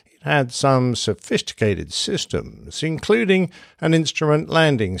 had some sophisticated systems, including an instrument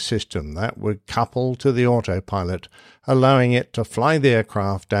landing system that would couple to the autopilot, allowing it to fly the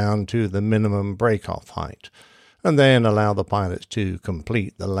aircraft down to the minimum break-off height, and then allow the pilots to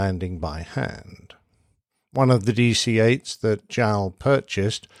complete the landing by hand. One of the DC-8s that JAL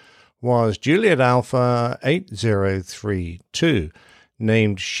purchased was Juliet Alpha 8032,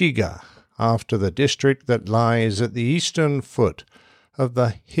 named Shiga, after the district that lies at the eastern foot of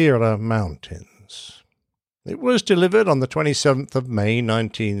the Hira Mountains. It was delivered on the 27th of May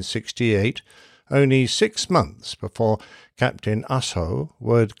 1968, only 6 months before Captain Usho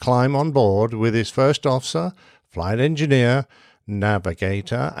would climb on board with his first officer, flight engineer,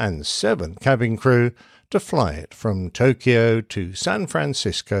 navigator, and 7 cabin crew to fly it from Tokyo to San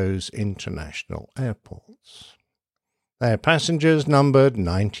Francisco's international airports. Their passengers numbered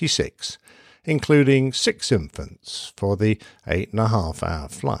 96, including 6 infants for the 8.5-hour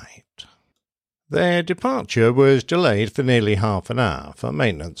flight. Their departure was delayed for nearly half an hour for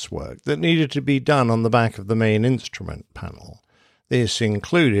maintenance work that needed to be done on the back of the main instrument panel. This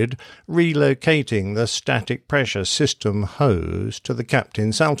included relocating the static pressure system hose to the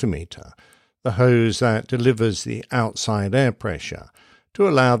captain's altimeter, the hose that delivers the outside air pressure, to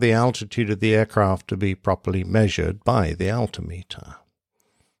allow the altitude of the aircraft to be properly measured by the altimeter.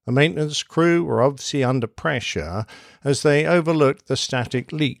 The maintenance crew were obviously under pressure as they overlooked the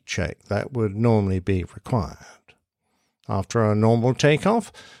static leak check that would normally be required. After a normal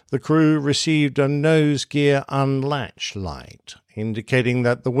takeoff, the crew received a nose gear unlatch light, indicating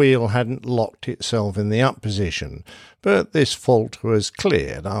that the wheel hadn't locked itself in the up position, but this fault was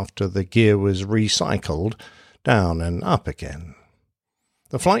cleared after the gear was recycled down and up again.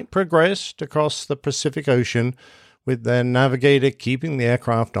 The flight progressed across the Pacific Ocean, with their navigator keeping the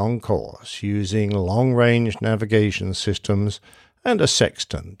aircraft on course using long-range navigation systems and a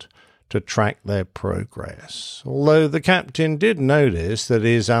sextant to track their progress, although the captain did notice that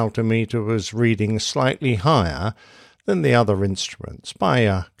his altimeter was reading slightly higher than the other instruments by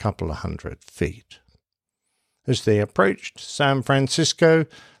a couple of 100 feet. As they approached San Francisco,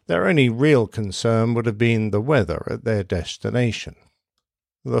 their only real concern would have been the weather at their destination.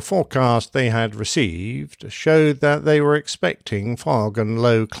 The forecast they had received showed that they were expecting fog and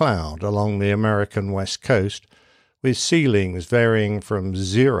low cloud along the American west coast, with ceilings varying from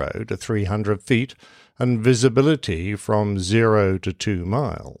 0 to 300 feet and visibility from 0 to 2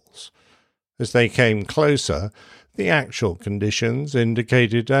 miles. As they came closer, the actual conditions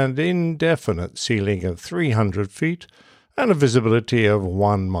indicated an indefinite ceiling of 300 feet and a visibility of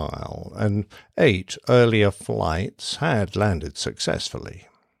 1 mile, and 8 earlier flights had landed successfully.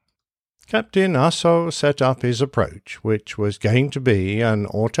 Captain Asso set up his approach, which was going to be an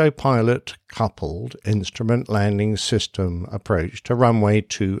autopilot-coupled instrument landing system approach to runway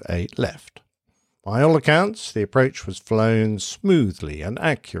 28 left. By all accounts, the approach was flown smoothly and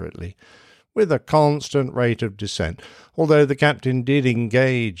accurately, with a constant rate of descent, although the captain did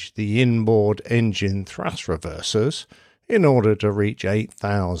engage the inboard engine thrust reversers in order to reach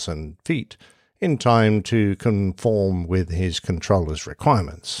 8,000 feet in time to conform with his controller's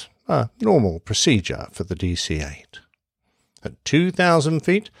requirements, a normal procedure for the DC-8. At 2,000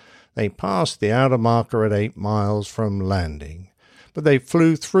 feet, they passed the outer marker at 8 miles from landing, but they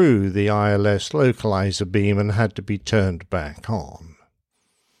flew through the ILS localizer beam and had to be turned back on.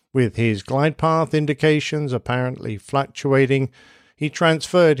 With his glide path indications apparently fluctuating, he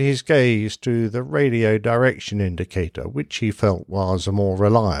transferred his gaze to the radio direction indicator, which he felt was a more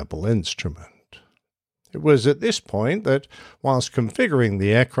reliable instrument. It was at this point that, whilst configuring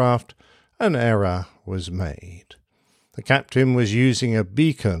the aircraft, an error was made. The captain was using a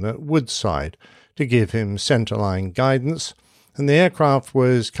beacon at Woodside to give him centerline guidance, and the aircraft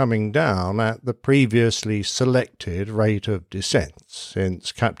was coming down at the previously selected rate of descent,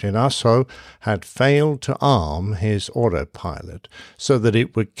 since Captain Asso had failed to arm his autopilot so that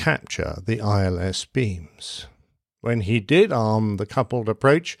it would capture the ILS beams. When he did arm the coupled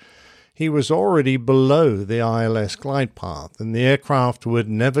approach, he was already below the ILS glide path, and the aircraft would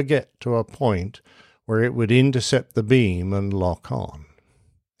never get to a point where it would intercept the beam and lock on.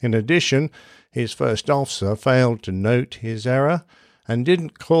 In addition, his first officer failed to note his error and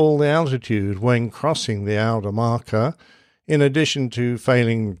didn't call the altitude when crossing the outer marker, in addition to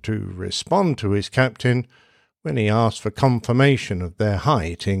failing to respond to his captain when he asked for confirmation of their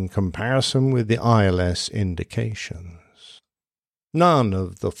height in comparison with the ILS indications. None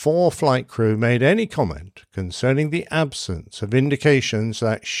of the 4 flight crew made any comment concerning the absence of indications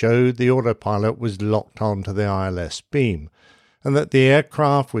that showed the autopilot was locked onto the ILS beam, and that the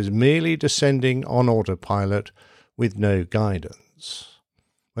aircraft was merely descending on autopilot with no guidance.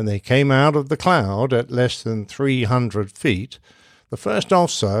 When they came out of the cloud at less than 300 feet, the first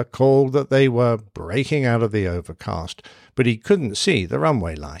officer called that they were breaking out of the overcast, but he couldn't see the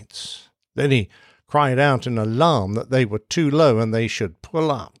runway lights. Then he cried out in alarm that they were too low and they should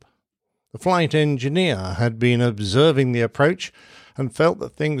pull up. The flight engineer had been observing the approach and felt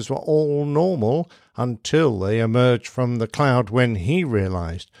that things were all normal until they emerged from the cloud, when he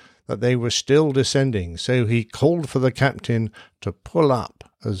realized that they were still descending, so he called for the captain to pull up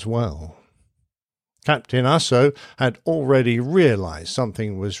as well. Captain Asso had already realized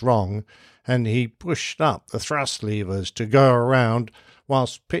something was wrong, and he pushed up the thrust levers to go around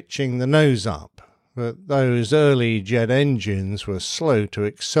whilst pitching the nose up. But those early jet engines were slow to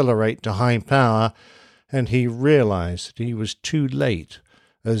accelerate to high power, and he realized that he was too late,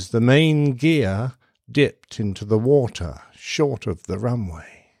 as the main gear dipped into the water short of the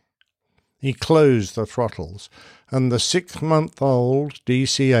runway. He closed the throttles, and the 6-month-old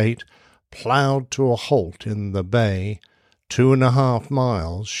DC-8 ploughed to a halt in the bay 2.5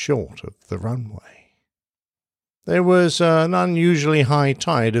 miles short of the runway. There was an unusually high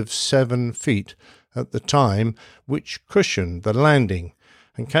tide of 7 feet at the time, which cushioned the landing,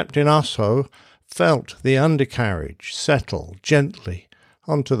 and Captain Asso felt the undercarriage settle gently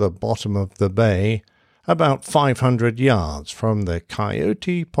onto the bottom of the bay, about 500 yards from the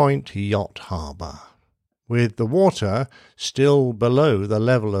Coyote Point Yacht Harbour, with the water still below the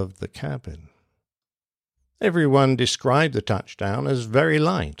level of the cabin. Everyone described the touchdown as very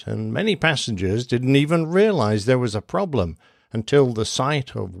light, and many passengers didn't even realize there was a problem until the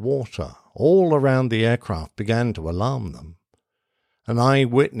sight of water all around the aircraft began to alarm them. An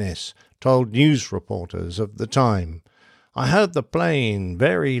eyewitness told news reporters of the time, "I heard the plane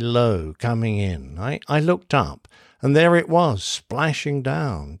very low coming in. I looked up, and there it was, splashing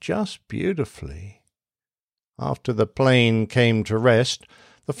down just beautifully." After the plane came to rest,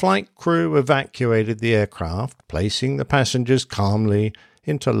 the flight crew evacuated the aircraft, placing the passengers calmly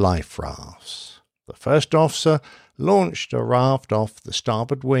into life rafts. The first officer launched a raft off the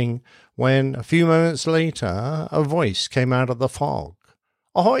starboard wing when, a few moments later, a voice came out of the fog.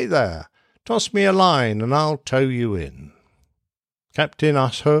 "Ahoy there! Toss me a line and I'll tow you in." Captain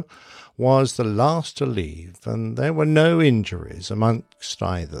Aso was the last to leave, and there were no injuries amongst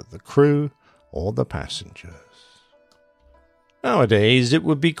either the crew or the passengers. Nowadays, it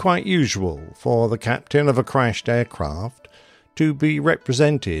would be quite usual for the captain of a crashed aircraft to be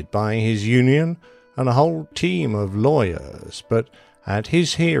represented by his union and a whole team of lawyers, but at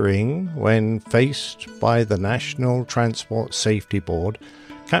his hearing, when faced by the National Transport Safety Board,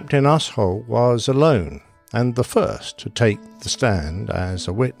 Captain Aso was alone and the first to take the stand as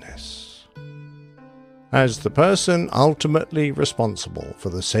a witness. As the person ultimately responsible for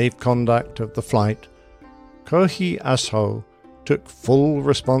the safe conduct of the flight, Kohi Aso took full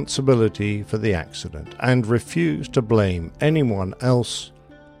responsibility for the accident and refused to blame anyone else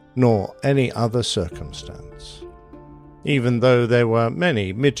nor any other circumstance, even though there were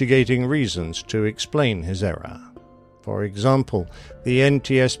many mitigating reasons to explain his error. For example, the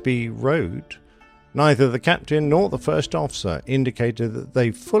NTSB wrote, neither the captain nor the first officer indicated that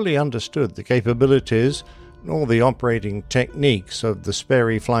they fully understood the capabilities nor the operating techniques of the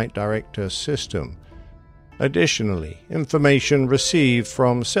Sperry Flight Director system. Additionally, information received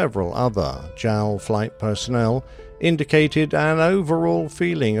from several other JAL flight personnel indicated an overall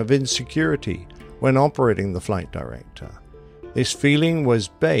feeling of insecurity when operating the flight director. This feeling was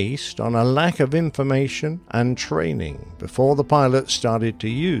based on a lack of information and training before the pilots started to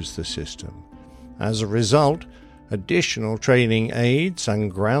use the system. As a result, additional training aids and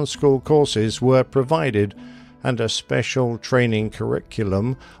ground school courses were provided, and a special training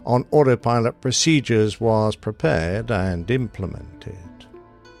curriculum on autopilot procedures was prepared and implemented.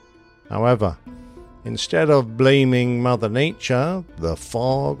 However, instead of blaming Mother Nature, the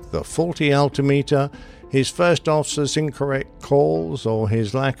fog, the faulty altimeter, his first officer's incorrect calls, or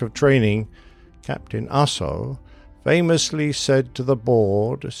his lack of training, Captain Aso famously said to the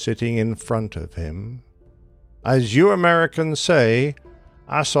board sitting in front of him, "As you Americans say,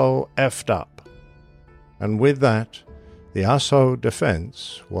 Aso effed up." And with that, the Aso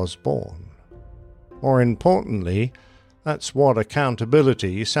defense was born. More importantly, that's what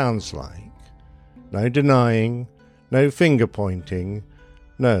accountability sounds like. No denying, no finger-pointing,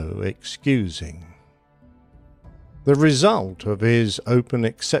 no excusing. The result of his open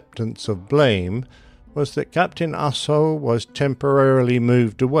acceptance of blame was that Captain Aso was temporarily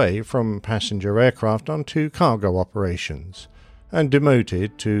moved away from passenger aircraft onto cargo operations and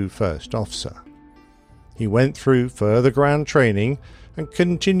demoted to first officer. He went through further ground training and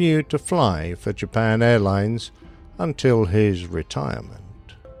continued to fly for Japan Airlines until his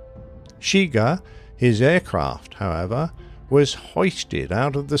retirement. Shiga, his aircraft, however, was hoisted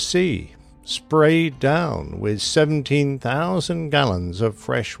out of the sea, sprayed down with 17,000 gallons of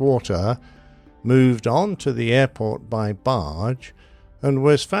fresh water, moved on to the airport by barge, and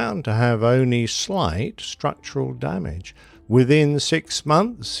was found to have only slight structural damage. Within 6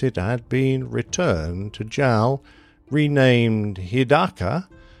 months, it had been returned to JAL, renamed Hidaka,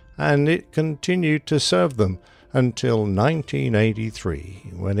 and it continued to serve them until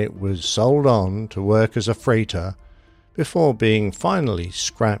 1983, when it was sold on to work as a freighter, before being finally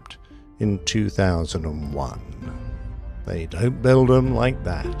scrapped in 2001. They don't build them like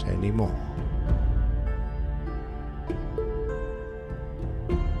that anymore.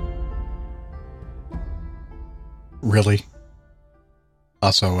 Really?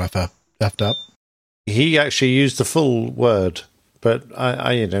 Aso effed up? He actually used the full word, but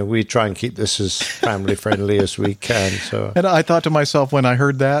we try and keep this as family friendly as we can. So, and I thought to myself when I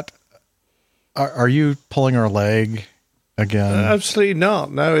heard that, are you pulling our leg again? Absolutely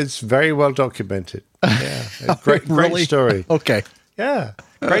not. No, it's very well documented. Yeah, great story. Okay. Yeah,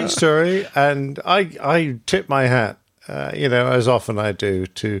 great story, and I tip my hat. As often I do,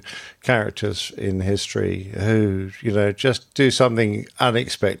 to characters in history who, just do something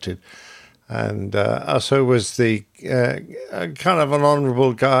unexpected. And Aso was the kind of an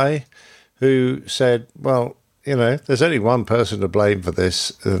honourable guy who said, well, there's only one person to blame for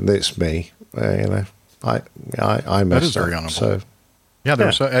this, and it's me. I messed that is very up. honourable. So, there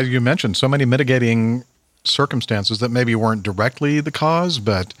were, as you mentioned, so many mitigating circumstances that maybe weren't directly the cause,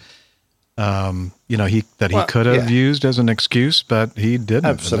 but he could have used as an excuse, but he didn't.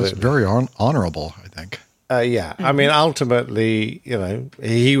 Absolutely. And that's very honorable, I think. I mean, ultimately,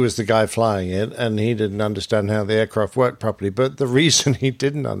 he was the guy flying it, and he didn't understand how the aircraft worked properly. But the reason he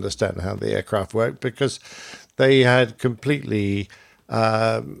didn't understand how the aircraft worked, because they had completely,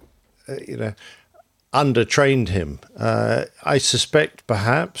 undertrained him. I suspect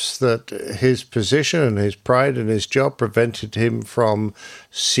perhaps that his position and his pride in his job prevented him from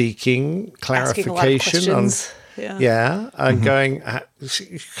seeking clarification I'm going,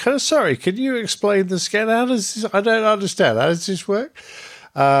 sorry, could you explain this again? How does this, I don't understand. How does this work?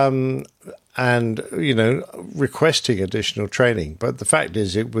 And, requesting additional training. But the fact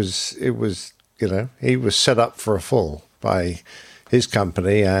is, it was, he was set up for a fall by his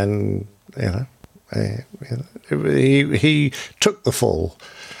company, and, he took the fall.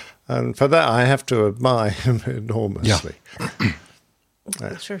 And for that, I have to admire him enormously.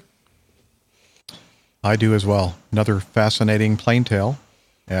 Yeah. Sure. I do as well. Another fascinating plane tale,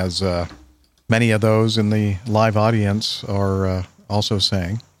 as many of those in the live audience are also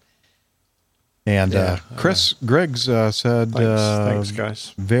saying. And Chris Griggs said, thanks,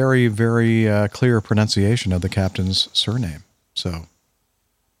 guys. Very, very clear pronunciation of the captain's surname. So,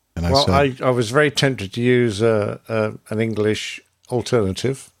 and I was very tempted to use an English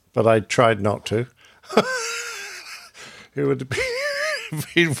alternative, but I tried not to. It would have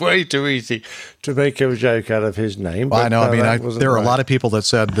been way too easy to make a joke out of his name. Well, I know. There are a lot of people that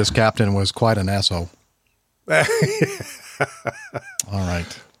said this captain was quite an asshole. All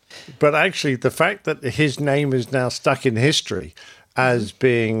right. But actually, the fact that his name is now stuck in history as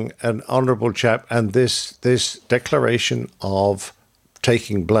being an honourable chap, and this declaration of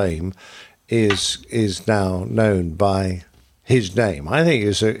taking blame is now known by his name, I think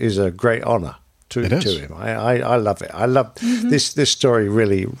is a great honour to him. I love it. I love this story.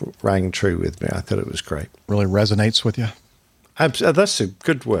 Really rang true with me. I thought it was great. Really resonates with you. That's a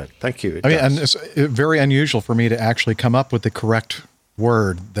good word. Thank you. And it's very unusual for me to actually come up with the correct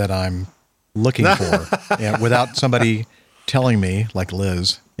word that I'm looking for, and without somebody telling me, like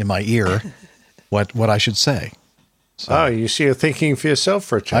Liz, in my ear, what I should say. So, oh, you see, you're thinking for yourself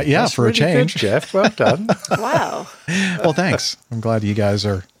for a change. That's for really a change, good, Jeff. Well done. Wow. Well, thanks. I'm glad you guys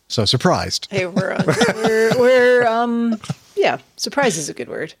are so surprised. Hey, we're surprise is a good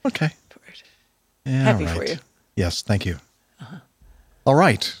word. Okay. Yeah, happy for you. Yes, thank you. All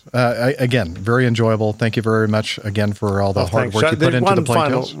right. Again, very enjoyable. Thank you very much again for all the hard work you put into the plane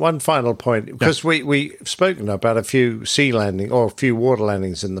tales. One final point, because we've spoken about a few sea landing or a few water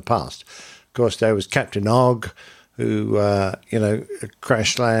landings in the past. Of course, there was Captain Og, who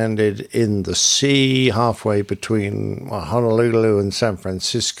crash landed in the sea halfway between Honolulu and San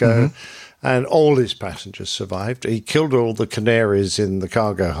Francisco, and all his passengers survived. He killed all the canaries in the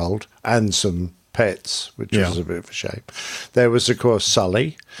cargo hold and some pets, which was a bit of a shame. There was, of course,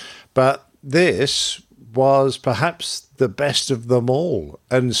 Sully, but this was perhaps the best of them all,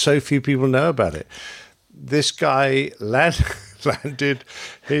 and so few people know about it. This guy landed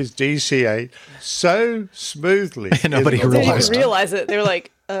his DC-8 so smoothly. Nobody realized. They didn't realize it. They were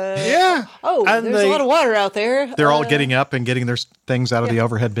like, oh, and there's a lot of water out there. They're all getting up and getting their things out of the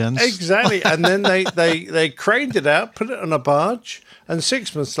overhead bins. Exactly. And then they craned it out, put it on a barge, and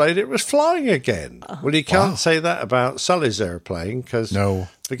 6 months later it was flying again. Well, you can't say that about Sully's airplane, because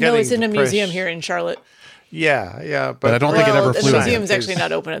it's in a museum here in Charlotte. Yeah, but I don't think it ever flew. The museum's actually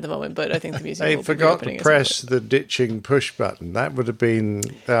not open at the moment, but I think the museum. They forgot to press the ditching push button. That would have been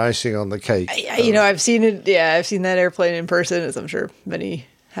the icing on the cake. I've seen it. Yeah, I've seen that airplane in person, as I'm sure many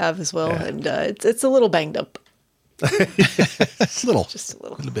have as well, and it's a little banged up. Just a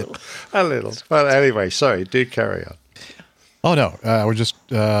little bit. A little. Well, anyway, sorry. Do carry on. Oh no, we're just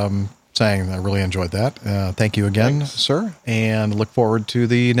saying I really enjoyed that. Thank you again, sir, and look forward to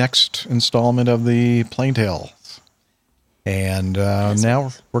the next installment of the Plane Tales. And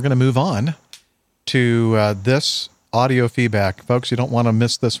now we're going to move on to this audio feedback. Folks, you don't want to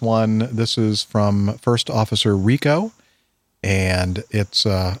miss this one. This is from First Officer Rico, and it's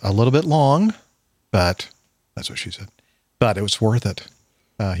a little bit long, but that's what she said. But it was worth it.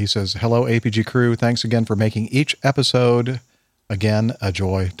 He says, "Hello, APG crew. Thanks again for making each episode again a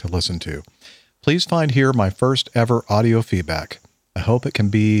joy to listen to. Please find here my first ever audio feedback. I hope it can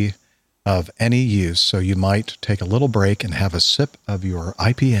be of any use, so you might take a little break and have a sip of your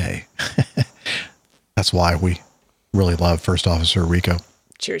IPA." That's why we really love First Officer Rico.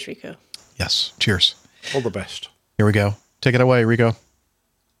 Cheers, Rico. Yes, cheers. All the best. Here we go. Take it away, Rico.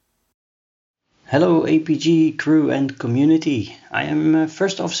 Hello, APG crew and community. I am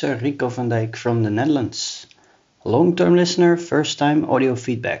First Officer Rico van Dijk from the Netherlands. Long-term listener, first-time audio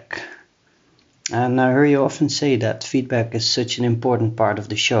feedback. And I hear you often say that feedback is such an important part of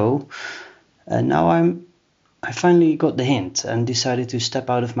the show. And now I finally got the hint and decided to step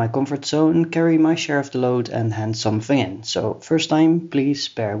out of my comfort zone and carry my share of the load and hand something in. So first time, please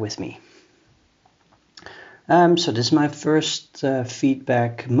bear with me. So this is my first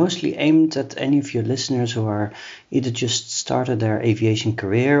feedback, mostly aimed at any of your listeners who are either just started their aviation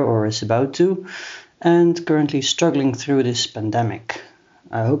career or is about to, and currently struggling through this pandemic.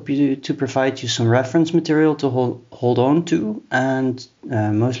 I hope to provide you some reference material to hold on to, and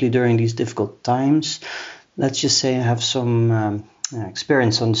mostly during these difficult times, let's just say I have some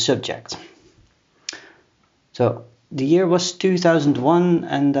experience on the subject. So the year was 2001,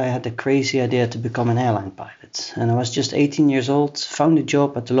 and I had the crazy idea to become an airline pilot. And I was just 18 years old, found a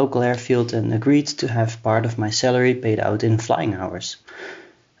job at the local airfield and agreed to have part of my salary paid out in flying hours.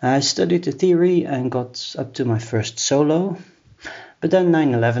 I studied the theory and got up to my first solo. But then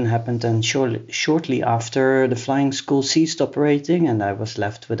 9/11 happened, and shortly after, the flying school ceased operating, and I was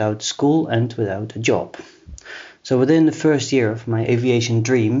left without school and without a job. So within the first year of my aviation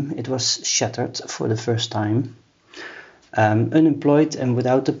dream, it was shattered for the first time. Unemployed and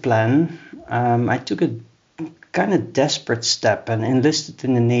without a plan, I took a kind of desperate step and enlisted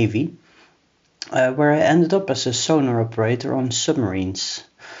in the Navy, where I ended up as a sonar operator on submarines.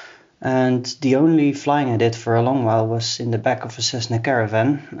 And the only flying I did for a long while was in the back of a Cessna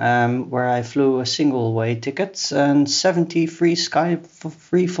Caravan, where I flew a single-way ticket and 70 free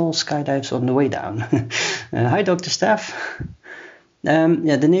fall skydives on the way down. Hi, Dr. Steph.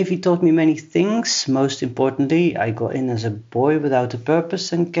 The Navy taught me many things. Most importantly, I got in as a boy without a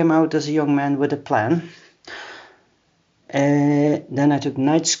purpose and came out as a young man with a plan. Then I took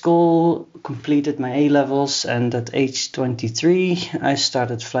night school, completed my A-levels, and at age 23 I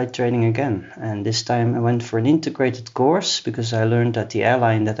started flight training again. And this time I went for an integrated course because I learned that the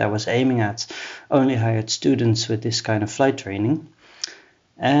airline that I was aiming at only hired students with this kind of flight training.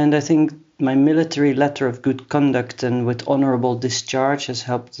 And I think my military letter of good conduct and with honorable discharge has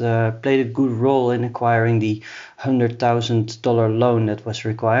helped played a good role in acquiring the $100,000 loan that was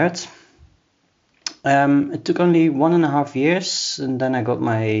required. It took only 1.5 years, and then I got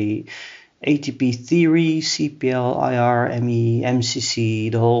my ATP theory, CPL, IR, ME, MCC,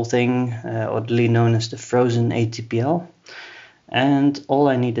 the whole thing, oddly known as the frozen ATPL. And all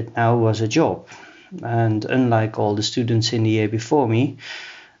I needed now was a job. And unlike all the students in the year before me,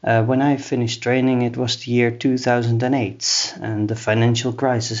 when I finished training, it was the year 2008, and the financial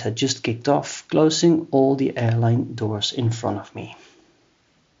crisis had just kicked off, closing all the airline doors in front of me.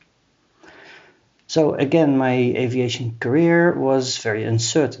 So again, my aviation career was very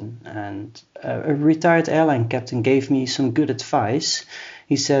uncertain, and a retired airline captain gave me some good advice.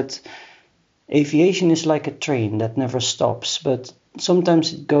 He said, aviation is like a train that never stops, but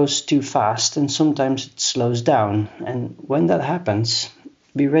sometimes it goes too fast and sometimes it slows down. And when that happens,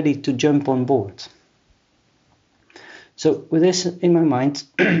 be ready to jump on board. So with this in my mind,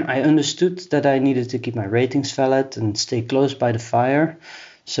 I understood that I needed to keep my ratings valid and stay close by the fire.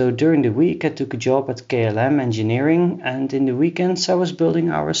 So during the week I took a job at KLM Engineering, and in the weekends I was building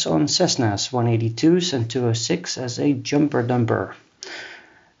hours on Cessnas 182s and 206 as a jumper dumper.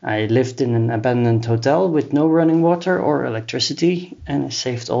 I lived in an abandoned hotel with no running water or electricity, and I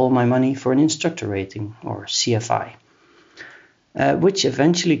saved all my money for an instructor rating, or CFI, which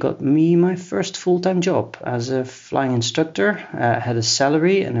eventually got me my first full-time job as a flying instructor. I had a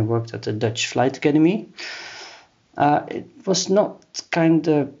salary and I worked at the Dutch Flight Academy. It was not kind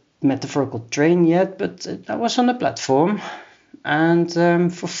of metaphorical train yet, but I was on the platform, and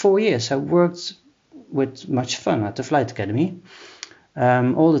for 4 years I worked with much fun at the Flight Academy,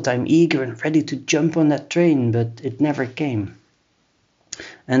 all the time eager and ready to jump on that train, but it never came.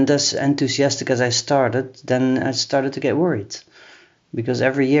 And as enthusiastic as I started, then I started to get worried, because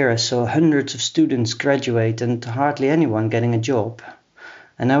every year I saw hundreds of students graduate and hardly anyone getting a job.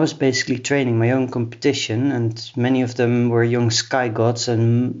 And I was basically training my own competition, and many of them were young sky gods,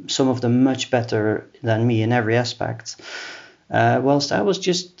 and some of them much better than me in every aspect, whilst I was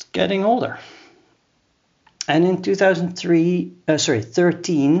just getting older. And in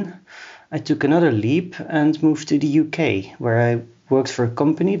 2013, I took another leap and moved to the UK, where I worked for a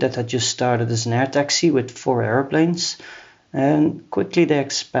company that had just started as an air taxi with 4 airplanes. And quickly they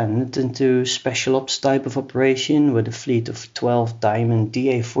expanded into special ops type of operation with a fleet of 12 Diamond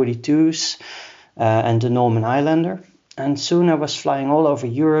DA-42s and the Norman Highlander. And soon I was flying all over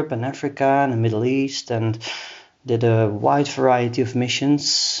Europe and Africa and the Middle East, and did a wide variety of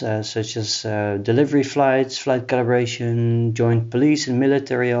missions, such as delivery flights, flight calibration, joint police and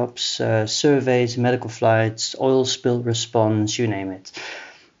military ops, surveys, medical flights, oil spill response, you name it.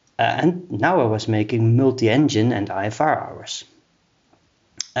 And now I was making multi-engine and IFR hours.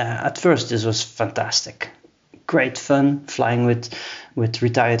 At first this was fantastic. Great fun flying with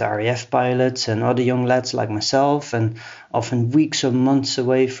retired RAF pilots and other young lads like myself, and often weeks or months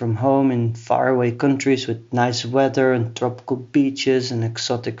away from home in faraway countries with nice weather and tropical beaches and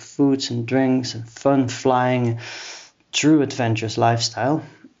exotic foods and drinks and fun flying, true adventurous lifestyle.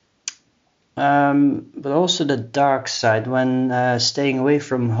 but also the dark side. When staying away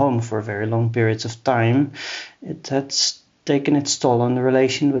from home for very long periods of time, it had taken its toll on the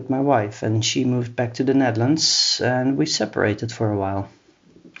relation with my wife, and she moved back to the Netherlands, and we separated for a while.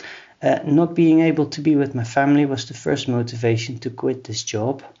 Not being able to be with my family was the first motivation to quit this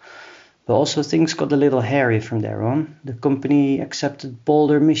job. But also things got a little hairy from there on. The company accepted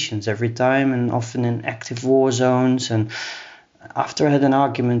bolder missions every time, and often in active war zones. And after I had an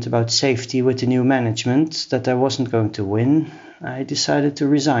argument about safety with the new management that I wasn't going to win, I decided to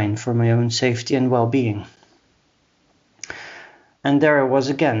resign for my own safety and well-being. And there I was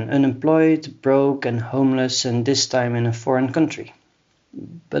again, unemployed, broke and homeless, and this time in a foreign country.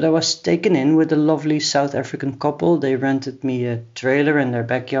 But I was taken in with a lovely South African couple. They rented me a trailer in their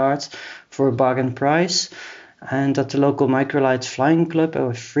backyard for a bargain price. And at the local Microlight Flying Club, I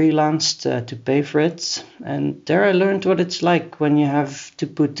was freelanced to pay for it. And there I learned what it's like when you have to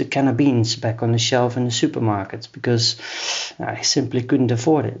put the can of beans back on the shelf in the supermarket, because I simply couldn't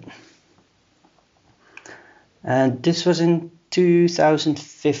afford it. And this was in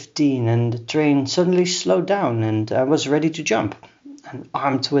 2015, and the train suddenly slowed down and I was ready to jump. And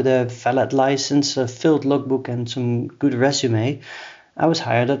armed with a valid license, a filled logbook and some good resume, I was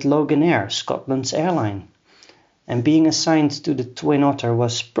hired at Loganair, Scotland's airline. And being assigned to the Twin Otter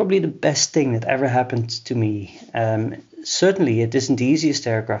was probably the best thing that ever happened to me. Certainly it isn't the easiest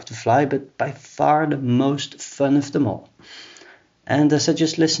aircraft to fly, but by far the most fun of them all. And as I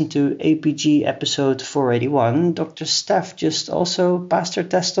just listened to APG episode 481, Dr. Steph just also passed her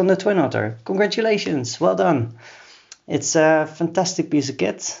test on the Twin Otter. Congratulations, well done. It's a fantastic piece of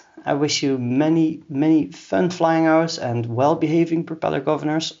kit. I wish you many, many fun flying hours and well-behaving propeller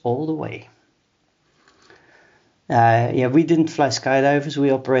governors all the way. We didn't fly skydivers. We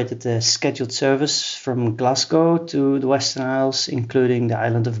operated a scheduled service from Glasgow to the Western Isles, including the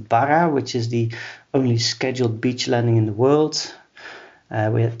island of Barra, which is the only scheduled beach landing in the world.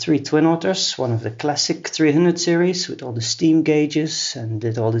 We had 3 Twin Otters, one of the classic 300 series with all the steam gauges, and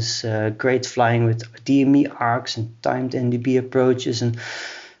did all this great flying with DME arcs and timed NDB approaches. And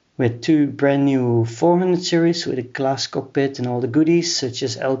we had 2 brand new 400 series with a glass cockpit and all the goodies such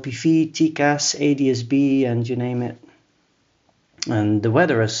as LPV, TCAS, ADS-B, and you name it. And the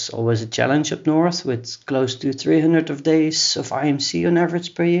weather is always a challenge up north, with close to 300 of days of IMC on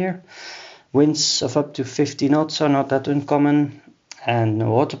average per year. Winds of up to 50 knots are not that uncommon. And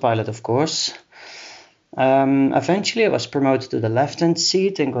no autopilot, of course. Eventually I was promoted to the left-hand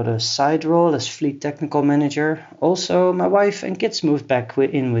seat and got a side role as fleet technical manager. Also, my wife and kids moved back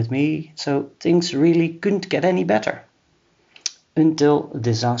in with me, so things really couldn't get any better. Until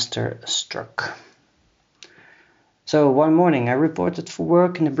disaster struck. So one morning I reported for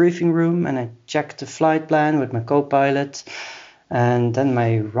work in the briefing room, and I checked the flight plan with my co-pilot. And then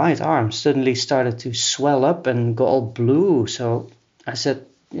my right arm suddenly started to swell up and go all blue. So I said,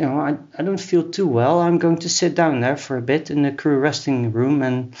 I don't feel too well. I'm going to sit down there for a bit in the crew resting room,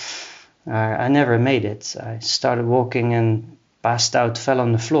 and I never made it. I started walking and passed out, fell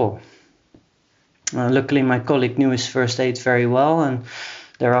on the floor. Luckily, my colleague knew his first aid very well, and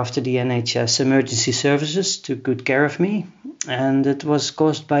thereafter the NHS emergency services took good care of me. And it was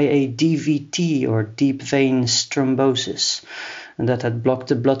caused by a DVT, or deep vein thrombosis, and that had blocked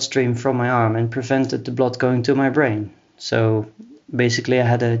the bloodstream from my arm and prevented the blood going to my brain. So basically, I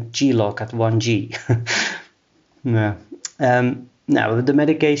had a G-lock at 1G. Yeah. Now, the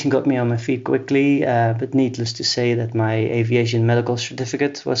medication got me on my feet quickly, but needless to say that my aviation medical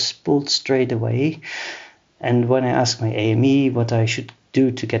certificate was pulled straight away. And when I asked my AME what I should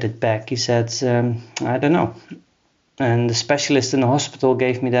do to get it back, he said, I don't know. And the specialist in the hospital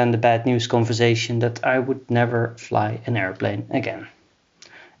gave me then the bad news conversation that I would never fly an airplane again.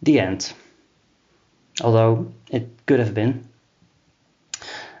 The end. Although it could have been.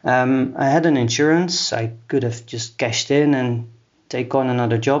 I had an insurance. I could have just cashed in and take on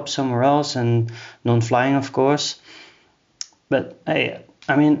another job somewhere else, and non-flying, of course. But hey,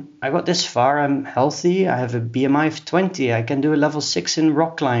 I got this far. I'm healthy. I have a BMI of 20. I can do a level 6 in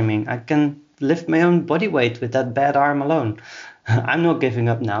rock climbing. I can lift my own body weight with that bad arm alone. I'm not giving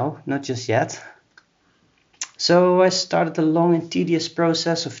up now, not just yet. So I started a long and tedious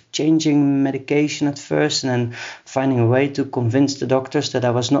process of changing medication at first, and then finding a way to convince the doctors that I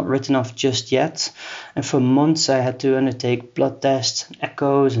was not written off just yet. And for months I had to undertake blood tests,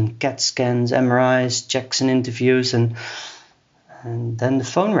 echoes and CAT scans, MRIs, checks and interviews, and then the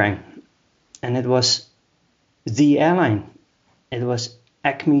phone rang. And it was the airline. It was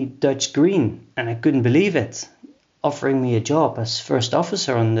Acme Dutch Green, and I couldn't believe it. Offering me a job as first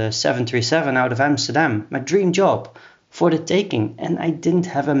officer on the 737 out of Amsterdam, my dream job, for the taking, and I didn't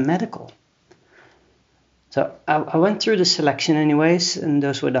have a medical. So I went through the selection anyways, and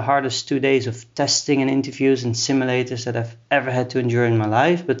those were the hardest 2 days of testing and interviews and simulators that I've ever had to endure in my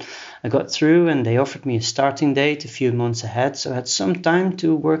life. But I got through, and they offered me a starting date a few months ahead, so I had some time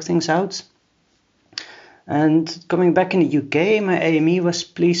to work things out. And coming back in the UK, my AME was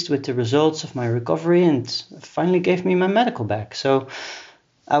pleased with the results of my recovery and finally gave me my medical back. So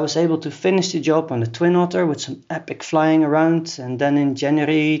I was able to finish the job on the Twin Otter with some epic flying around. And then in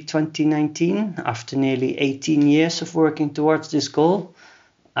January 2019, after nearly 18 years of working towards this goal,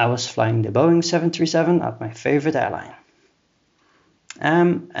 I was flying the Boeing 737 at my favorite airline.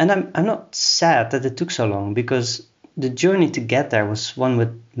 And I'm not sad that it took so long, because the journey to get there was one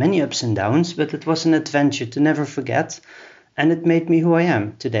with many ups and downs, but it was an adventure to never forget, and it made me who I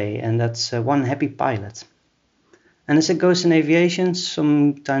am today, and that's one happy pilot. And as it goes in aviation,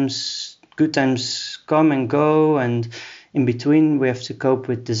 sometimes good times come and go, and in between we have to cope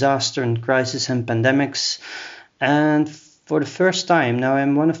with disaster and crisis and pandemics. And for the first time now,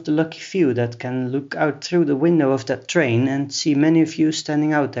 I'm one of the lucky few that can look out through the window of that train and see many of you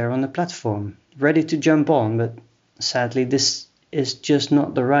standing out there on the platform, ready to jump on, but sadly this is just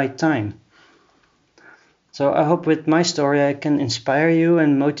not the right time. So I hope with my story I can inspire you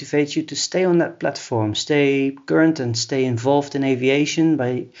and motivate you to stay on that platform, stay current and stay involved in aviation.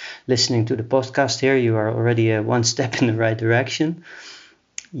 By listening to the podcast here, you are already one step in the right direction.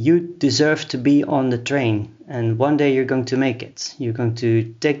 You deserve to be on the train, and one day you're going to make it. You're going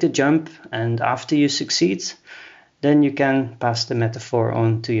to take the jump, and after you succeed, then you can pass the metaphor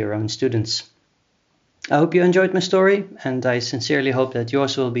on to your own students. I hope you enjoyed my story, and I sincerely hope that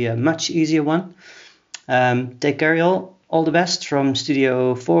yours will be a much easier one. Take care, y'all. All the best from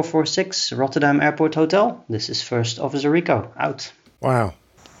Studio 446, Rotterdam Airport Hotel. This is First Officer Rico, out. Wow.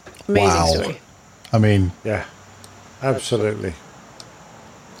 Amazing story. I mean... Yeah, absolutely.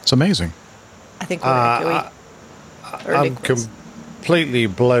 It's amazing. I think I'm completely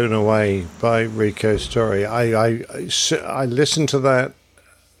blown away by Rico's story. I listened to that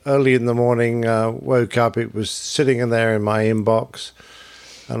early in the morning, woke up, it was sitting in there in my inbox,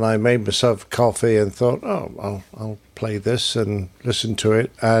 and I made myself coffee and thought, oh, I'll play this and listen to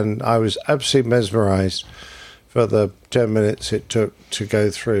it. And I was absolutely mesmerized for the 10 minutes it took to go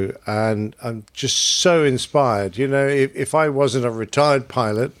through. And I'm just so inspired. You know, if I wasn't a retired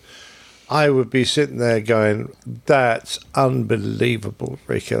pilot, I would be sitting there going, that's unbelievable,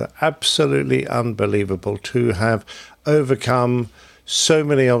 Rico. Absolutely unbelievable to have overcome so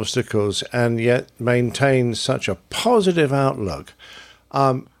many obstacles and yet maintain such a positive outlook.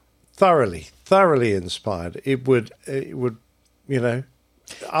 Thoroughly inspired. It would, you know,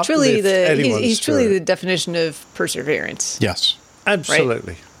 truly he's truly spirit. the definition of perseverance. Yes,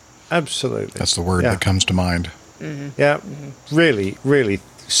 absolutely, right? Absolutely. That's the word that comes to mind. Mm-hmm. Yeah, really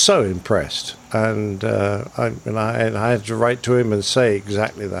so impressed, and I had to write to him and say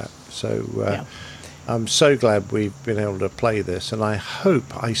exactly that. So I'm so glad we've been able to play this, and I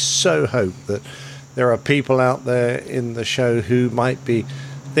so hope that there are people out there in the show who might be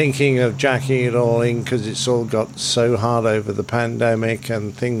thinking of jacking it all in because it's all got so hard over the pandemic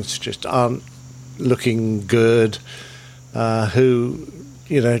and things just aren't looking good, who,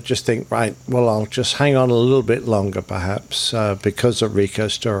 you know, just think, right, well, I'll just hang on a little bit longer perhaps because of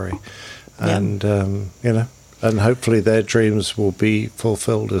Rico's story. And, you know, and hopefully their dreams will be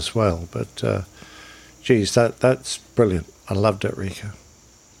fulfilled as well. But, geez, that's brilliant. I loved it, Rico.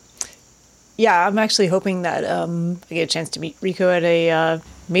 Yeah, I'm actually hoping that I get a chance to meet Rico at a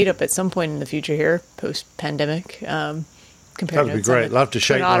meetup at some point in the future here, post-pandemic. That'd be great. Love to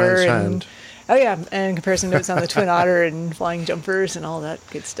shake Ryan's hand. Oh, yeah, and comparison notes on the Twin Otter and flying jumpers and all that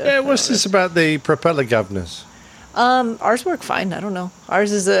good stuff. Yeah, what's this about the propeller governors? Ours work fine. I don't know.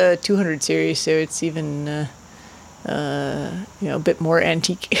 Ours is a 200 series, so it's even, you know, a bit more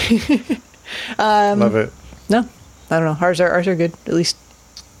antique. Love it. No, I don't know. Ours are good. At least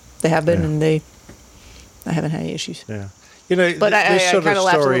they have been, and I haven't had any issues. Yeah. You know, but I kind of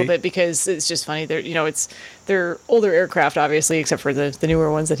laughed a little bit because it's just funny. They're older aircraft, obviously, except for the newer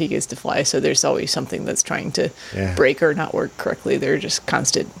ones that he gets to fly. So there's always something that's trying to break or not work correctly. They're just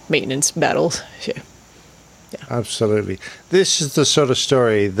constant maintenance battles. Yeah. Absolutely. This is the sort of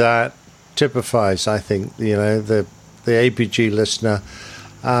story that typifies, I think, you know, the APG listener,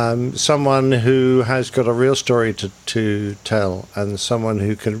 someone who has got a real story to tell and someone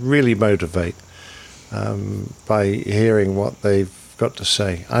who can really motivate. By hearing what they've got to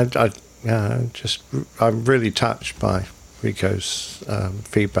say, I'm really touched by Rico's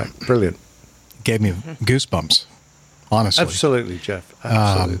feedback. Brilliant, gave me goosebumps. Honestly, absolutely, Jeff.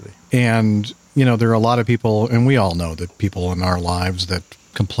 Absolutely. And you know, there are a lot of people, and we all know that people in our lives that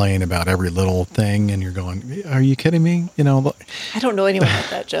complain about every little thing, and you're going, "Are you kidding me?" You know. I don't know anyone like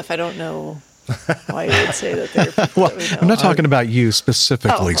that, Jeff. I don't know why you would say that they're people that we know. I'm not talking about you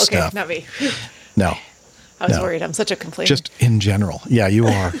specifically, okay, Steph. not me. No. I was worried. I'm such a complainer. Just in general. Yeah, you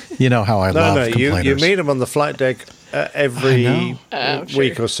are. You know how I love complainers. You meet them on the flight deck every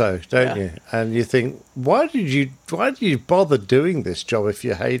week or so, don't you? And you think, why did you bother doing this job if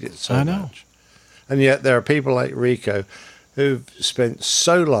you hate it so much? And yet there are people like Rico who've spent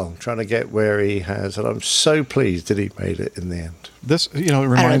so long trying to get where he has, and I'm so pleased that he made it in the end. This, it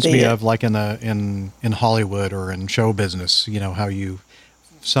reminds me of like in Hollywood or in show business, how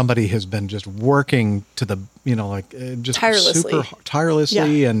somebody has been just working to the, just tirelessly, super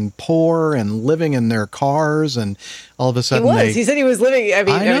tirelessly and poor and living in their cars, and all of a sudden he said he was living. I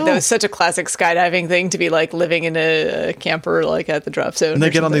mean, know. that was such a classic skydiving thing to be like living in a camper, like at the drop zone. And they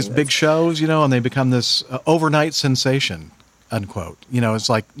get on these big shows, and they become this overnight sensation, unquote. It's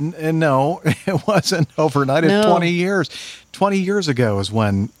like, no, it wasn't overnight. It's 20 years. 20 years ago is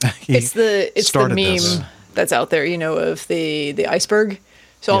when he started the meme this. That's out there, of the iceberg.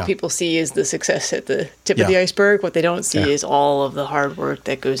 So all people see is the success at the tip of the iceberg. What they don't see is all of the hard work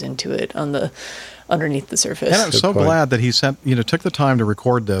that goes into it underneath the surface. And I'm so glad that he took the time to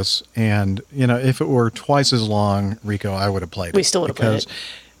record this. And, if it were twice as long, Rico, I would have played it. We still would have played it.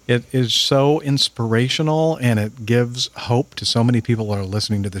 It is so inspirational, and it gives hope to so many people who are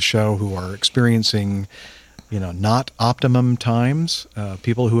listening to the show who are experiencing, not optimum times,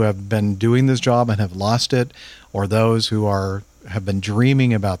 people who have been doing this job and have lost it, or those who have been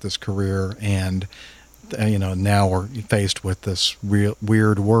dreaming about this career, and now we're faced with this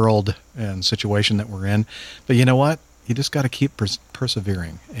weird world and situation that we're in. But you know what? You just got to keep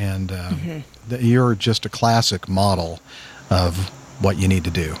persevering, and you're just a classic model of what you need to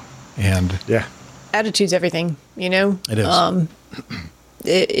do. And attitude's everything. It is.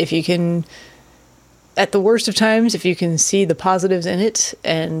 If you can, at the worst of times, if you can see the positives in it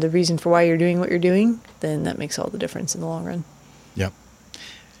and the reason for why you're doing what you're doing, then that makes all the difference in the long run. Yep.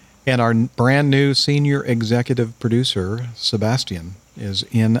 And our brand new senior executive producer, Sebastian, is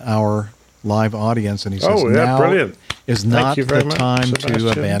in our live audience, and he says now brilliant. Is not the time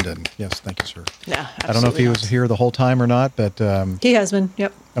to abandon. Yes, thank you, sir. Yeah, I don't know if he was here the whole time or not, but he has been.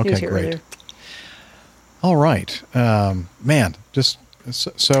 Yep. Okay, he was here great. Earlier. All right, man. Just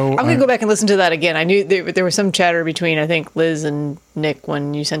so I'm going to go back and listen to that again. I knew there was some chatter between, I think, Liz and Nick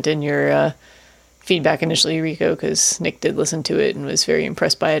when you sent in your feedback initially, Rico, because Nick did listen to it and was very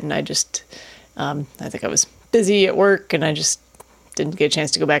impressed by it, and I just, I think I was busy at work, and I just didn't get a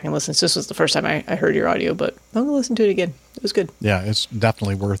chance to go back and listen. So this was the first time I heard your audio, but I'm going to listen to it again. It was good. Yeah, it's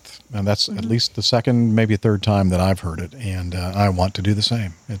definitely worth, and that's at least the second, maybe third time that I've heard it, and I want to do the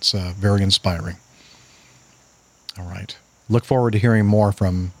same. It's very inspiring. All right. Look forward to hearing more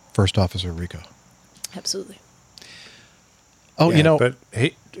from First Officer Rico. Absolutely. Oh, but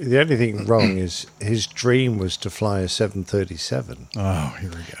the only thing wrong is his dream was to fly a 737. Oh, here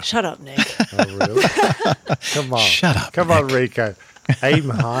we go. Shut up, Nick. Oh, really? Come on. Shut up. Come on, Rico. Aim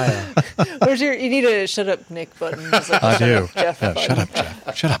higher. You need a shut up, Nick button. Just like I do. Up, Jeff button. Shut up,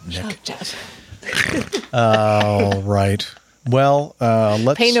 Jeff. Shut up, Nick. Shut up, Jeff. All right. Well,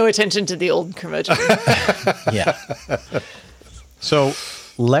 let's pay no attention to the old curmudgeon. Yeah. So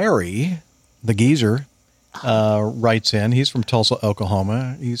Larry, the geezer, writes in. He's from Tulsa,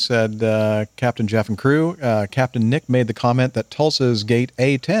 Oklahoma. He said, Captain Jeff and crew, Captain Nick made the comment that Tulsa's gate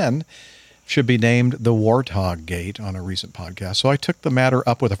A10 should be named the Warthog Gate on a recent podcast. So I took the matter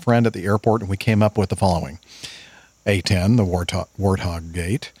up with a friend at the airport, and we came up with the following. A10, the Warthog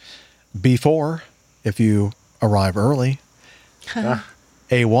Gate. B4, if you arrive early.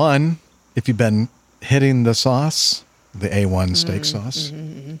 A1, if you've been hitting the sauce, the A1 steak sauce.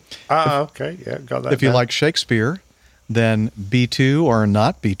 Okay. Yeah, got that. If you like Shakespeare, then B2 or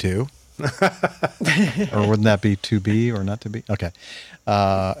not B2. Or wouldn't that be to be or not to be? Okay.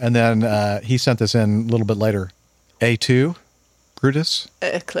 And then he sent this in a little bit later. A2, Brutus.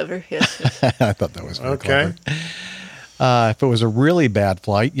 Clever, yes. I thought that was very clever. If it was a really bad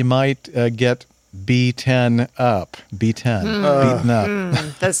flight, you might get B10 up. B10. Beaten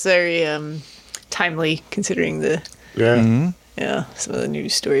up. That's very timely considering the some of the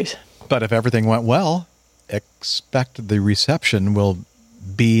news stories. But if everything went well, expect the reception will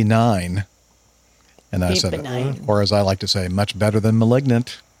be 9. And I said, or as I like to say, much better than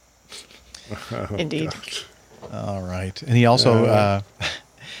Malignant. Indeed. All right. And he also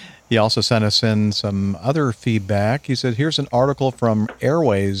sent us in some other feedback. He said, here's an article from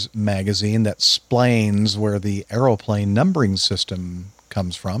Airways magazine that explains where the aeroplane numbering system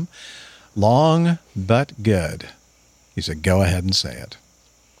comes from. Long but good. He said, go ahead and say it.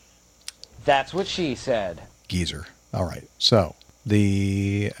 That's what she said. Geezer. All right. So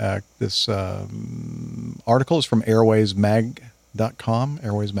this article is from airwaysmag.com,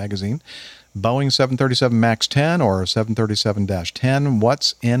 Airways Magazine. Boeing 737 MAX 10 or 737-10,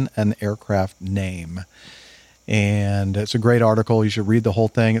 what's in an aircraft name? And it's a great article. You should read the whole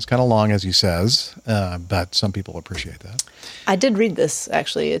thing. It's kind of long, as he says, but some people appreciate that. I did read this,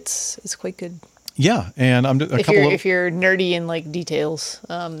 actually. It's quite good. Yeah, and I'm if you're nerdy in like details,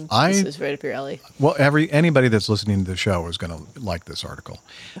 this is right up your alley. Well, anybody that's listening to the show is going to like this article.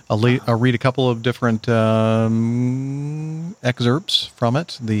 I'll read a couple of different excerpts from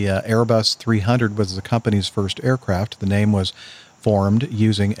it. The Airbus 300 was the company's first aircraft. The name was formed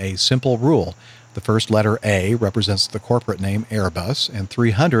using a simple rule. The first letter A represents the corporate name Airbus, and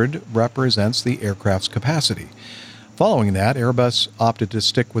 300 represents the aircraft's capacity. Following that, Airbus opted to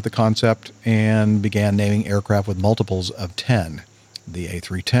stick with the concept and began naming aircraft with multiples of 10. The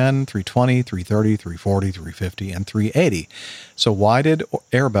A310, 320, 330, 340, 350, and 380. So why did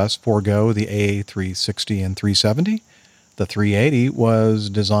Airbus forego the A360 and 370? The 380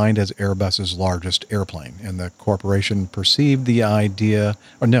 was designed as Airbus's largest airplane, and the corporation preserved the idea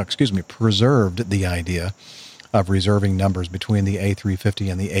of reserving numbers between the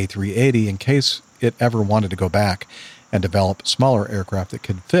A350 and the A380 in case it ever wanted to go back and develop smaller aircraft that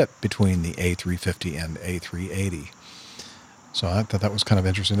could fit between the A350 and A380. So I thought that was kind of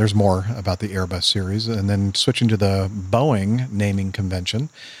interesting. There's more about the Airbus series. And then switching to the Boeing naming convention,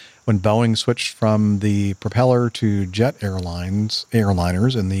 when Boeing switched from the propeller to jet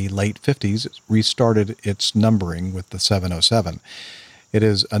airliners in the late 50s, it restarted its numbering with the 707. It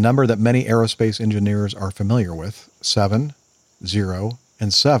is a number that many aerospace engineers are familiar with. 7, 0,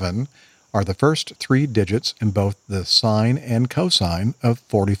 and 7 are the first three digits in both the sine and cosine of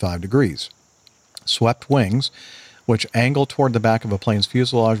 45 degrees. Swept wings, which angle toward the back of a plane's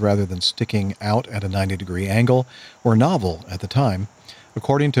fuselage rather than sticking out at a 90-degree angle, were novel at the time.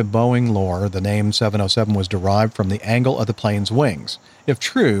 According to Boeing lore, the name 707 was derived from the angle of the plane's wings. If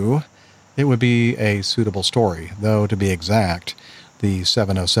true, it would be a suitable story, though to be exact, the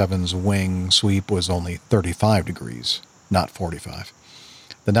 707's wing sweep was only 35 degrees, not 45.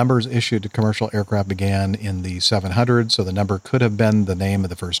 The numbers issued to commercial aircraft began in the 700s, so the number could have been the name of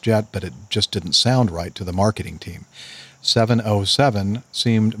the first jet, but it just didn't sound right to the marketing team. 707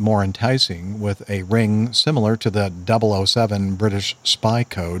 seemed more enticing, with a ring similar to the 007 British spy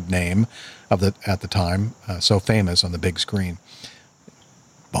code name at the time, so famous on the big screen.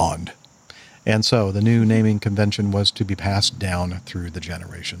 Bond. And so the new naming convention was to be passed down through the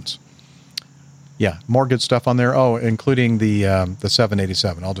generations. Yeah, more good stuff on there. Oh, including the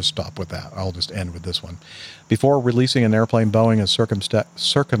 787. I'll just stop with that. I'll just end with this one. Before releasing an airplane, Boeing is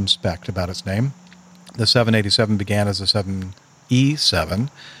circumspect about its name. The 787 began as a 7E7,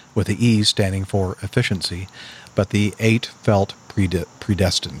 with the E standing for efficiency, but the 8 felt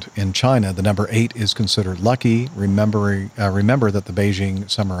predestined. In China, the number 8 is considered lucky. Remember that the Beijing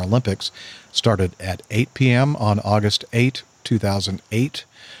Summer Olympics started at 8 p.m. on August 8, 2008.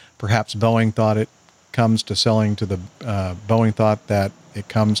 Perhaps Boeing thought that it comes to selling to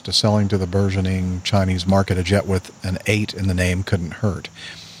the burgeoning Chinese market, a jet with an 8 in the name couldn't hurt.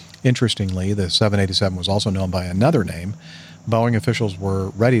 Interestingly, the 787 was also known by another name. Boeing officials were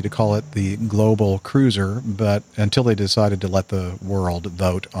ready to call it the Global Cruiser, but until they decided to let the world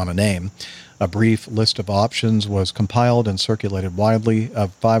vote on a name. A brief list of options was compiled and circulated widely.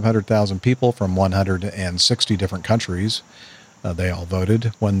 Of 500,000 people from 160 different countries, they all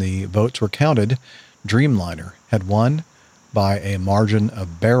voted. When the votes were counted, Dreamliner had won by a margin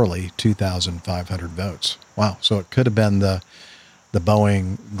of barely 2,500 votes. Wow, so it could have been the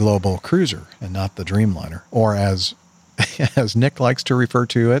Boeing Global Cruiser and not the Dreamliner, or as Nick likes to refer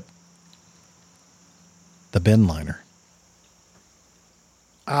to it, the Binliner.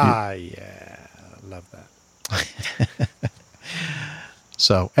 Yeah, I love that.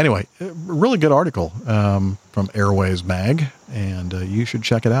 So anyway, really good article from Airways Mag, and you should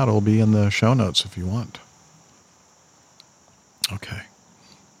check it out. It'll be in the show notes if you want. Okay.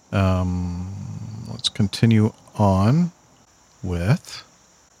 Let's continue on with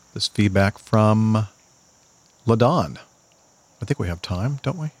this feedback from LaDon. I think we have time,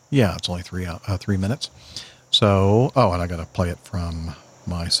 don't we? Yeah, it's only 3 minutes. So, and I got to play it from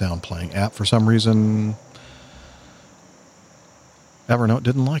my sound playing app. For some reason, Evernote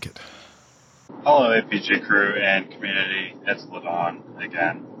didn't like it. Hello, APG crew and community. It's LaDon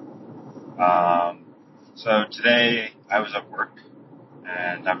again. So today I was at work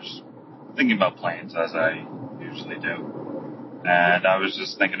and I was thinking about planes, as I usually do. And I was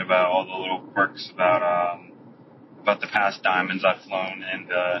just thinking about all the little quirks about the past diamonds I've flown,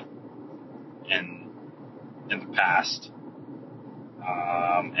 and in the past.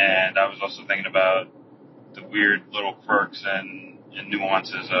 And I was also thinking about the weird little quirks and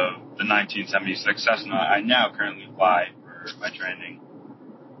nuances of the 1976 Cessna I now currently fly for my training.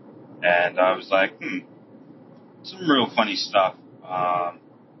 And I was like, some real funny stuff. I'm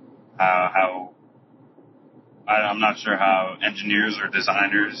not sure how engineers or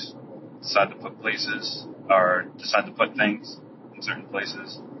designers decide to put places or decide to put things in certain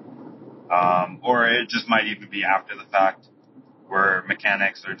places. Or it just might even be after the fact where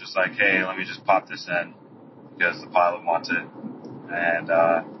mechanics are just like, hey, let me just pop this in because the pilot wants it. And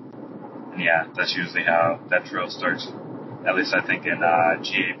yeah, that's usually how that drill starts, at least I think in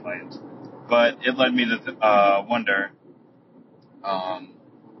GA planes. But it led me to wonder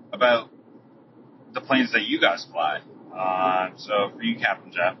about the planes that you guys fly. So for you,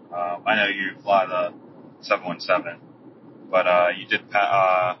 Captain Jeff, I know you fly the 717, but you did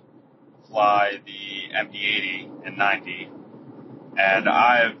fly the MD-80 in 90, and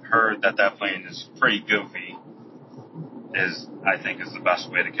I've heard that plane is pretty goofy. I think is the best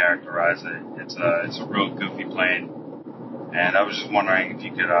way to characterize it. It's a real goofy plane, and I was just wondering if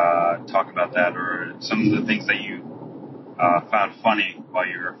you could talk about that or some of the things that you found funny while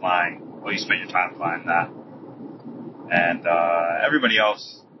you were flying, while you spent your time flying that. And everybody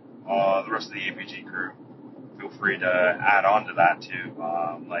else, the rest of the APG crew, feel free to add on to that too.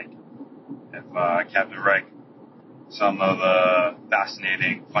 Like if Captain Rick, some of the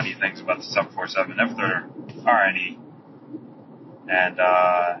fascinating, funny things about the 747, if there are any. And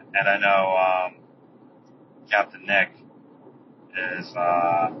I know Captain Nick is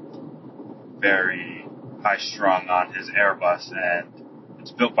very high-strung on his Airbus, and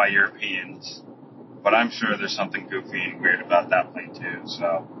it's built by Europeans. But I'm sure there's something goofy and weird about that plane too.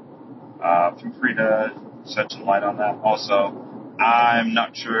 So feel free to shed some light on that. Also, I'm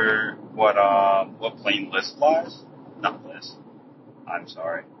not sure what plane Liz flies. Not Liz. I'm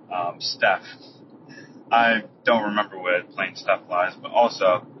sorry. Steph. I don't remember what plane Steph flies, but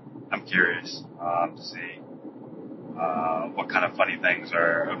also I'm curious to see what kind of funny things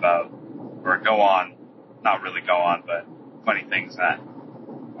are about, or go on, not really go on, but funny things that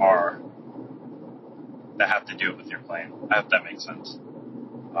have to do with your plane. I hope that makes sense.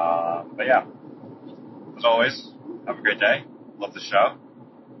 But yeah, as always, have a great day. Love the show.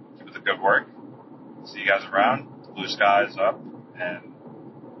 Keep up the good work. See you guys around. The blue sky is up and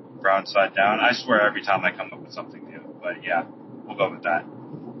brown side down. I swear every time I come up with something new. But yeah, we'll go with that.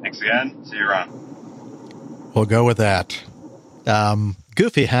 Thanks again. See you around. We'll go with that.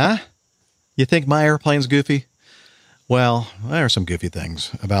 Goofy, huh? You think my airplane's goofy? Well, there are some goofy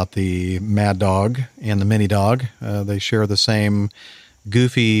things about the Mad Dog and the Mini Dog. They share the same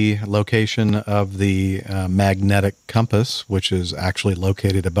goofy location of the magnetic compass, which is actually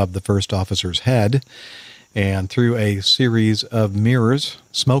located above the first officer's head. And through a series of mirrors,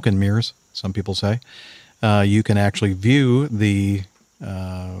 smoke and mirrors, some people say, you can actually view the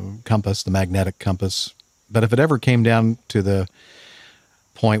compass, the magnetic compass. But if it ever came down to the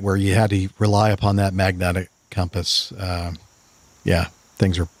point where you had to rely upon that magnetic compass, yeah,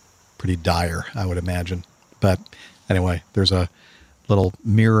 things are pretty dire, I would imagine. But anyway, there's a little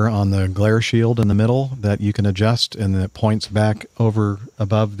mirror on the glare shield in the middle that you can adjust, and it points back over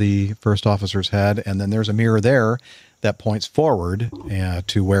above the first officer's head. And then there's a mirror there that points forward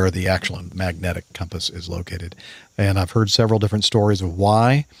to where the actual magnetic compass is located. And I've heard several different stories of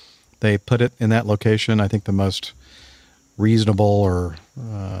why they put it in that location. I think the most reasonable or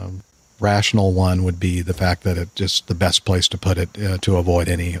rational one would be the fact that it's just the best place to put it to avoid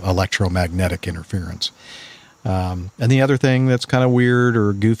any electromagnetic interference. And the other thing that's kind of weird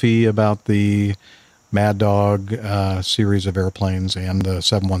or goofy about the Mad Dog series of airplanes and the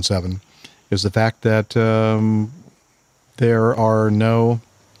 717 is the fact that there are no,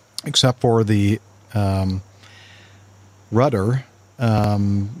 except for the rudder,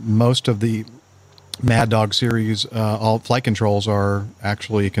 most of the Mad Dog series, all flight controls are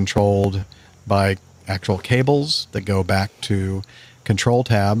actually controlled by actual cables that go back to control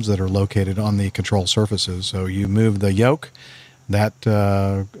tabs that are located on the control surfaces. So you move the yoke, that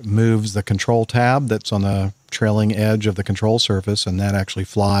moves the control tab that's on the trailing edge of the control surface, and that actually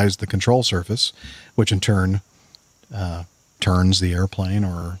flies the control surface, which in turn turns the airplane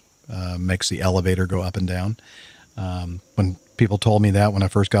or makes the elevator go up and down. When people told me that when I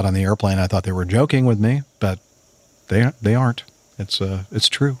first got on the airplane, I thought they were joking with me, but they aren't. It's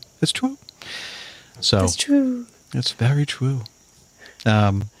true. It's true. So it's true. It's very true.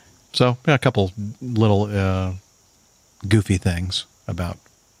 So a couple little goofy things about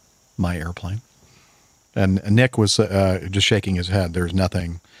my airplane. And Nick was just shaking his head. There's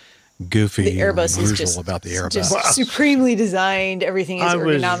nothing goofy, the Airbus is unusual just about the Airbus. just supremely designed. Everything is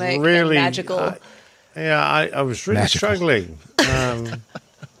ergonomic and magical. I was really struggling.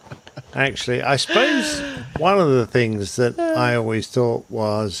 Actually, I suppose one of the things that I always thought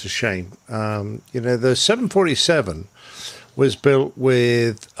was a shame, the 747 was built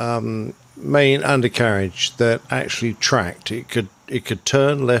with main undercarriage that actually tracked. It could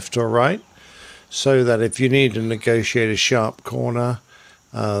turn left or right, so that if you need to negotiate a sharp corner,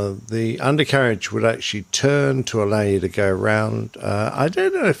 the undercarriage would actually turn to allow you to go around. I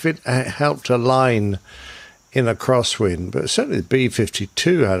don't know if it helped align in a crosswind, but certainly the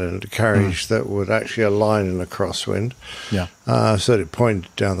B-52 had an undercarriage that would actually align in a crosswind. Yeah. So that it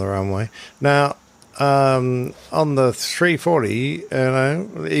pointed down the runway. Now, on the 340,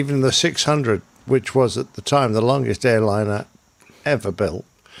 even the 600, which was at the time the longest airliner ever built,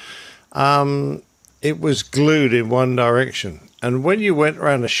 it was glued in one direction. And when you went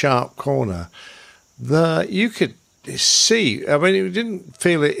around a sharp corner, you could see, I mean, you didn't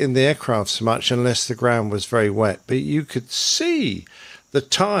feel it in the aircraft so much unless the ground was very wet, but you could see the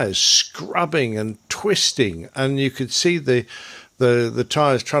tires scrubbing and twisting, and you could see the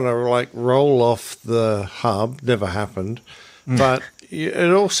tires trying to like roll off the hub. Never happened. But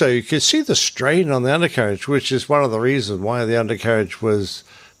and also you could see the strain on the undercarriage, which is one of the reasons why the undercarriage was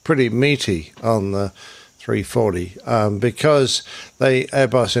pretty meaty on the 340, because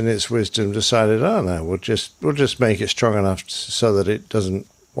Airbus in its wisdom decided, oh no, we'll just make it strong enough so that it doesn't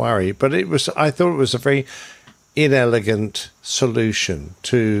worry. But I thought it was a very inelegant solution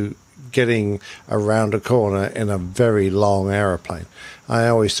to getting around a corner in a very long aeroplane. I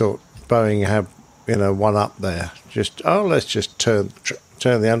always thought Boeing had one up there. Let's just turn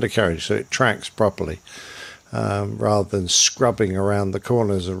the undercarriage so it tracks properly. Rather than scrubbing around the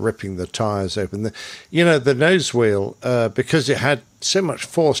corners and ripping the tires open. The nose wheel, because it had so much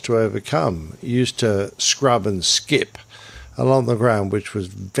force to overcome, used to scrub and skip along the ground, which was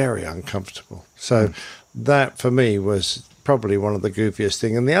very uncomfortable. So that, for me, was probably one of the goofiest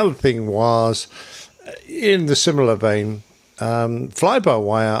things. And the other thing was, in the similar vein,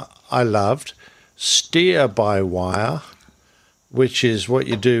 fly-by-wire I loved, steer-by-wire, which is what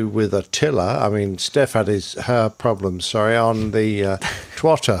you do with a tiller. I mean, Steph had her problems, on the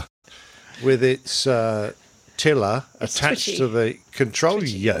Twotter with its tiller attached to the control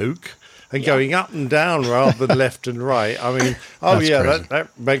yoke and going up and down rather than left and right. I mean, that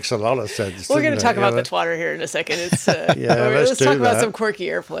makes a lot of sense. We're going to talk about the Twotter here in a second. It's let's talk about some quirky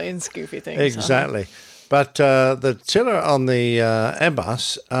airplanes, goofy things. Exactly. But the tiller on the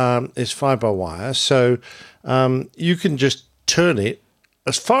Airbus is fly-by-wire, so you can just turn it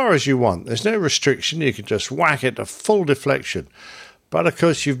as far as you want. There's no restriction. You can just whack it to full deflection. But of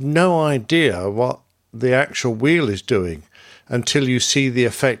course, you've no idea what the actual wheel is doing until you see the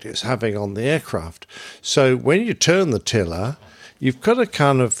effect it's having on the aircraft. So when you turn the tiller, you've got to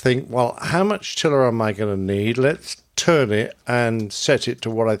kind of think, well, how much tiller am I going to need? Let's turn it and set it to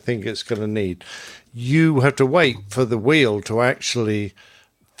what I think it's going to need. You have to wait for the wheel to actually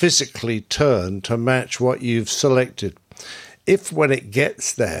physically turn to match what you've selected. If when it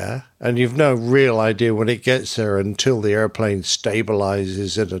gets there, and you've no real idea when it gets there until the airplane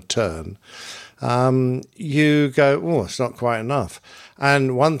stabilizes in a turn, you go, oh, it's not quite enough.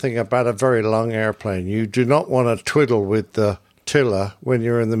 And one thing about a very long airplane, you do not want to twiddle with the tiller when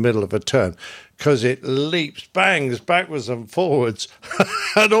you're in the middle of a turn, because it leaps, bangs backwards and forwards,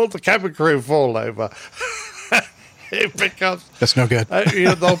 and all the cabin crew fall over. It becomes... That's no good.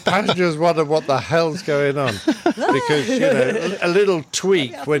 The passengers wonder what the hell's going on. Because, a little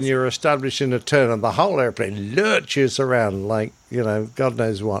tweak when you're establishing a turn and the whole airplane lurches around like, God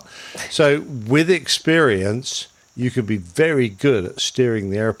knows what. So with experience, you can be very good at steering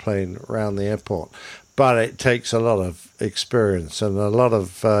the airplane around the airport. But it takes a lot of experience and a lot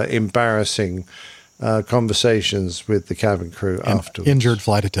of embarrassing conversations with the cabin crew and afterwards. Injured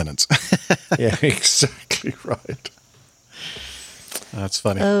flight attendants. Yeah, exactly right. That's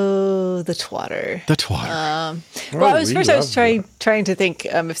funny. Oh, the Twotter. The Twotter. I was trying to think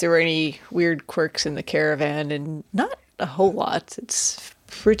if there were any weird quirks in the Caravan, and not a whole lot. It's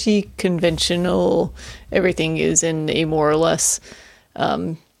pretty conventional. Everything is in a more or less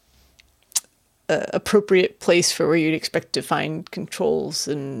appropriate place for where you'd expect to find controls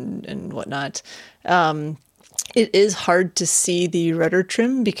and whatnot. It is hard to see the rudder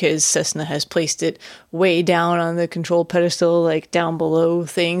trim because Cessna has placed it way down on the control pedestal, like down below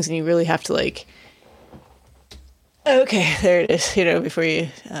things, and you really have to okay, there it is, before you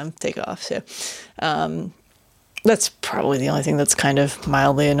take off. So that's probably the only thing that's kind of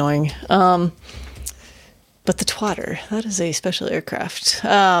mildly annoying. But the Twatter, that is a special aircraft.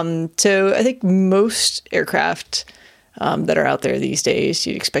 So I think most aircraft that are out there these days,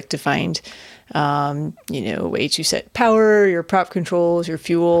 you'd expect to find, ways you set power, your prop controls, your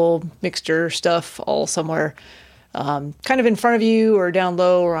fuel, mixture stuff, all somewhere kind of in front of you or down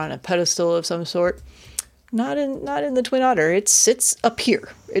low or on a pedestal of some sort. Not in the Twin Otter. It's up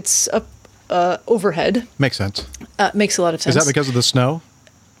here. It's up overhead. Makes sense. Makes a lot of sense. Is that because of the snow?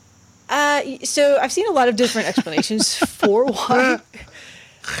 So I've seen a lot of different explanations for why.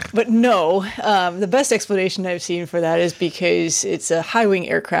 But no, the best explanation I've seen for that is because it's a high-wing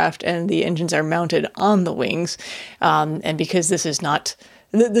aircraft and the engines are mounted on the wings. And because this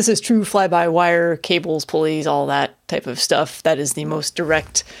is true fly-by-wire, cables, pulleys, all that type of stuff, that is the most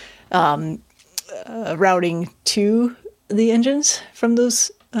direct routing to the engines from those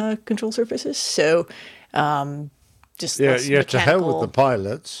control surfaces. So just to hell with the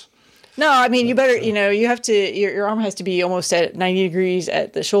pilots. No, I mean, you better, you have to, your arm has to be almost at 90 degrees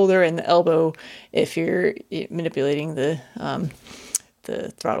at the shoulder and the elbow if you're manipulating the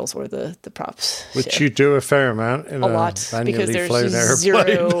throttles or the props. Which you do a fair amount in a lot because flown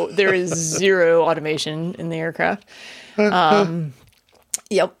airplane. there is zero automation in the aircraft.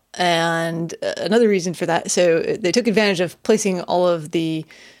 Yep. And another reason for that, so they took advantage of placing all of the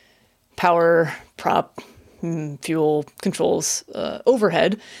power, prop, fuel controls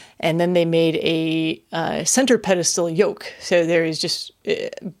overhead, and then they made a center pedestal yoke. So there is just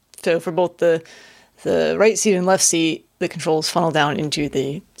so for both the right seat and left seat, the controls funnel down into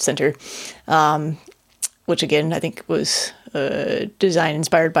the center, which again I think was design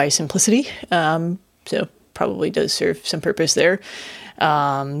inspired by simplicity. So probably does serve some purpose there.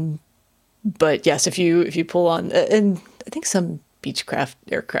 But yes, if you pull on, and I think some Beechcraft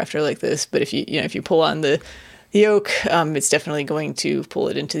aircraft are like this, but if you pull on the yoke, it's definitely going to pull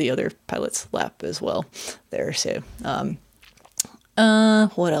it into the other pilot's lap as well there. So,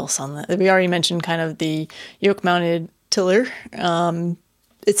 what else on that? We already mentioned kind of the yoke mounted tiller.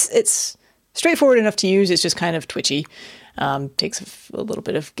 It's straightforward enough to use. It's just kind of twitchy. Takes a little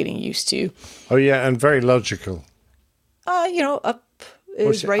bit of getting used to. Oh yeah. And very logical. Up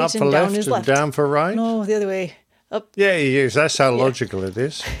is right up and for down left is and left. down for right? No, the other way. Up. Yeah, he is. That's how logical it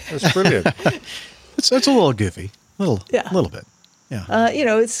is. That's brilliant. It's a little goofy. A little bit. Yeah.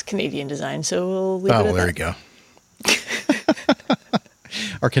 It's Canadian design, so we'll leave it at that. Oh, there you go.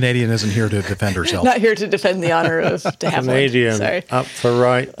 Our Canadian isn't here to defend herself. Not here to defend the honor of to have Canadian, one. Sorry. up for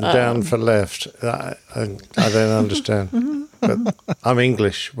right and down for left. I don't understand. But I'm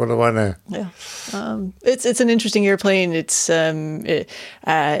English. What do I know? Yeah. It's an interesting airplane. It's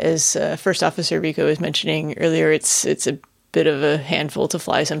as First Officer Rico was mentioning earlier, it's a bit of a handful to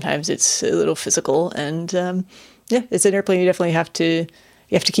fly. Sometimes it's a little physical, and it's an airplane you definitely have to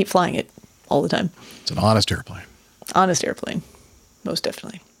keep flying it all the time. It's an honest airplane. Honest airplane. Most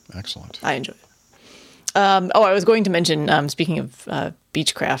definitely. Excellent. I enjoy it. I was going to mention, speaking of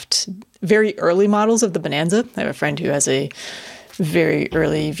Beechcraft, very early models of the Bonanza. I have a friend who has a very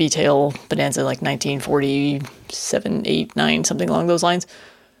early V-tail Bonanza, like 1947, 8, 9, something along those lines.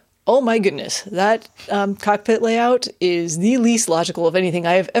 Oh my goodness, that cockpit layout is the least logical of anything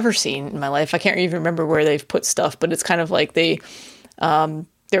I have ever seen in my life. I can't even remember where they've put stuff, but it's kind of like they're kind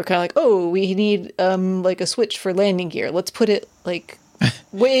of like, oh, we need like a switch for landing gear. Let's put it like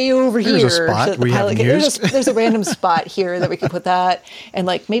way over here. There's a spot we haven't used. There's a random spot here that we can put that, and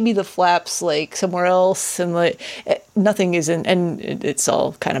like maybe the flaps like somewhere else, and like nothing is in, and it's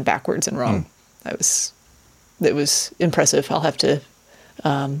all kind of backwards and wrong. It was impressive. I'll have to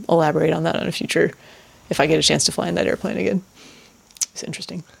elaborate on that on a future if I get a chance to fly in that airplane again. It's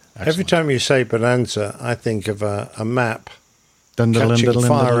interesting. Excellent. Every time you say Bonanza, I think of a map. Catching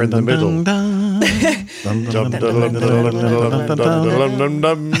fire in the middle.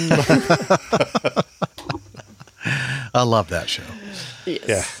 I love that show.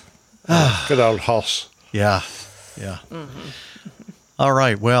 Yes. Yeah. Good old Hoss. Yeah. Yeah. Mm-hmm. All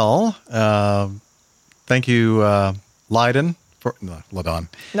right. Well, thank you, Ladon,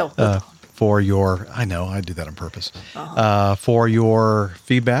 for your, I know I do that on purpose, for your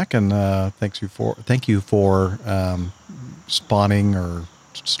feedback, and thank you for spawning or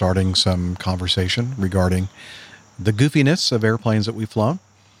starting some conversation regarding the goofiness of airplanes that we've flown.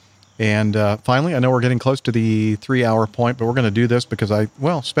 And finally, I know we're getting close to the 3-hour point, but we're going to do this because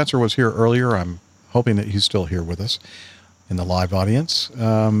Spencer was here earlier. I'm hoping that he's still here with us in the live audience.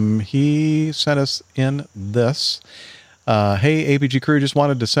 He sent us in this. Hey, APG crew, just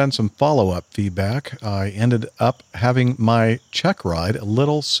wanted to send some follow-up feedback. I ended up having my check ride a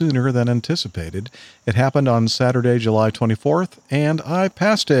little sooner than anticipated. It happened on Saturday, July 24th, and I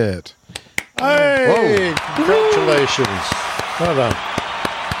passed it. Hey! Congratulations. Well done.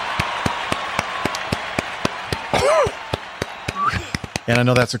 And I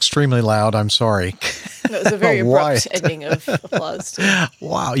know that's extremely loud. I'm sorry. It was a very abrupt ending of applause. Too.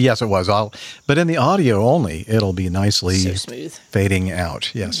 Wow. Yes, it was. But in the audio only, it'll be nicely so smooth. Fading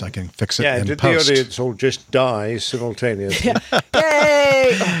out. Yes, I can fix it in did post. The audience all just die simultaneously?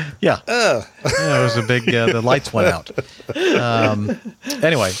 Yay! Yeah. Yeah, it was a big, the lights went out.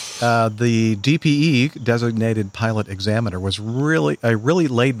 Anyway, the DPE, Designated Pilot Examiner, was really a really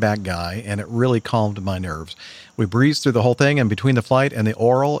laid-back guy, and it really calmed my nerves. We breezed through the whole thing, and between the flight and the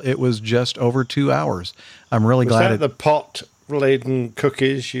oral, it was just over 2 hours. I'm really glad. Was that the pot-laden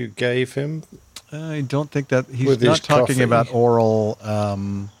cookies you gave him? I don't think that he's With not his talking coffee? about oral.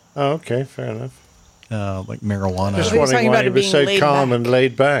 Oh, okay, fair enough. Like marijuana. Just wondering why he was so calm and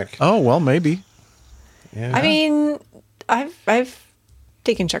laid back. Oh well, maybe. Yeah. I mean, I've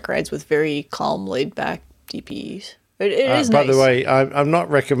taken check rides with very calm, laid back DPEs. It is By nice. the way, I'm not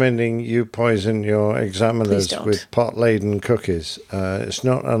recommending you poison your examiners with pot-laden cookies. It's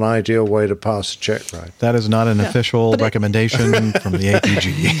not an ideal way to pass a check ride. That is not an official recommendation from the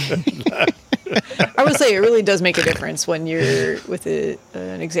APG. I would say it really does make a difference when you're with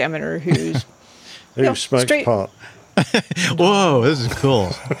an examiner who smokes straight, pot. Whoa, this is cool.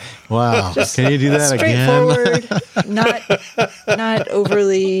 Wow. Just Can you do that again? straightforward, not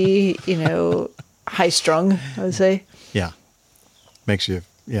overly, high strung, I would say. Yeah. Makes you,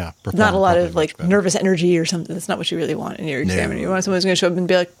 perform Not a lot probably of like nervous energy or something. That's not what you really want in your examiner. You want someone who's going to show up and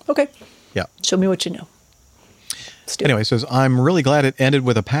be like, okay, yeah, show me what you know. Anyway, it says, I'm really glad it ended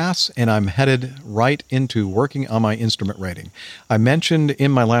with a pass, and I'm headed right into working on my instrument rating. I mentioned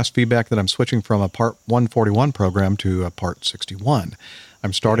in my last feedback that I'm switching from a Part 141 program to a Part 61.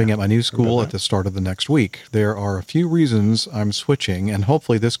 I'm starting at my new school at the start of the next week. There are a few reasons I'm switching, and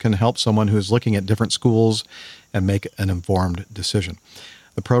hopefully this can help someone who is looking at different schools and make an informed decision.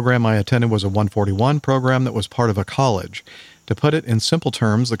 The program I attended was a 141 program that was part of a college. To put it in simple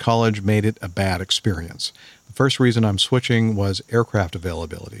terms, the college made it a bad experience. The first reason I'm switching was aircraft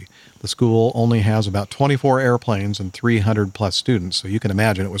availability. The school only has about 24 airplanes and 300 plus students, so you can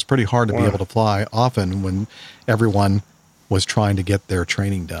imagine it was pretty hard to be able to fly often when everyone was trying to get their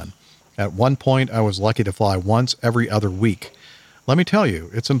training done. At one point, I was lucky to fly once every other week. Let me tell you,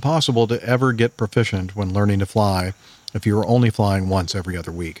 it's impossible to ever get proficient when learning to fly if you are only flying once every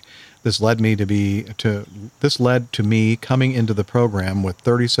other week. This led to me coming into the program with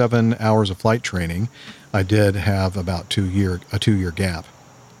 37 hours of flight training. I did have about a 2-year gap.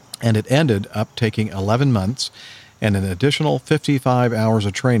 And it ended up taking 11 months and an additional 55 hours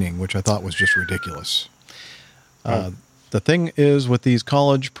of training, which I thought was just ridiculous. The thing is with these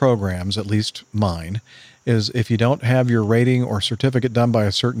college programs, at least mine, is if you don't have your rating or certificate done by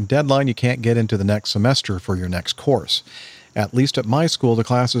a certain deadline, you can't get into the next semester for your next course. At least at my school, the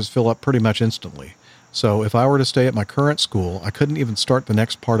classes fill up pretty much instantly. So if I were to stay at my current school, I couldn't even start the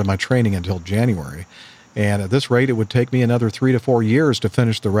next part of my training until January. And at this rate, it would take me another 3 to 4 years to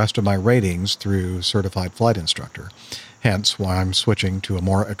finish the rest of my ratings through Certified Flight Instructor. Hence why I'm switching to a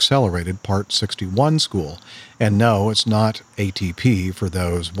more accelerated Part 61 school. And no, it's not ATP for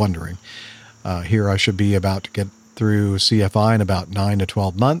those wondering. Here I should be about to get through CFI in about 9 to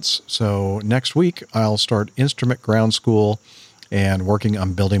 12 months. So next week, I'll start instrument ground school and working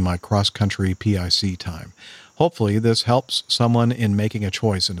on building my cross-country PIC time. Hopefully, this helps someone in making a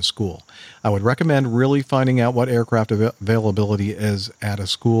choice in a school. I would recommend really finding out what aircraft availability is at a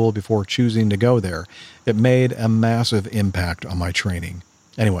school before choosing to go there. It made a massive impact on my training.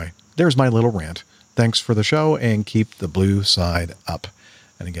 Anyway, there's my little rant. Thanks for the show, and keep the blue side up.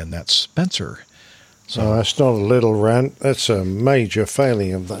 And again, that's Spencer. So that's not a little rant. That's a major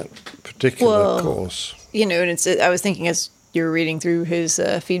failing of that particular course. And I was thinking as you were reading through his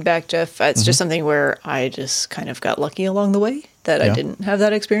feedback, Jeff, it's just something where I just kind of got lucky along the way that I didn't have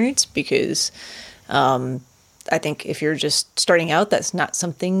that experience because I think if you're just starting out, that's not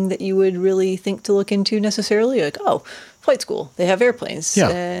something that you would really think to look into necessarily. Like, oh, flight school, they have airplanes,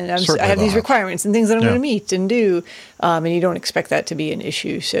 and I have these requirements and things that I'm going to meet and do, and you don't expect that to be an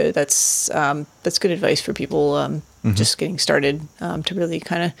issue. So that's good advice for people just getting started to really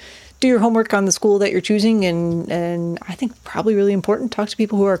kind of do your homework on the school that you're choosing, and I think probably really important, talk to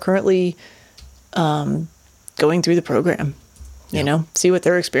people who are currently going through the program. You know, see what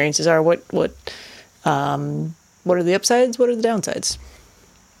their experiences are. What are the upsides? What are the downsides?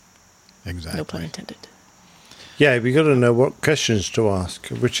 Exactly. No pun intended. Yeah, we got to know what questions to ask,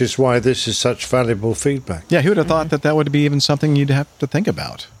 which is why this is such valuable feedback. Yeah, who would have thought that would be even something you'd have to think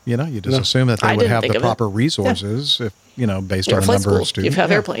about? You just assume that they would have the proper resources if based You're on a the flight number school. of students. You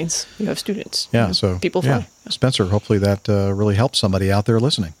have airplanes. You have students. Yeah, You so have people fly. Spencer, hopefully that really helps somebody out there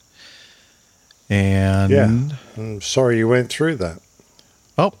listening. And I'm sorry you went through that.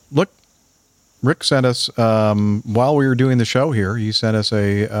 Oh, look, Rick sent us while we were doing the show here. He sent us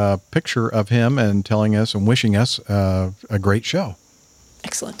a picture of him and telling us and wishing us a great show.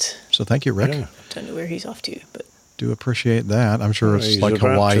 Excellent. So thank you, Rick. Yeah. Don't know where he's off to, but Do appreciate that. I'm sure it's He's like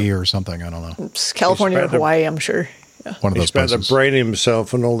about Hawaii to- or something. I don't know. it's California or He's about to- Hawaii, I'm sure. Yeah. One of He's those about to places. brain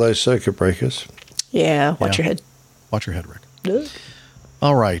himself and all those circuit breakers. Yeah, watch Yeah. your head. Watch your head, Rick. Ugh.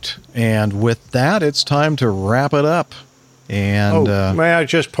 All right. And with that, it's time to wrap it up. And May I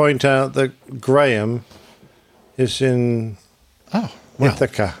just point out that Graham is in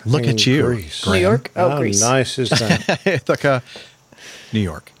Ithaca. look in at you, Greece. Graham. New York? Oh, How Greece. nice is that? Ithaca, New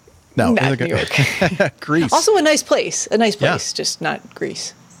York. No, Not Ithaca, New York. Greece. Also a nice place. A nice Yeah. place, just not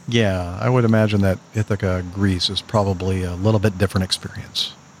Greece. Yeah, I would imagine that Ithaca, Greece is probably a little bit different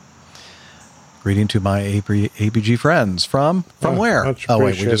experience. Greeting to my APG friends from where? much Oh,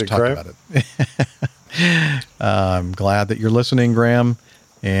 wait, we just appreciated, talked Graham. about it. I'm glad that you're listening, Graham,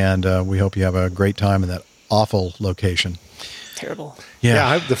 and we hope you have a great time in that awful location. Terrible. Yeah.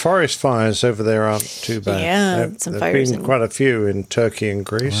 I hope the forest fires over there aren't too bad. Yeah, There've some fires been in- quite a few in Turkey and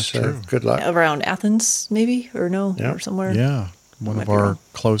Greece. So good luck. Around Athens, maybe? Or no? Yeah. Or somewhere? Yeah, one Might of be our wrong.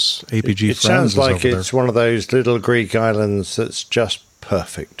 close APG It friends sounds is like over it's one of those little Greek islands that's just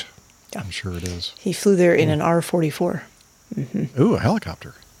perfect. there. I'm sure it is. He flew there in an R-44. Ooh, a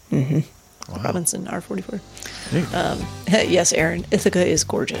helicopter. Robinson R-44. Neat. Yes, Aaron, Ithaca is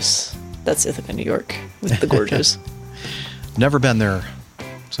gorgeous. That's Ithaca, New York, with the gorgeous. Never been there,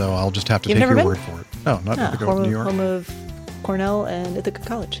 so I'll just have to You've take never your been? word for it. No, not Ah, Ithaca, home, New York. home of Cornell and Ithaca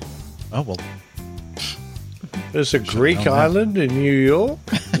College. Oh, well, There's a Greek know that. island in New York.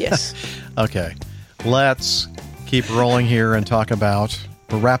 Yes. okay. Let's keep rolling here and talk about,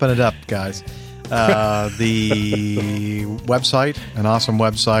 we're wrapping it up, guys. The website, an awesome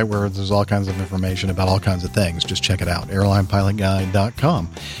website where there's all kinds of information about all kinds of things. Just check it out, airlinepilotguide.com.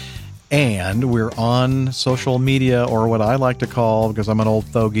 And we're on social media, or what I like to call, because I'm an old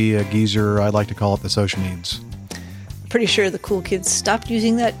fogey, a geezer, I like to call it the social meds. Pretty sure the cool kids stopped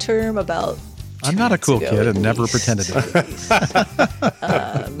using that term about I'm not a cool ago, kid at and never least. pretended to be.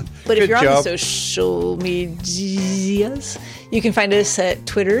 But if Good you're on job. the social medias, you can find us at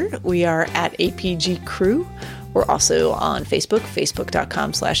Twitter. We are at APG Crew. We're also on Facebook,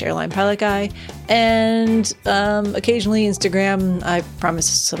 facebook.com/airlinepilotguy. And occasionally Instagram. I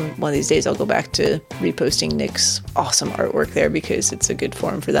promise one of these days I'll go back to reposting Nick's awesome artwork there because it's a good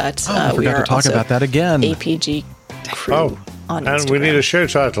forum for that. Oh, I we forgot are to talk also about that again. APG Crew Oh, on and Instagram. we need a show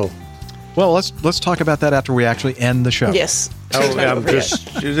title. Well, let's talk about that after we actually end the show. Yes. Oh, yeah,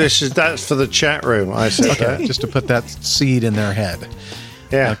 that's for the chat room. I said Okay, that. just to put that seed in their head.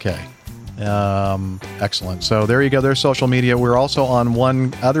 Yeah. Okay. Excellent. So there you go. There's social media. We're also on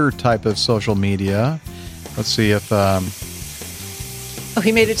one other type of social media. Let's see if. Oh,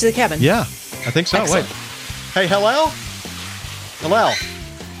 he made it to the cabin. Yeah, I think so. Excellent. Wait. Hey, Hillel? Hillel,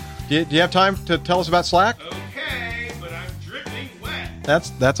 do you have time to tell us about Slack? Okay, but I'm dripping wet.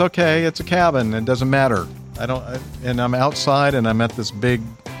 That's okay. It's a cabin. It doesn't matter. And I'm outside, and I'm at this big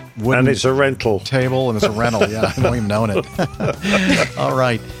wooden And it's a rental table, and it's a rental. Yeah, I don't even own it. All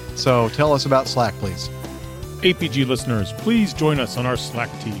right. So tell us about Slack, please. APG listeners, please join us on our Slack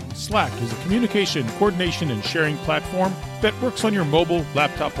team. Slack is a communication, coordination, and sharing platform that works on your mobile,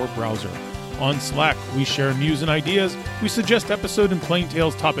 laptop, or browser. On Slack, we share news and ideas, we suggest episode and Plain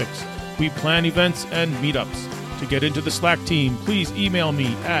Tales topics, we plan events and meetups. To get into the Slack team, please email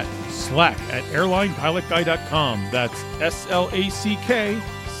me at slack@airlinepilotguy.com. That's SLACK,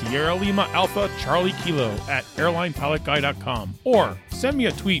 Sierra Lima Alpha Charlie Kilo @airlinepilotguy.com. Or send me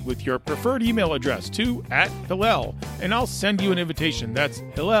a tweet with your preferred email address to @Hillel, and I'll send you an invitation. That's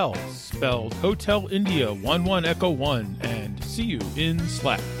Hillel, spelled Hotel India 11 Echo 1, and see you in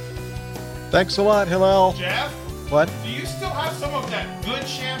Slack. Thanks a lot, Hillel. Jeff? What? Do you still have some of that good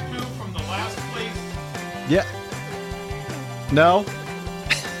shampoo from the last place? Yeah. No?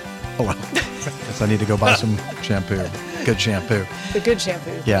 Oh, well. Guess I need to go buy some shampoo. Good shampoo. The good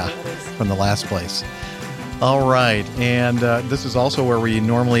shampoo. Yeah, from the last place. All right. And this is also where we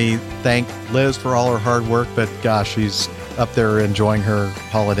normally thank Liz for all her hard work, but gosh, she's up there enjoying her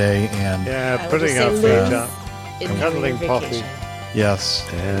holiday and putting her feet up. Enjoy Cuddling your Poppy. vacation. yes.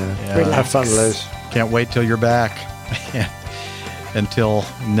 Yeah. Yeah. Have fun, Liz. Can't wait till you're back. Until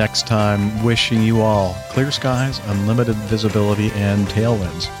next time, wishing you all clear skies, unlimited visibility, and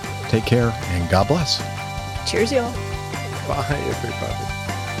tailwinds. Take care and God bless. Cheers, y'all. Bye, everybody.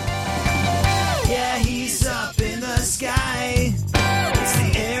 Yeah, he's up in the sky.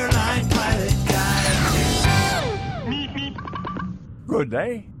 good,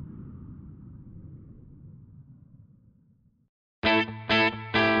 eh?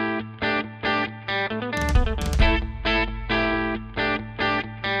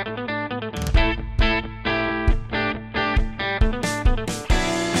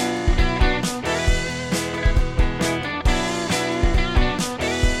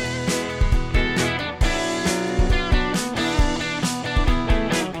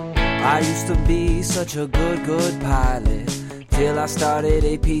 I used to be such a good pilot till I started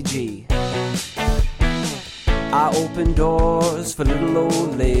APG. I opened doors for little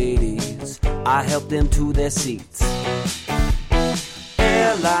old ladies, I helped them to their seats.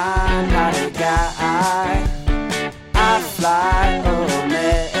 Airline pilot guy, I fly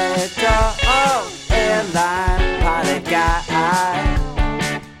America. Oh, airline pilot guy,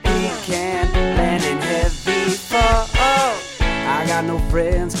 he can land in heavy fog. I got no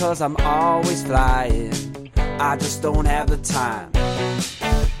friends cause I'm always flying, I just don't have the time.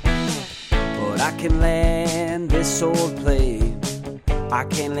 But I can land this old plane, I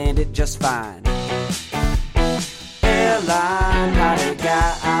can land it just fine. Airline pilot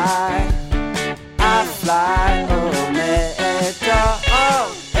guy, I fly